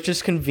 so it's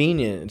just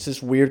convenient. It's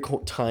just weird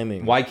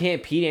timing. Why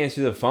can't Pete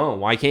answer the phone?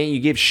 Why can't you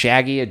give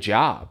Shaggy a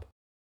job?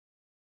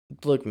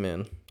 Look,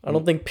 man, I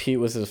don't think Pete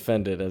was as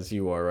offended as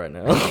you are right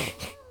now.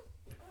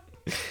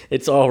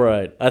 It's all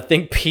right. I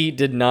think Pete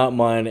did not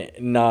mind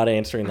not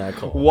answering that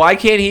call. Why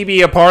can't he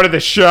be a part of the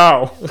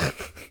show?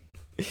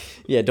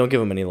 Yeah, don't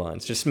give him any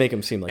lines. Just make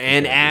him seem like.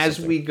 And as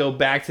we go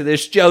back to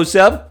this,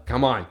 Joseph,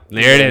 come on,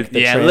 there it is.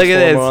 The yeah, look at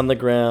this on the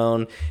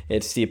ground.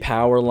 It's the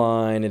power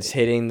line. It's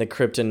hitting the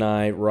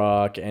kryptonite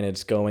rock, and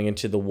it's going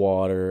into the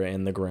water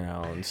and the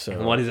ground. So,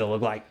 and what does it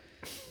look like?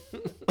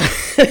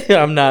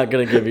 I'm not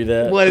gonna give you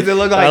that. What does it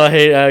look like? I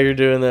hate how you're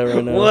doing that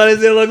right now. What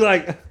does it look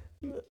like?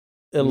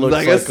 It looks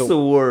like a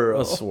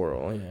swirl. A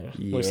swirl, yeah.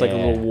 Looks like a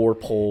little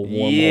warp hole.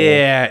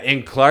 Yeah,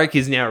 and Clark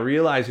is now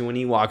realizing when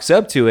he walks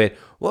up to it,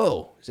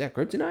 whoa, is that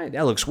kryptonite?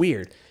 That looks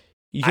weird.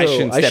 I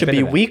should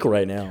be weak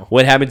right now.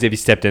 What happens if he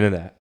stepped into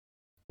that?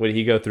 Would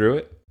he go through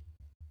it?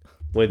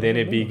 Would then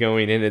it be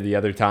going into the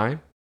other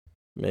time?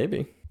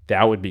 Maybe.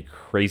 That would be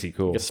crazy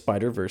cool. Like a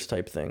Spider-Verse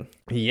type thing.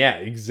 Yeah,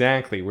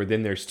 exactly. Where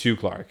then there's 2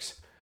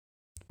 Clarks.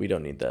 We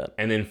don't need that.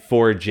 And then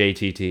 4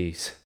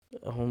 JTTs.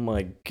 Oh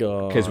my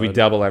god. Because we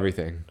double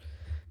everything.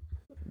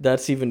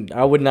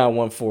 I would not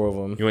want 4 of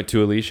them. You want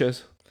 2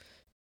 Alicias?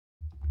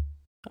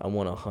 I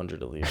want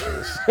 100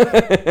 Alicias.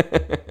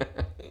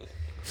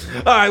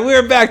 All right,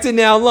 we're back to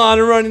now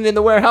Lana running in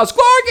the warehouse.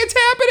 Clark, it's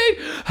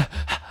happening!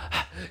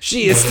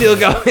 She is still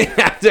going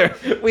after.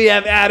 We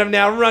have Adam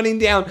now running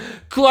down.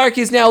 Clark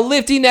is now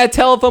lifting that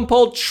telephone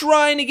pole,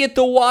 trying to get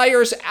the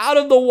wires out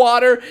of the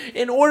water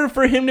in order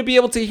for him to be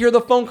able to hear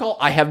the phone call.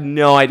 I have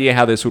no idea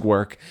how this would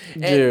work.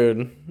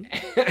 Dude.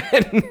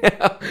 And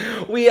now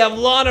we have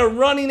Lana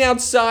running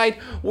outside,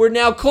 where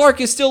now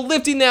Clark is still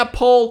lifting that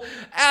pole.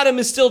 Adam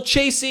is still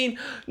chasing.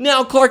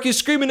 Now Clark is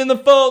screaming in the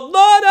phone,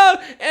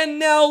 Lana! And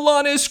now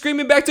Lana is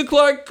screaming back to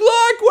Clark,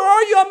 Clark, where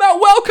are you? I'm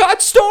at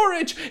Wellcott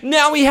Storage.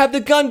 Now we have the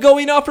gun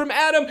going off from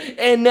Adam,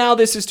 and now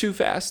this is too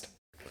fast.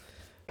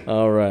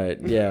 All right.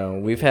 Yeah,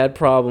 we've had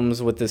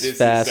problems with this This is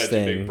fast such a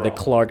big thing, the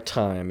problem. Clark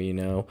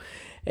time,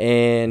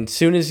 And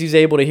soon as he's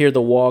able to hear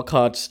the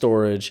Walcott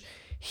storage,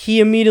 he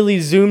immediately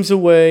zooms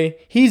away.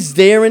 He's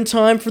there in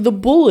time for the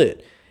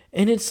bullet.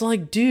 And it's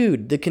like,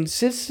 dude, the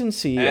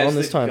consistency As on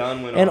this the time.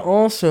 gun went And off.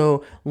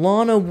 also,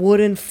 Lana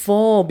wouldn't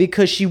fall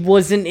because she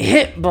wasn't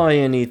hit by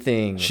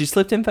anything. She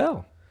slipped and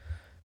fell.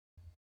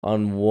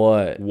 On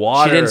what?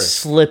 Water. She didn't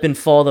slip and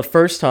fall the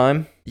first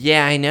time.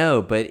 Yeah, I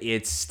know, but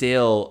it's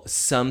still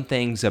some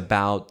things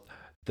about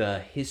the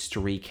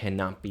history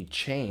cannot be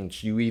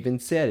changed. You even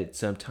said it.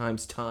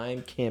 Sometimes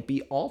time can't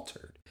be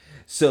altered.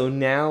 So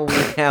now we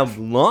have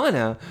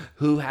Lana,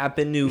 who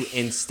happened to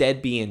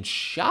instead being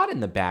shot in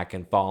the back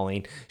and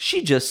falling,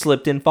 she just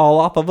slipped and fall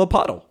off of a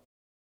puddle.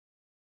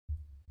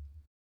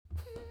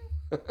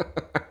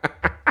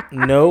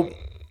 Nope.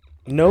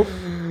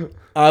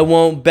 I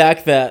won't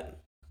back that.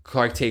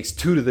 Clark takes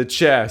 2 to the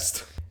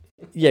chest.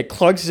 Yeah,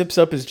 Clark zips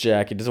up his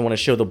jacket. Doesn't want to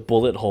show the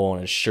bullet hole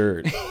on his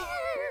shirt.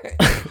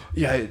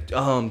 Yeah,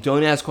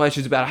 don't ask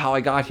questions about how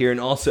I got here,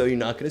 and also you're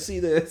not gonna see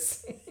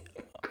this.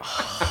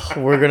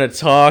 We're gonna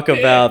talk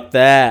about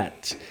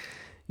that.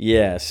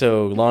 Yeah,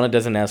 so Lana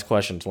doesn't ask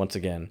questions once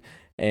again.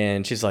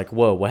 And she's like,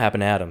 whoa, what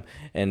happened to Adam?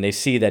 And they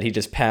see that he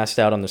just passed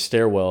out on the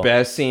stairwell.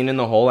 Best scene in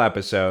the whole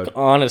episode.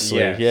 Honestly,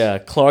 Yes. yeah.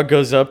 Clark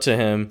goes up to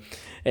him,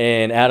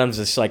 and Adam's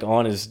just like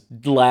on his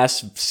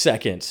last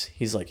seconds.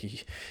 He's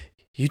like,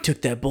 you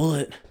took that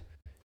bullet.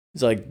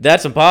 He's like,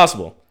 that's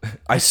impossible.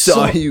 I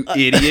saw you,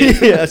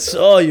 idiot. Yeah, I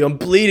saw you. I'm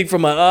bleeding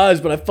from my eyes,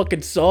 but I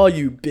fucking saw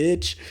you,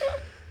 bitch.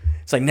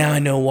 It's like, now I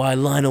know why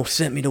Lionel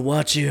sent me to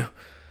watch you.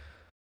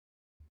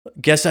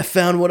 Guess I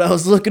found what I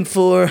was looking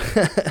for.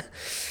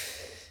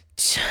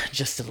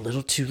 Just a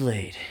little too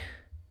late.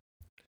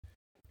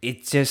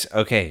 It's just,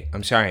 okay,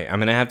 I'm sorry. I'm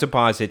going to have to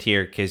pause it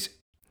here because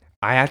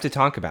I have to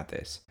talk about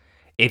this.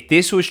 If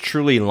this was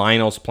truly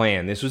Lionel's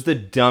plan, this was the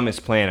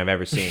dumbest plan I've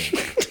ever seen.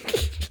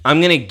 I'm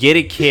going to get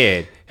a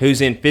kid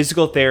who's in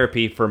physical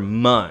therapy for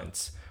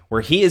months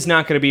where he is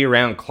not going to be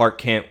around Clark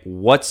Kent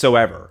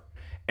whatsoever.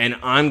 And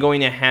I'm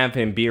going to have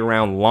him be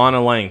around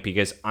Lana Lang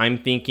because I'm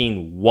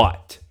thinking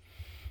what?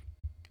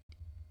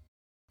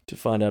 To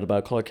find out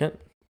about Clark Kent?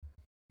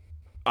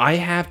 I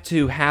have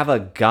to have a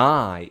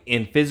guy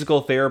in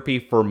physical therapy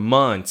for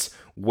months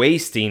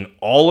wasting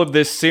all of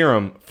this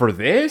serum for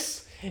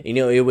this?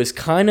 It was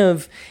kind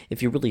of,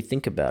 if you really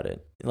think about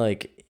it,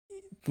 like,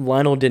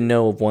 Lionel didn't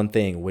know of one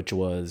thing, which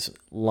was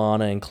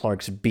Lana and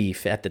Clark's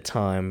beef at the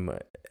time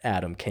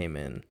Adam came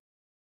in.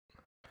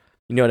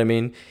 You know what I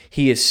mean?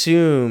 He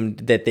assumed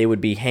that they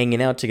would be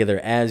hanging out together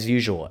as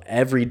usual,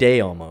 every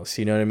day almost,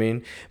 you know what I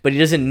mean? But he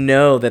doesn't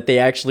know that they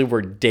actually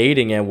were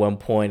dating at one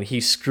point.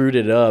 He screwed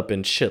it up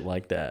and shit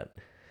like that.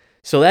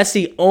 So that's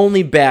the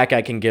only back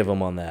I can give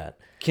him on that.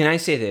 Can I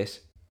say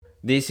this?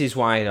 This is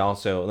why it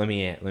also, let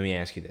me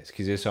ask you this,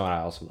 because this is what I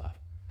also love.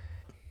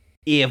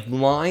 If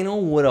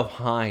Lionel would have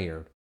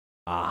hired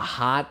a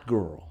hot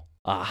girl,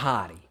 a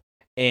hottie,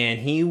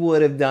 and he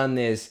would have done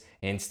this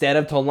instead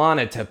of to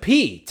Lana, to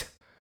Pete,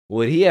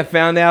 would he have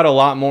found out a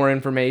lot more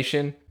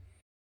information?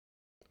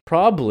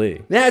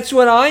 Probably. That's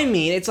what I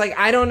mean. It's like,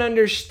 I don't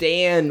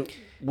understand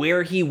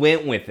where he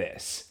went with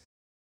this.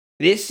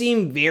 This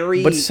seemed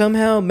very... But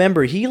somehow,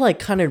 remember, he like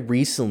kind of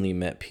recently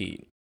met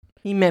Pete.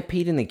 He met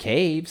Pete in the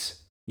caves.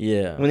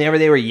 Yeah. Whenever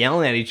they were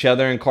yelling at each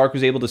other and Clark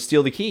was able to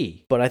steal the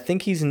key. But I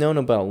think he's known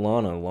about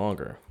Lana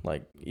longer.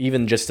 Like,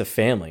 even just the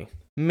family.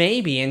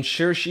 Maybe, and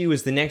sure she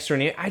was the next door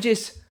neighbor.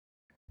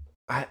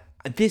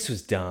 This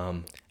was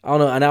dumb. I don't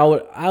know,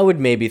 and I would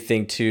maybe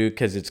think too,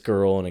 because it's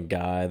girl and a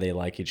guy, they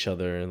like each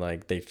other, and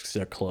like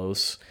they're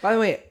close. By the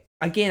way,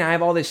 again, I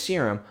have all this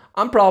serum.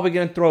 I'm probably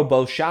gonna throw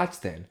both shots.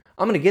 Then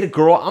I'm gonna get a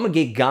girl, I'm gonna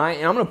get a guy,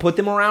 and I'm gonna put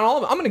them around all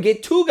of them. I'm gonna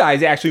get 2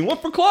 guys actually, one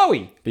for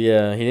Chloe. But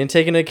yeah, he didn't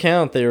take into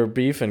account they were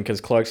beefing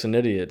because Clark's an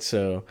idiot.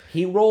 So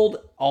he rolled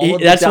all of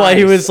the that's dice. why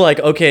he was like,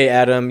 okay,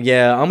 Adam,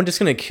 yeah, I'm just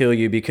gonna kill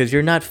you because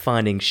you're not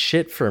finding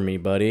shit for me,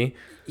 buddy.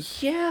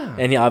 Yeah.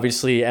 And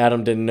obviously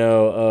Adam didn't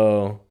know.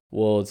 Oh,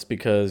 well, it's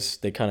because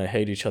they kind of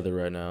hate each other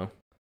right now.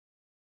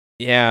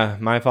 Yeah,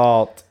 my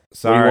fault.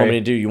 Sorry. What do you want me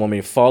to do? You want me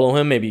to follow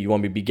him? Maybe you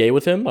want me to be gay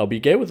with him? I'll be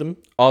gay with him.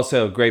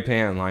 Also, great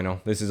plan, Lionel.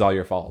 This is all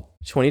your fault.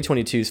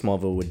 2022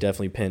 Smallville would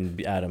definitely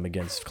pin Adam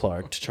against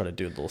Clark to try to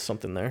do a little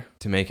something there.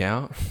 To make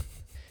out?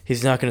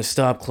 He's not going to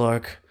stop,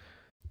 Clark.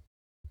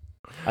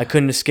 I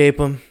couldn't escape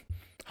him.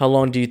 How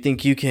long do you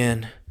think you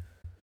can?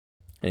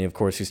 And of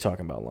course, he's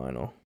talking about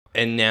Lionel.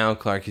 And now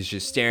Clark is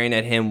just staring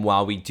at him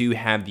while we do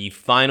have the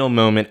final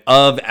moment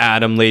of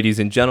Adam, ladies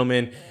and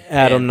gentlemen.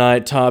 Adam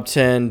Knight, top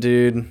 10,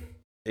 dude.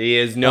 He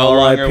is no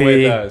longer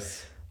with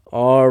us.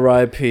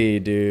 R.I.P.,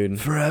 dude.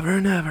 Forever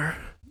and ever.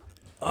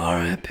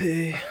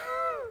 R.I.P.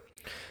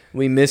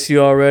 We miss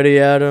you already,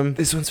 Adam.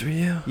 This one's for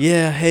you.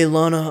 Yeah, hey,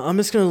 Lana, I'm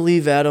just going to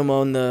leave Adam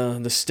on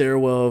the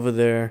stairwell over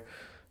there,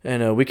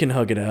 and we can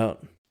hug it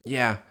out.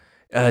 Yeah.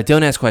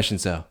 Don't ask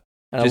questions, though.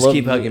 And just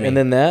keep hugging me. And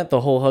then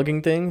the whole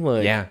hugging thing,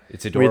 like, yeah,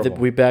 it's adorable.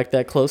 We back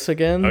that close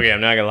again. Okay, I'm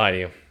not gonna lie to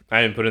you.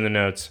 I didn't put in the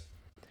notes.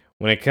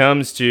 When it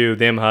comes to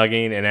them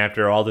hugging and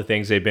after all the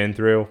things they've been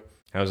through,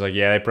 I was like,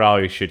 yeah, they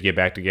probably should get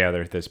back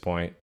together at this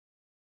point.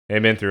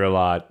 They've been through a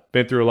lot.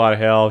 Been through a lot of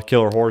hell.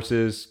 Killer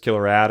horses,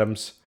 killer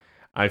atoms.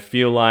 I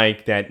feel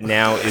like that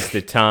now is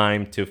the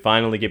time to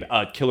finally get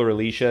killer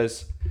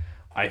Alicia's.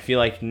 I feel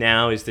like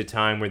now is the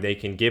time where they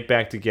can get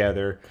back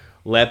together.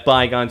 Let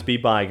bygones be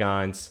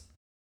bygones.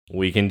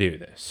 We can do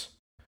this.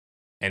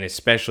 And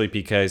especially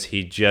because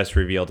he just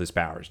revealed his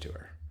powers to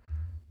her.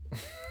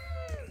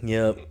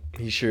 Yep,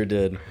 he sure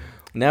did.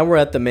 Now we're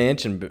at the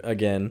mansion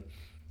again,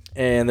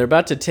 and they're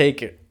about to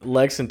take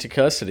Lex into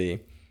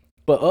custody.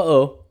 But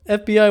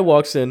FBI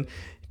walks in,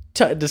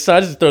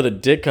 decides to throw the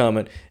dick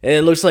comment, and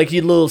it looks like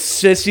you little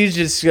sissies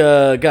just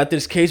got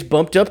this case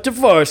bumped up to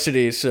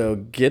varsity, so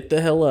get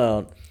the hell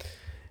out.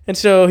 And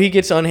so he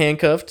gets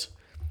unhandcuffed.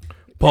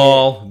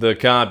 Paul, the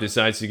cop,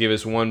 decides to give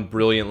us one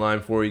brilliant line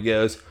before he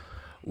goes,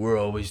 we're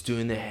always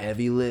doing the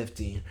heavy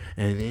lifting,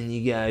 and then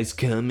you guys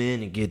come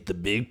in and get the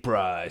big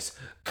prize.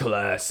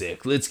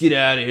 Classic. Let's get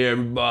out of here,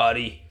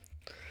 everybody.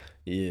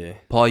 Yeah.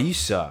 Paul, you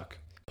suck.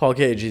 Paul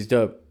Cage, he's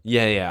dope.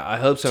 Yeah. I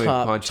hope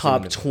somebody punches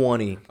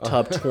him.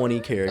 Top 20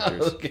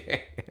 characters.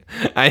 Okay.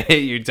 I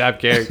hate your top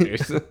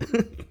characters.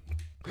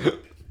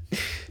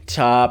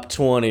 Top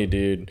 20,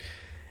 dude.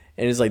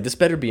 And he's like, this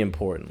better be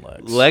important,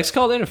 Lex. Lex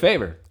called in a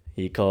favor.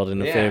 He called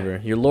in a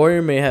favor. Your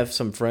lawyer may have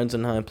some friends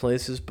in high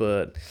places,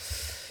 but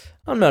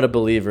I'm not a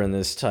believer in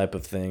this type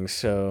of thing,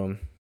 so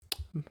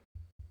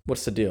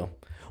what's the deal?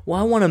 Well,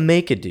 I want to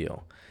make a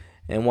deal.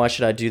 And why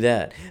should I do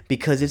that?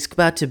 Because it's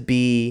about to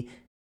be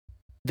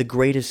the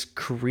greatest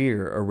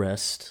career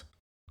arrest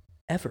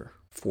ever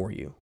for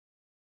you.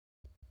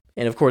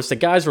 And of course, the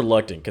guy's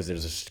reluctant because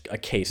there's a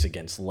case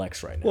against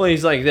Lex right now. Well,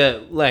 he's like,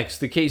 Lex,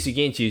 the case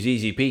against you is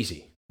easy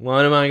peasy.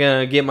 Why am I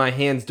going to get my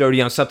hands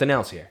dirty on something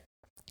else here?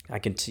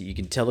 You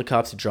can tell the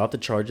cops to drop the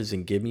charges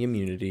and give me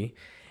immunity,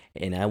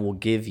 and I will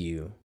give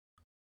you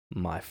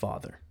my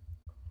father.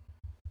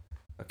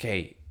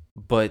 Okay,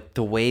 but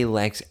the way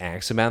Lex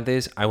acts about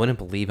this, I wouldn't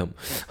believe him.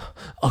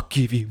 I'll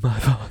give you my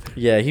father.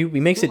 Yeah, he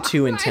makes it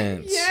too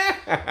intense.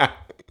 Yeah.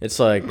 It's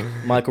like,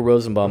 Michael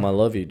Rosenbaum, I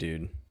love you,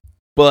 dude.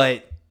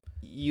 But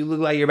you look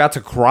like you're about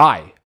to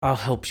cry. I'll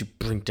help you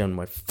bring down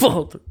my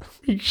father.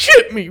 He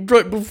hit me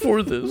right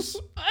before this.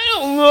 I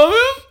don't love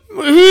him.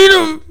 I hate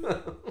him.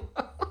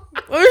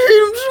 I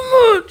hate him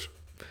so much.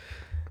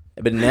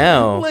 But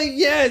now... Like,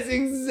 yes,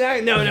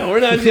 exactly. No,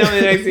 we're not telling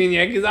the next scene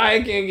yet because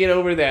I can't get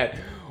over that.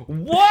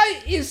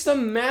 What is the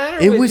matter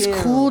with him? It was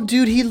cool,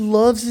 dude. He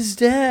loves his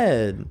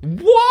dad.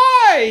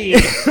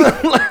 Why?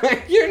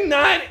 Like, you're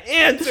not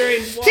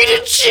answering. Why? He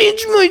didn't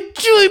change my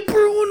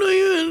diaper when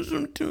I asked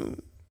him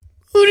to.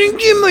 I didn't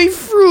get my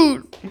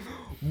fruit.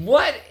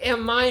 What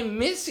am I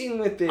missing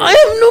with this? I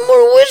have no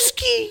more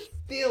whiskey.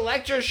 The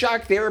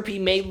electroshock therapy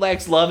made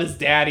Lex love his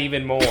dad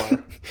even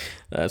more.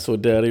 That's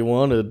what Daddy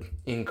wanted.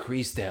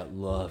 Increase that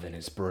love in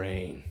his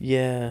brain.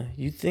 Yeah,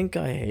 you think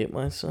I hate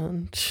my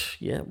son?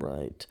 Yeah,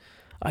 right.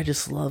 I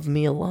just love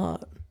me a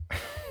lot.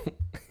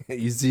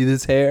 You see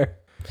this hair?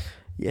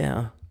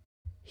 Yeah.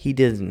 He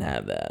doesn't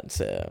have that,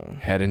 so...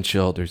 Head and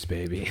Shoulders,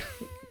 baby.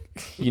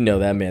 You know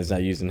that man's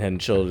not using Head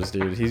and Shoulders,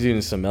 dude. He's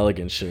using some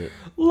elegant shit.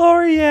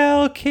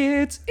 L'Oreal,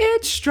 kids.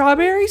 It's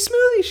strawberry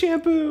smoothie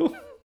shampoo.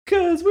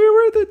 Because we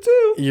were the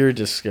two. You're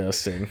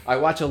disgusting. I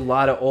watch a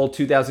lot of old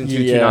 2002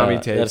 Toonami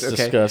tapes. That's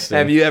disgusting.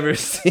 Have you ever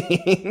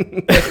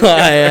seen...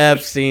 I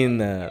have seen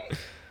that.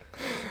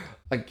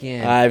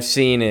 Again. I've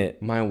seen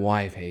it. My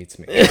wife hates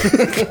me.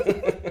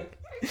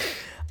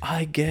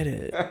 I get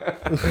it.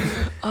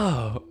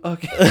 Oh,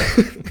 okay.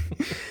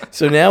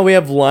 So now we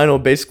have Lionel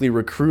basically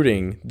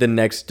recruiting the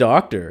next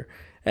doctor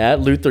at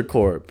Luthor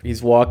Corp.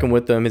 He's walking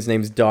with them. His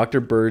name's Dr.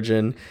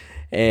 Burgeon.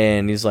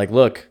 And he's like,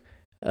 look,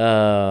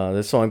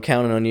 that's why I'm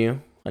counting on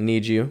you. I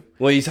need you.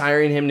 Well, he's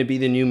hiring him to be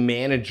the new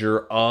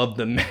manager of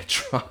the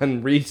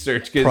Metron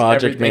research because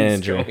Project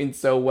everything's manager. going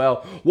so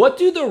well. What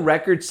do the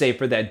records say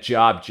for that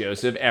job,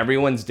 Joseph?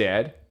 Everyone's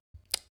dead?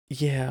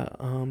 Yeah,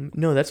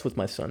 no, that's with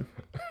my son.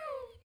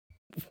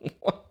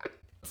 What?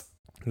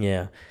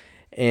 Yeah.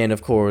 And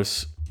of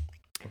course,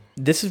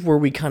 this is where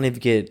we kind of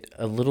get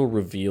a little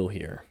reveal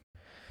here.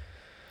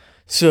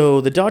 So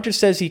the doctor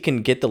says he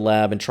can get the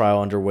lab and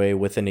trial underway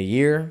within a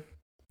year.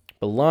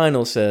 But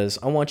Lionel says,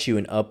 I want you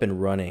up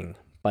and running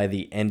by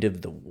the end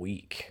of the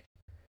week.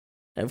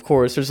 And of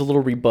course, there's a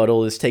little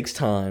rebuttal. This takes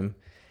time.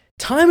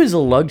 Time is a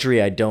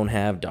luxury I don't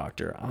have,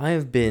 doctor. I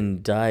have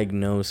been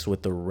diagnosed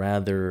with a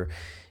rather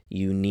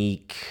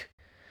unique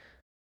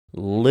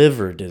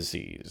liver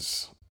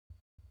disease.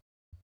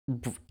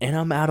 And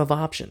I'm out of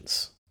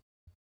options.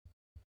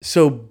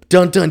 So,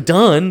 dun dun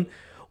dun,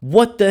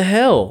 what the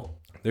hell?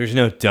 There's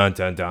no dun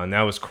dun dun.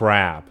 That was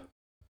crap.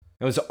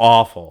 That was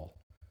awful.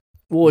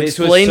 Well, it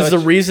explains the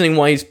reasoning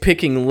why he's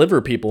picking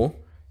liver people.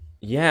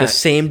 Yeah. The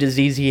same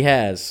disease he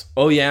has.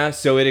 Oh, yeah?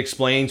 So it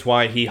explains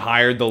why he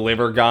hired the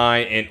liver guy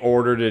in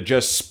order to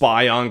just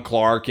spy on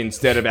Clark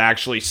instead of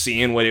actually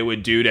seeing what it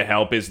would do to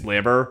help his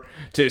liver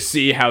to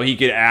see how he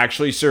could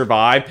actually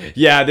survive.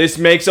 Yeah, this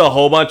makes a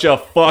whole bunch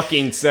of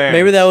fucking sense.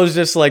 Maybe that was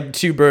just like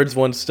 2 birds,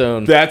 1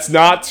 stone. That's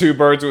not 2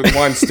 birds with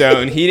 1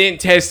 stone. He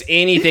didn't test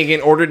anything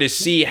in order to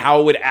see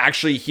how it would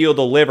actually heal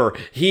the liver.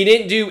 He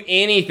didn't do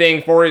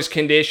anything for his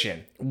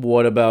condition.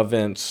 What about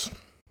Vince?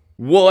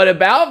 What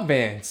about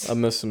Vince? I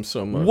miss him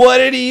so much. What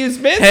did he use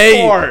Vince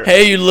for?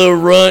 Hey, you little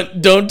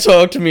runt. Don't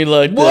talk to me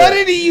like that. What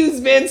did he use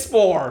Vince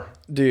for?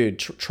 Dude,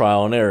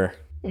 trial and error.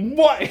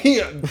 What?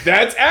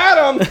 That's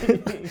Adam.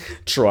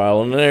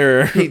 Trial and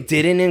error. He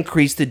didn't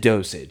increase the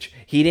dosage.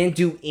 He didn't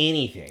do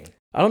anything.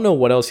 I don't know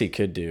what else he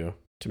could do,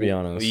 to be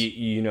honest.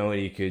 You know what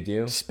he could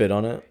do? Spit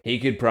on it? He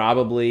could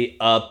probably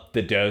up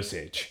the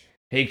dosage.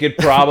 He could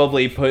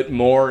probably put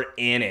more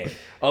in it.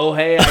 Oh,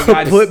 hey, I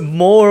got... Put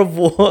more of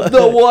what?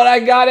 What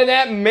I got in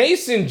that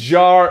mason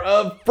jar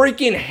of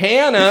freaking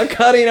Hannah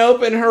cutting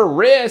open her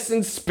wrists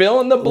and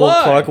spilling the blood.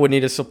 Well, Clark would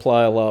need to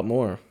supply a lot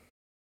more.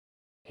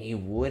 He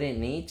wouldn't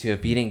need to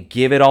if he didn't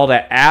give it all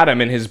to Adam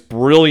in his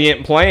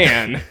brilliant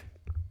plan.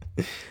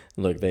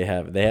 Look, they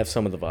have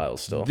some of the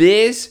vials still.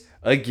 This,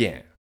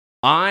 again,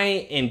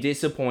 I am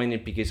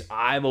disappointed because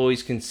I've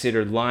always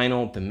considered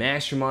Lionel the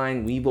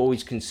mastermind. We've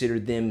always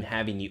considered them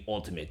having the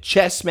ultimate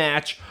chess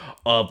match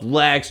of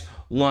Lex,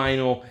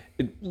 Lionel,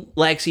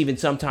 Lex even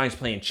sometimes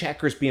playing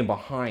checkers, being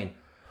behind.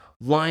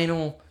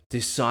 Lionel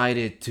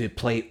decided to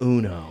play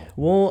Uno.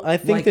 Well, I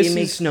think it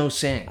makes no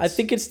sense. I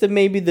think it's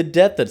maybe the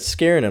death that's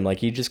scaring him. Like,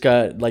 he just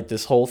got like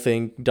this whole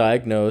thing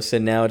diagnosed,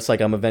 and now it's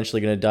like, I'm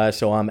eventually gonna die,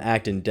 so I'm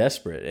acting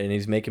desperate, and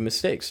he's making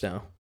mistakes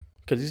now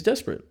because he's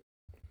desperate.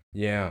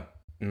 Yeah.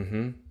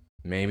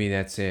 Maybe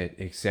that's it.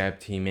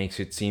 Except he makes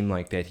it seem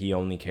like that he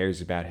only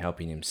cares about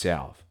helping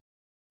himself.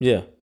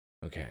 Yeah.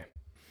 Okay.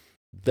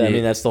 I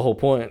mean, that's the whole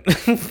point.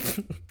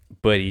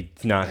 But he's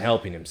not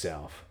helping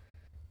himself.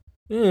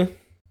 Yeah.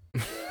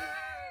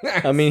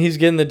 I mean, he's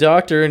getting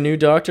a new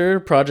doctor,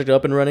 project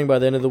up and running by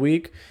the end of the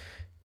week.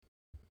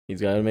 He's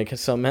got to make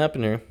something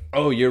happen here.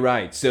 Oh, you're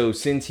right. So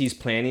since he's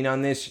planning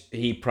on this,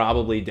 he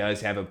probably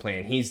does have a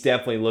plan. He's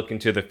definitely looking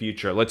to the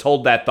future. Let's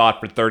hold that thought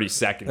for 30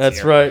 seconds.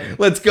 That's right.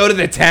 Let's go to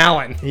the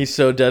talent. He's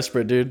so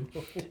desperate, dude.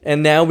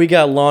 And now we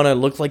got Lana.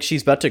 Looked like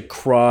she's about to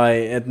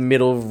cry at the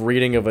middle of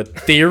reading of a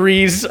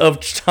Theories of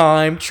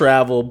Time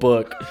Travel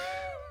book.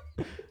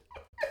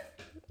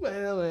 By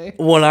the way.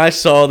 When I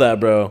saw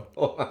that, bro,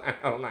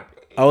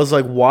 I was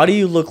like, why do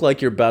you look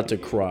like you're about to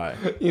cry?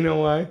 You know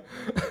why?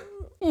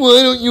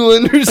 Why don't you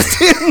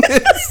understand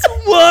this?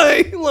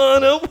 Why,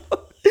 Lana?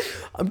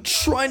 I'm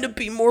trying to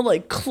be more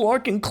like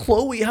Clark and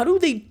Chloe. How do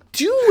they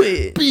do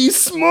it? Be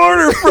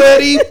smarter,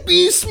 Freddy.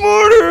 Be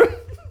smarter.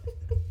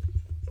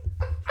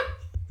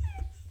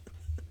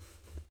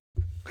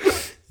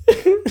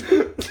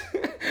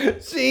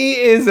 She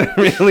is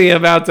really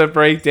about to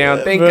break down.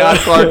 Thank God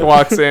Clark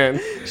walks in.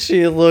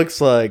 She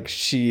looks like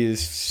she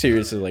is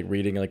seriously like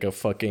reading like a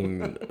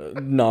fucking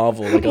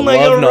novel, like a like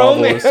love a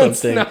novel or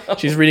something. Novel.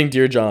 She's reading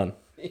Dear John.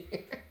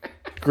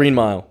 Green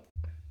Mile.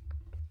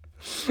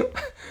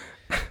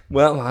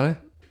 Well, Lana,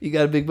 you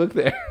got a big book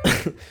there.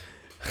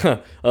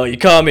 Oh, you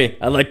caught me.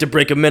 I like to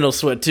break a mental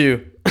sweat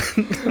too.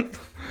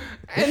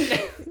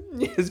 And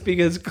yes,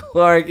 because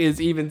Clark is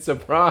even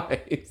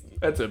surprised.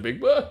 That's a big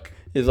book.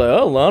 He's like,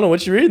 oh, Lana,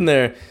 what you reading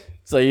there?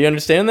 It's like, you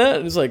understand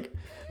that? It's like,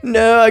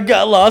 no, I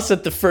got lost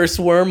at the first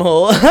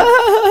wormhole.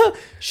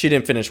 She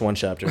didn't finish one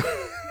chapter.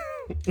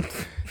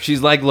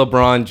 She's like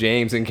LeBron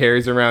James and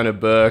carries around a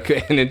book,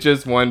 and it's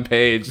just one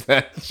page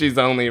that she's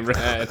only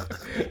read,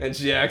 and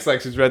she acts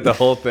like she's read the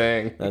whole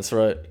thing. That's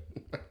right.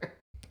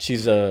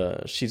 She's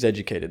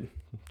educated.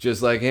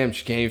 Just like him,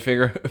 she can't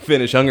even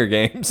finish Hunger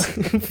Games.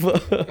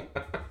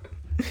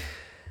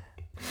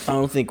 I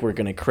don't think we're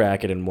gonna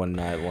crack it in one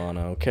night,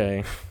 Lana.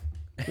 Okay,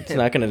 it's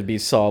not gonna be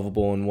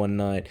solvable in one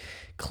night.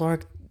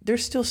 Clark,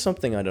 there's still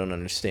something I don't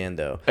understand,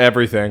 though.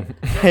 Everything.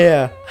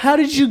 Yeah. How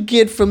did you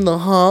get from the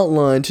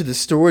hotline to the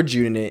storage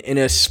unit in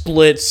a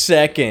split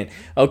second?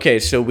 Okay,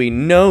 so we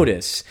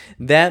notice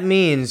that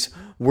means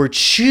we're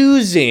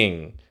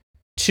choosing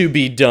to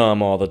be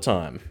dumb all the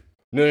time.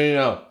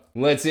 No.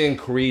 Let's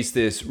increase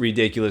this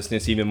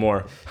ridiculousness even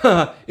more.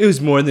 It was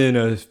more than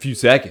a few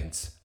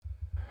seconds.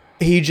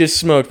 He just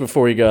smoked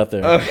before he got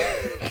there.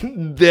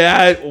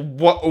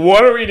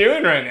 What are we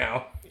doing right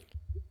now?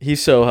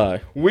 He's so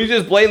high. We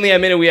just blatantly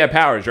admitted we have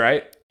powers,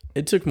 right?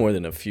 It took more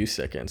than a few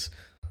seconds.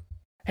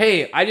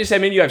 Hey, I just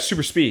admitted you have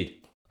super speed.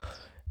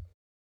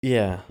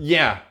 Yeah.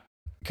 Yeah.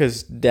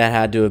 Because that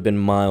had to have been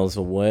miles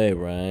away,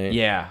 right?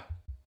 Yeah.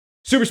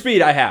 Super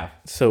speed I have.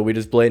 So we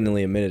just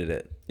blatantly admitted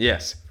it.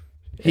 Yes.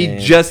 He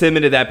just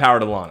admitted that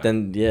power to Lana.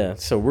 Then, yeah.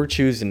 So we're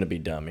choosing to be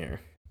dumb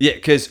here. Yeah,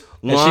 because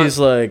Lana... And she's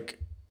like...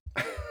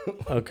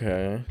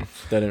 Okay.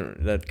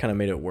 That kind of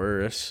made it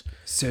worse.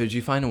 So did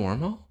you find a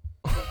wormhole?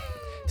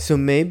 So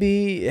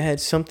maybe it had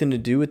something to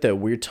do with that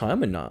weird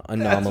time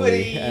anomaly. That's what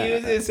he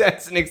uses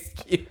as an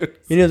excuse.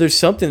 You know, there's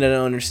something that I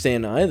don't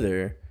understand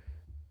either.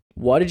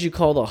 Why did you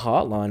call the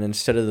hotline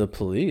instead of the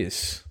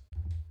police?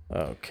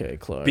 Okay,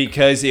 Clark.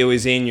 Because it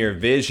was in your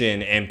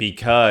vision, and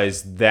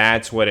because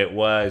that's what it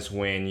was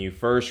when you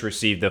first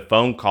received the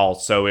phone call,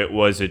 so it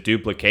was a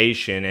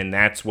duplication, and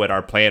that's what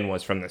our plan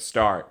was from the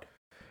start.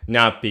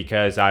 Not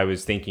because I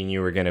was thinking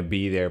you were going to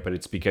be there, but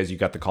it's because you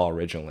got the call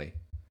originally.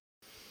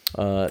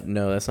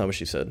 No, that's not what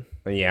she said.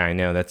 Yeah, I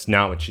know. That's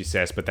not what she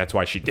says, but that's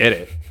why she did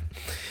it.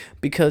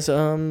 Because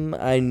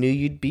I knew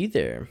you'd be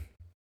there.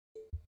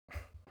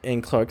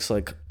 And Clark's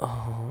like,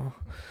 oh,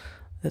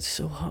 that's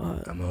so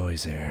hot. I'm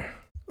always there.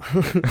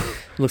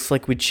 Looks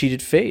like we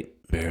cheated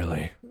fate.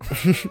 Barely.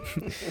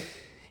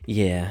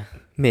 Yeah,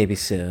 maybe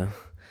so.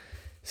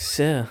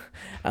 So,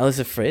 I was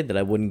afraid that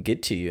I wouldn't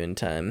get to you in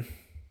time.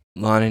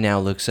 Lana now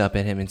looks up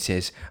at him and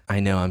says, I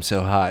know, I'm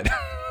so hot.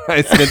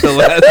 I spent the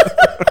last...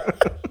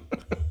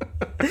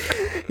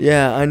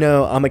 Yeah, I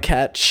know, I'm a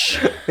catch.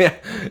 Yeah,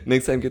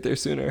 next time get there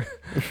sooner.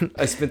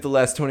 I spent the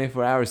last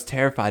 24 hours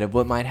terrified of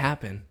what might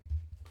happen.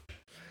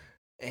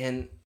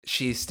 And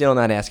she's still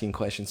not asking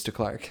questions to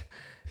Clark.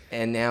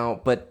 And now,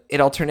 but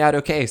it all turned out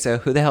okay, so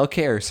who the hell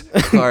cares?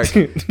 Clark,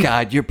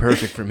 God, you're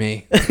perfect for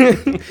me.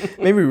 Made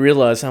me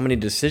realize how many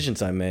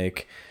decisions I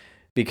make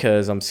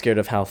because I'm scared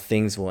of how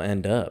things will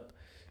end up.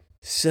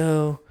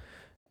 So,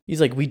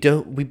 he's like, we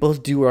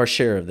both do our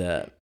share of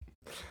that.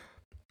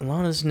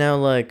 Lana's now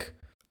like,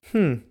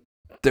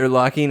 They're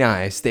locking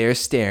eyes, they're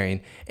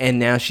staring, and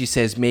now she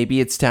says maybe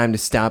it's time to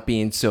stop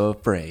being so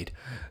afraid.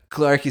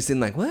 Clark is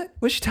in like, what?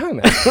 What's she talking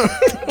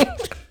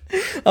about?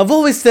 I've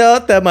always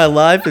thought that my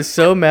life is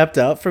so mapped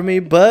out for me,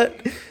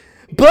 but,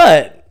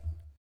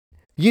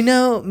 you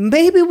know,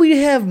 maybe we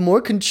have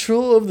more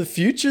control of the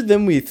future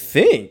than we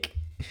think.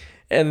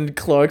 And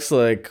Clark's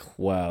like,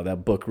 wow,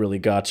 that book really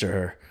got you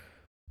her.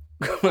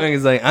 Clark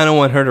is like, I don't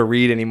want her to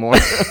read anymore.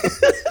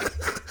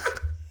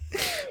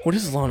 What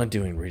is Lana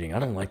doing reading? I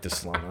don't like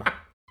this Lana.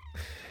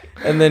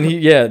 And then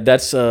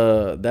that's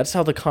how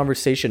the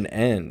conversation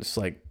ends.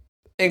 Like,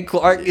 and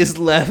Clark is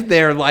left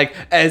there like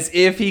as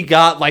if he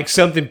got like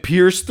something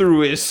pierced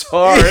through his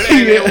heart,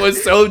 and it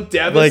was so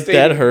devastating. Like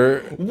that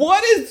hurt.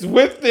 What is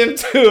with them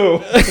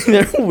two?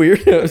 They're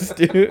weirdos,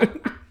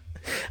 dude.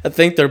 I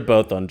think they're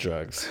both on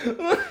drugs.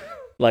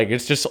 Like,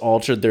 it's just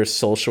altered their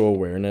social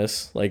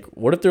awareness. Like,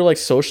 what if they're like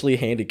socially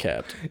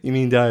handicapped? You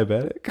mean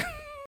diabetic?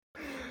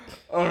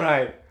 All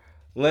right.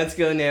 Let's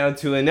go now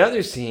to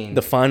another scene.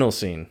 The final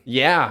scene.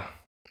 Yeah.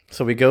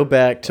 So we go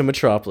back to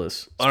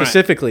Metropolis,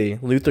 specifically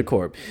Luthor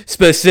Corp,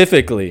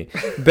 specifically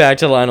back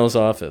to Lionel's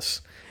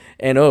office.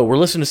 And we're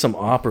listening to some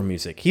opera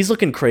music. He's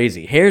looking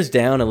crazy. Hair's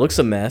down. It looks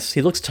a mess.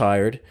 He looks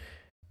tired.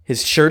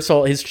 His shirt's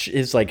all his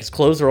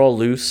clothes are all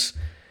loose.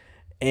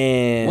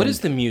 And what is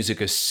the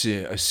music a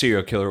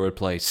serial killer would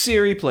play?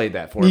 Siri played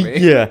that for me.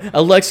 Yeah,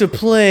 Alexa,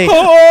 play.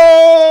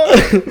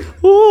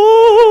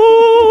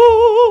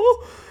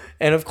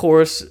 And of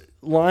course,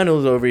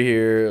 Lionel's over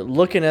here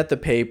looking at the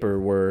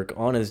paperwork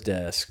on his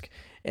desk,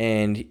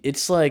 and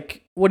it's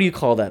like, what do you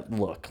call that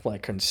look?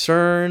 Like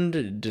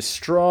concerned,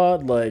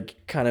 distraught, like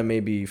kind of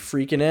maybe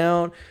freaking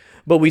out.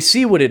 But we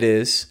see what it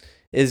is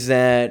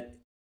that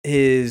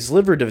his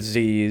liver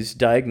disease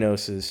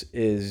diagnosis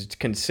is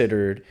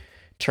considered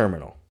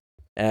terminal,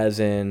 as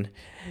in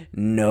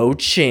no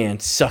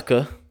chance,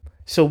 sucker.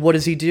 So what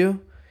does he do?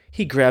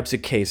 He grabs a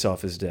case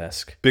off his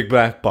desk. Big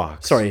black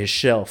box. Sorry, his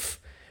shelf.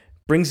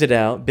 Brings it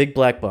out, big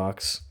black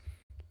box,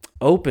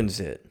 opens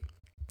it.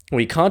 Well,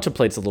 he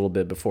contemplates a little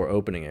bit before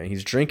opening it.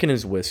 He's drinking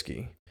his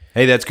whiskey.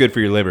 Hey, that's good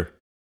for your liver.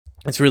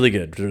 It's really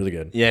good. It's really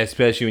good. Yeah,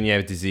 especially when you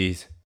have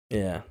disease.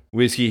 Yeah.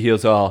 Whiskey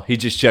heals all. He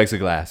just chugs a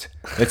glass.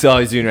 That's all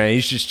he's doing right now.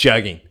 He's just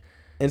chugging.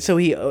 And so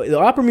the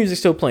opera music's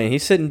still playing.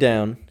 He's sitting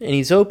down, and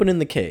he's opening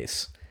the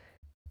case.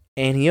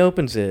 And he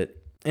opens it.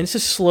 And it's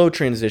a slow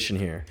transition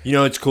here. You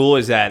know what's cool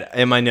is that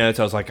in my notes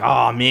I was like,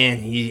 oh man,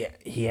 he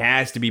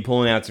has to be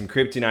pulling out some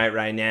kryptonite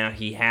right now.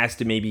 He has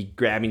to maybe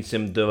grabbing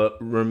the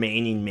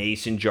remaining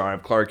mason jar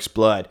of Clark's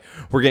blood.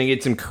 We're going to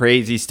get some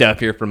crazy stuff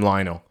here from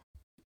Lionel.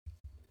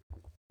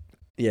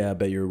 Yeah, I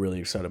bet you're really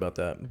excited about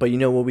that. But you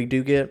know what we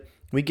do get?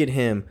 We get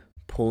him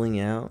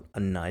pulling out a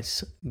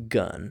nice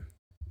gun.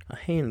 A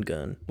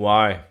handgun.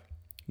 Why?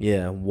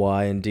 Yeah,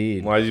 why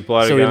indeed. Why did you pull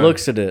out a gun? So he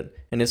looks at it,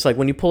 and it's like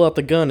when you pull out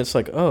the gun, it's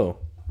like, oh,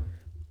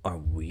 are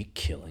we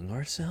killing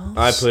ourselves?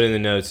 I put in the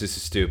notes, this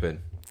is stupid.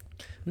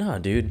 Nah,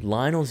 dude.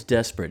 Lionel's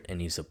desperate, and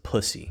he's a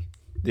pussy.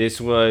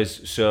 This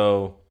was,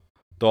 so,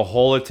 the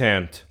whole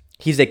attempt.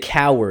 He's a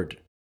coward.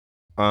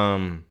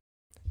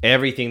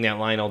 Everything that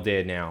Lionel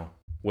did now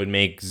would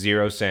make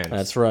zero sense.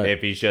 That's right.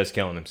 If he's just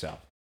killing himself.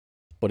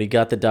 But he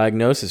got the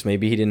diagnosis.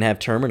 Maybe he didn't have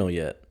terminal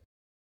yet.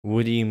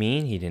 What do you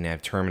mean he didn't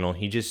have terminal?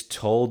 He just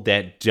told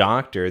that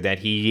doctor that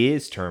he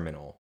is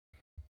terminal.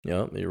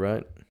 Yep, you're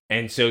right.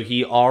 And so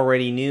he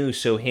already knew.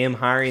 So him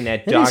hiring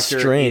that doctor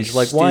is strange. is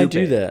like, stupid. why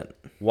do that?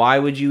 Why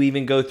would you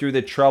even go through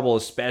the trouble,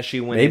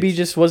 especially when maybe he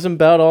just wasn't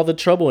about all the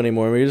trouble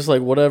anymore. He's just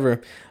like,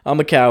 whatever. I'm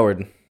a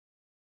coward.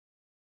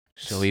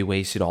 So he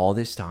wasted all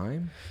this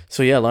time?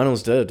 So yeah,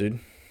 Lionel's dead, dude.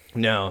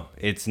 No,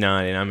 it's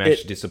not, and I'm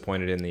actually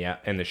disappointed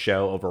in the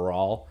show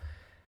overall.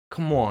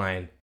 Come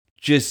on,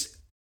 just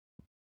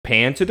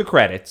pan to the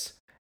credits,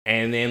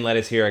 and then let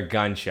us hear a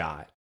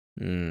gunshot.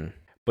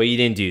 But you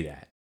didn't do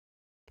that.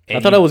 And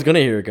I thought I was going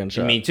to hear a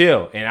gunshot. Me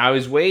too. And I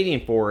was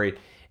waiting for it.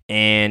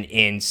 And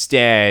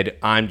instead,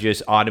 I'm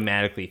just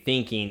automatically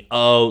thinking,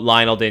 oh,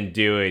 Lionel didn't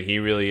do it. He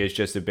really is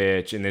just a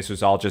bitch. And this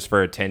was all just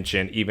for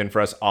attention, even for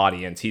us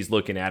audience. He's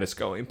looking at us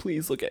going,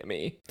 please look at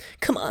me.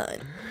 Come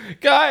on.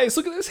 Guys,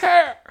 look at this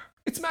hair.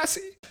 It's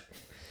messy.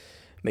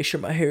 Make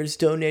sure my hair is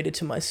donated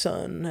to my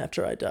son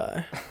after I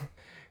die.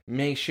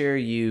 Make sure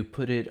you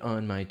put it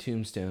on my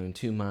tombstone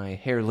to my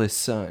hairless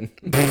son.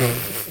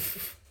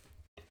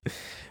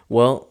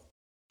 Well,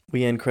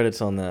 we end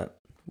credits on that.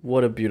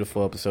 What a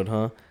beautiful episode,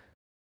 huh?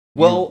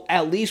 Well,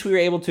 at least we were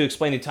able to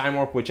explain the time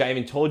warp, which I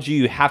even told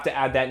you have to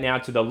add that now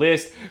to the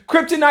list.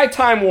 Kryptonite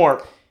time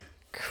warp.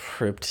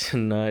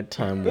 Kryptonite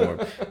time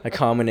warp. A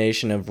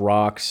combination of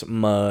rocks,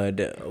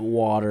 mud,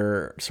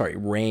 water,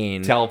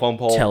 rain, telephone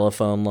pole,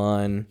 telephone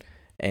line,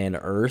 and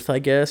earth, I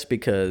guess,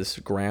 because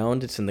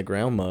ground, it's in the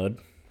ground, mud.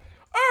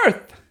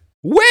 Earth,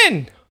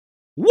 wind,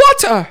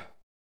 water,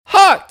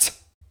 hot.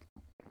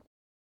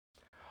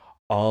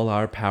 All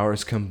our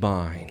powers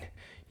combine.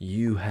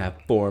 You have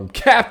formed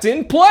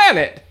Captain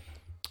Planet.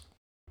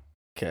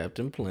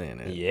 Captain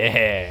Planet.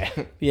 Yeah.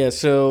 Yeah,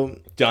 so...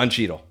 Don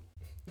Cheadle.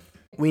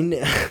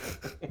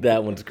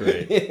 That one's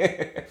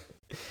great.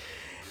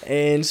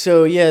 And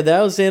so, yeah,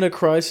 that was in a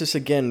crisis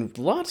again.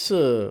 Lots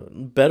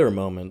of better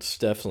moments,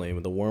 definitely,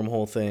 with the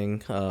wormhole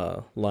thing.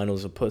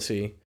 Lionel's a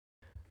pussy.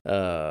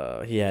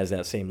 He has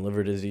that same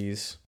liver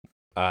disease.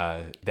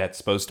 That's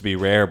supposed to be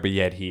rare, but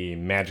yet he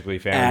magically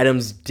found...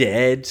 Adam's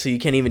dead, so you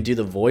can't even do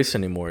the voice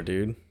anymore,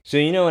 dude. So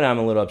you know what I'm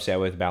a little upset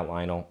with about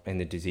Lionel and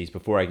the disease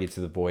before I get to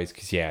the voice?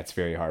 Because, yeah, it's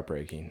very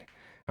heartbreaking.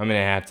 I'm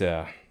going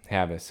to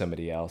have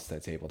somebody else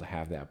that's able to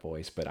have that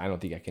voice, but I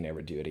don't think I can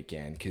ever do it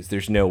again because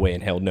there's no way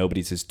in hell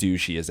nobody's as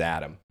douchey as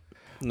Adam.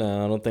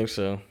 No, I don't think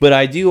so. But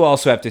I do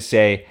also have to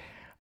say,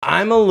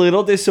 I'm a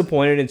little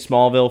disappointed in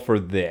Smallville for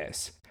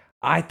this.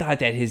 I thought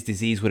that his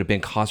disease would have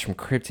been caused from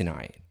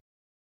kryptonite.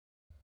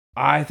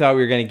 I thought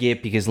we were going to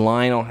get, because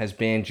Lionel has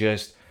been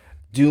just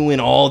doing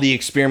all the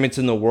experiments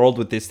in the world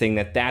with this thing,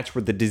 that's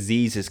where the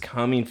disease is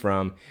coming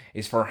from,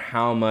 is for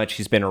how much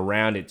he's been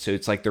around it. So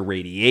it's like the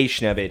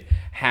radiation of it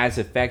has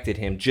affected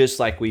him,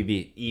 just like we've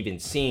even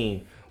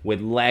seen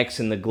with Lex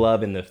and the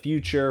glove in the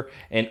future,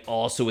 and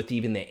also with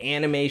even the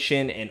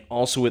animation, and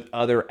also with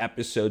other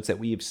episodes that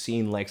we have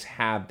seen Lex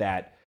have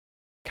that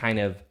kind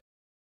of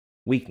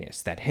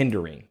weakness, that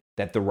hindering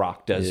that the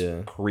Rock does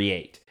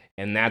create.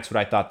 And that's what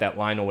I thought that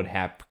Lionel would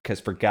have, because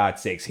for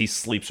God's sakes, he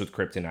sleeps with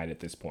kryptonite at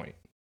this point.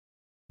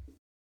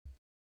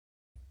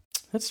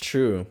 That's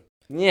true.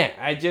 Yeah,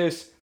 it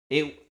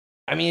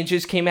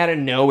just came out of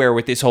nowhere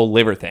with this whole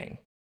liver thing.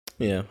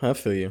 Yeah, I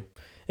feel you.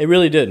 It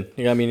really did.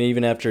 I mean,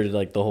 even after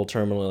like the whole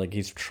terminal, like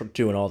he's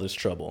doing all this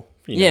trouble.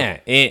 You know? Yeah,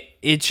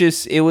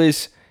 it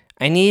was.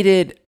 I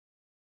needed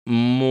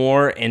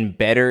more and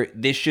better.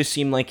 This just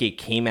seemed like it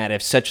came out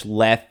of such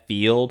left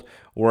field,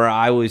 where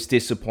I was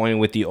disappointed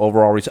with the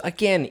overall result.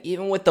 Again,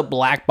 even with the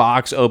black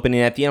box opening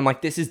at the end, I'm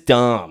like, this is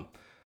dumb.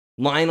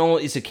 Lionel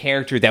is a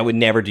character that would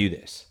never do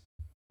this.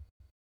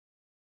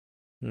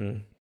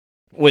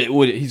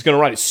 He's going to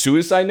write a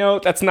suicide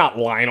note? That's not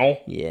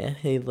Lionel. Yeah,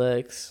 hey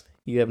Lex,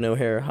 you have no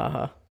hair,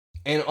 haha.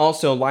 And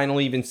also,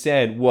 Lionel even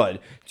said,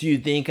 what? Do you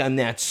think I'm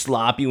that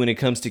sloppy when it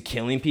comes to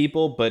killing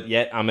people, but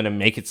yet I'm going to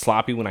make it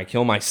sloppy when I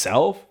kill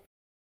myself?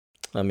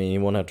 I mean,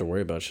 you won't have to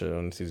worry about shit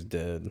once he's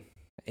dead.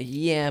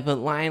 Yeah, but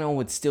Lionel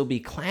would still be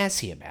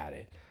classy about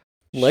it.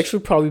 Lex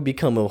would probably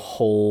become a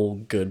whole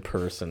good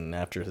person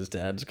after his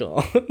dad's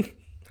gone.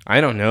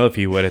 I don't know if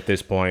he would at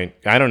this point.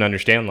 I don't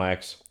understand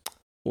Lex.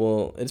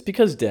 Well, it's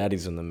because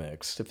Daddy's in the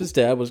mix. If his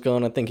dad was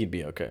gone, I think he'd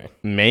be okay.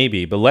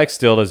 Maybe, but Lex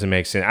still doesn't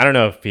make sense. I don't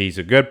know if he's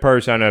a good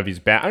person. I don't know if he's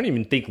bad. I don't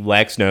even think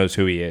Lex knows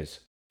who he is.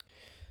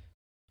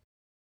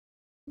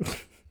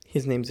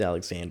 His name's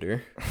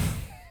Alexander.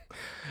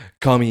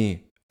 Call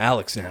me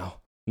Alex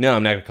now. No,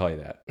 I'm not going to call you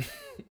that.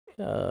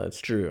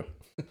 It's Drew.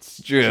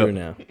 It's Drew. Drew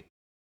now.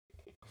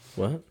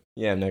 What?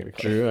 Yeah, I'm not going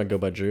to call Drew. I go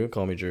by Drew.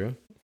 Call me Drew.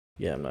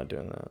 Yeah, I'm not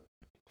doing that.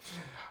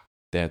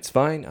 That's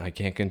fine. I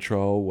can't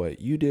control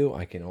what you do.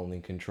 I can only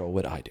control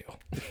what I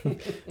do.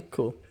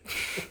 Cool.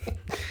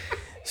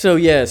 So,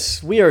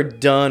 yes, we are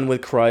done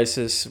with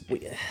Crisis.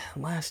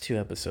 Last two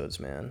episodes,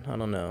 man. I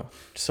don't know.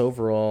 Just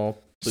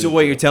overall. So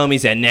what you're telling me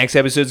is that next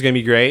episode is going to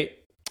be great?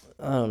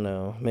 I don't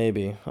know.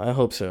 Maybe. I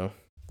hope so.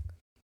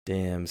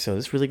 Damn. So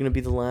this is really going to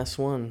be the last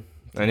one.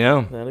 I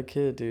know. Without a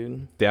kid,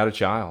 dude. Without a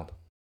child.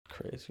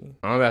 Crazy.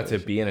 I'm about to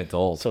be an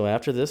adult. So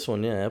after this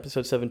one, yeah,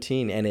 episode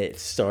 17, and it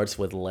starts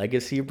with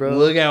Legacy, bro.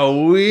 Look how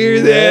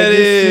weird that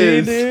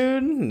is,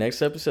 dude.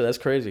 Next episode, that's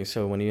crazy.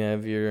 So when you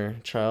have your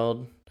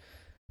child,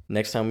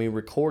 next time we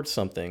record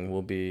something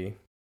will be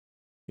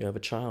you have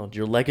a child,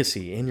 your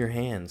legacy in your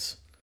hands.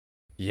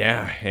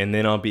 Yeah, and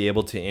then I'll be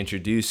able to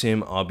introduce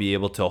him. I'll be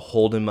able to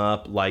hold him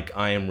up like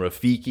I am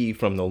Rafiki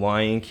from The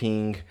Lion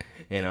King,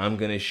 and I'm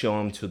going to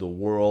show him to the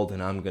world,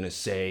 and I'm going to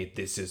say,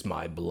 this is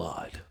my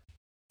blood.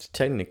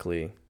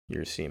 Technically,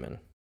 you're semen.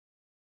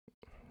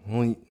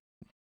 Well,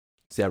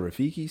 is that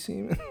Rafiki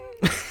semen?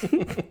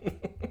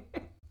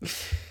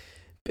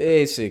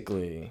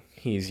 Basically,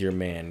 he's your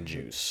man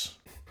juice.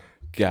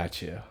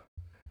 Gotcha.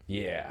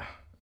 Yeah.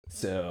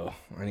 So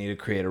I need to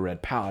create a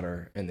red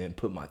powder and then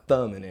put my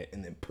thumb in it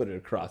and then put it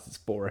across his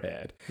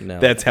forehead. No,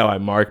 That's how I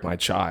mark my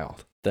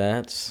child.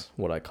 that's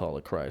what I call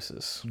a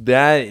crisis.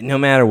 That no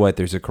matter what,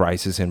 there's a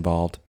crisis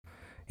involved.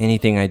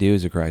 Anything I do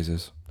is a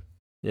crisis.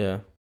 Yeah.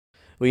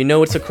 Well, you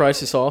know it's a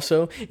crisis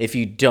also if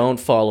you don't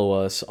follow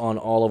us on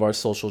all of our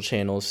social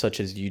channels such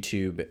as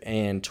YouTube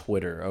and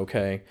Twitter,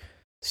 okay?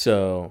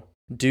 So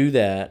do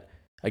that.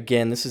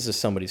 Again, this is a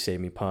Somebody Save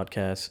Me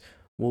podcast.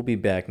 We'll be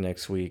back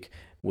next week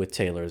with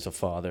Taylor as a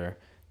father.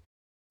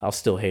 I'll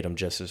still hate him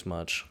just as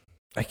much.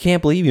 I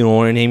can't believe you don't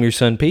want to name your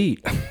son Pete.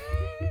 I'm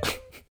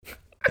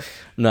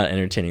not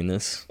entertaining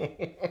this.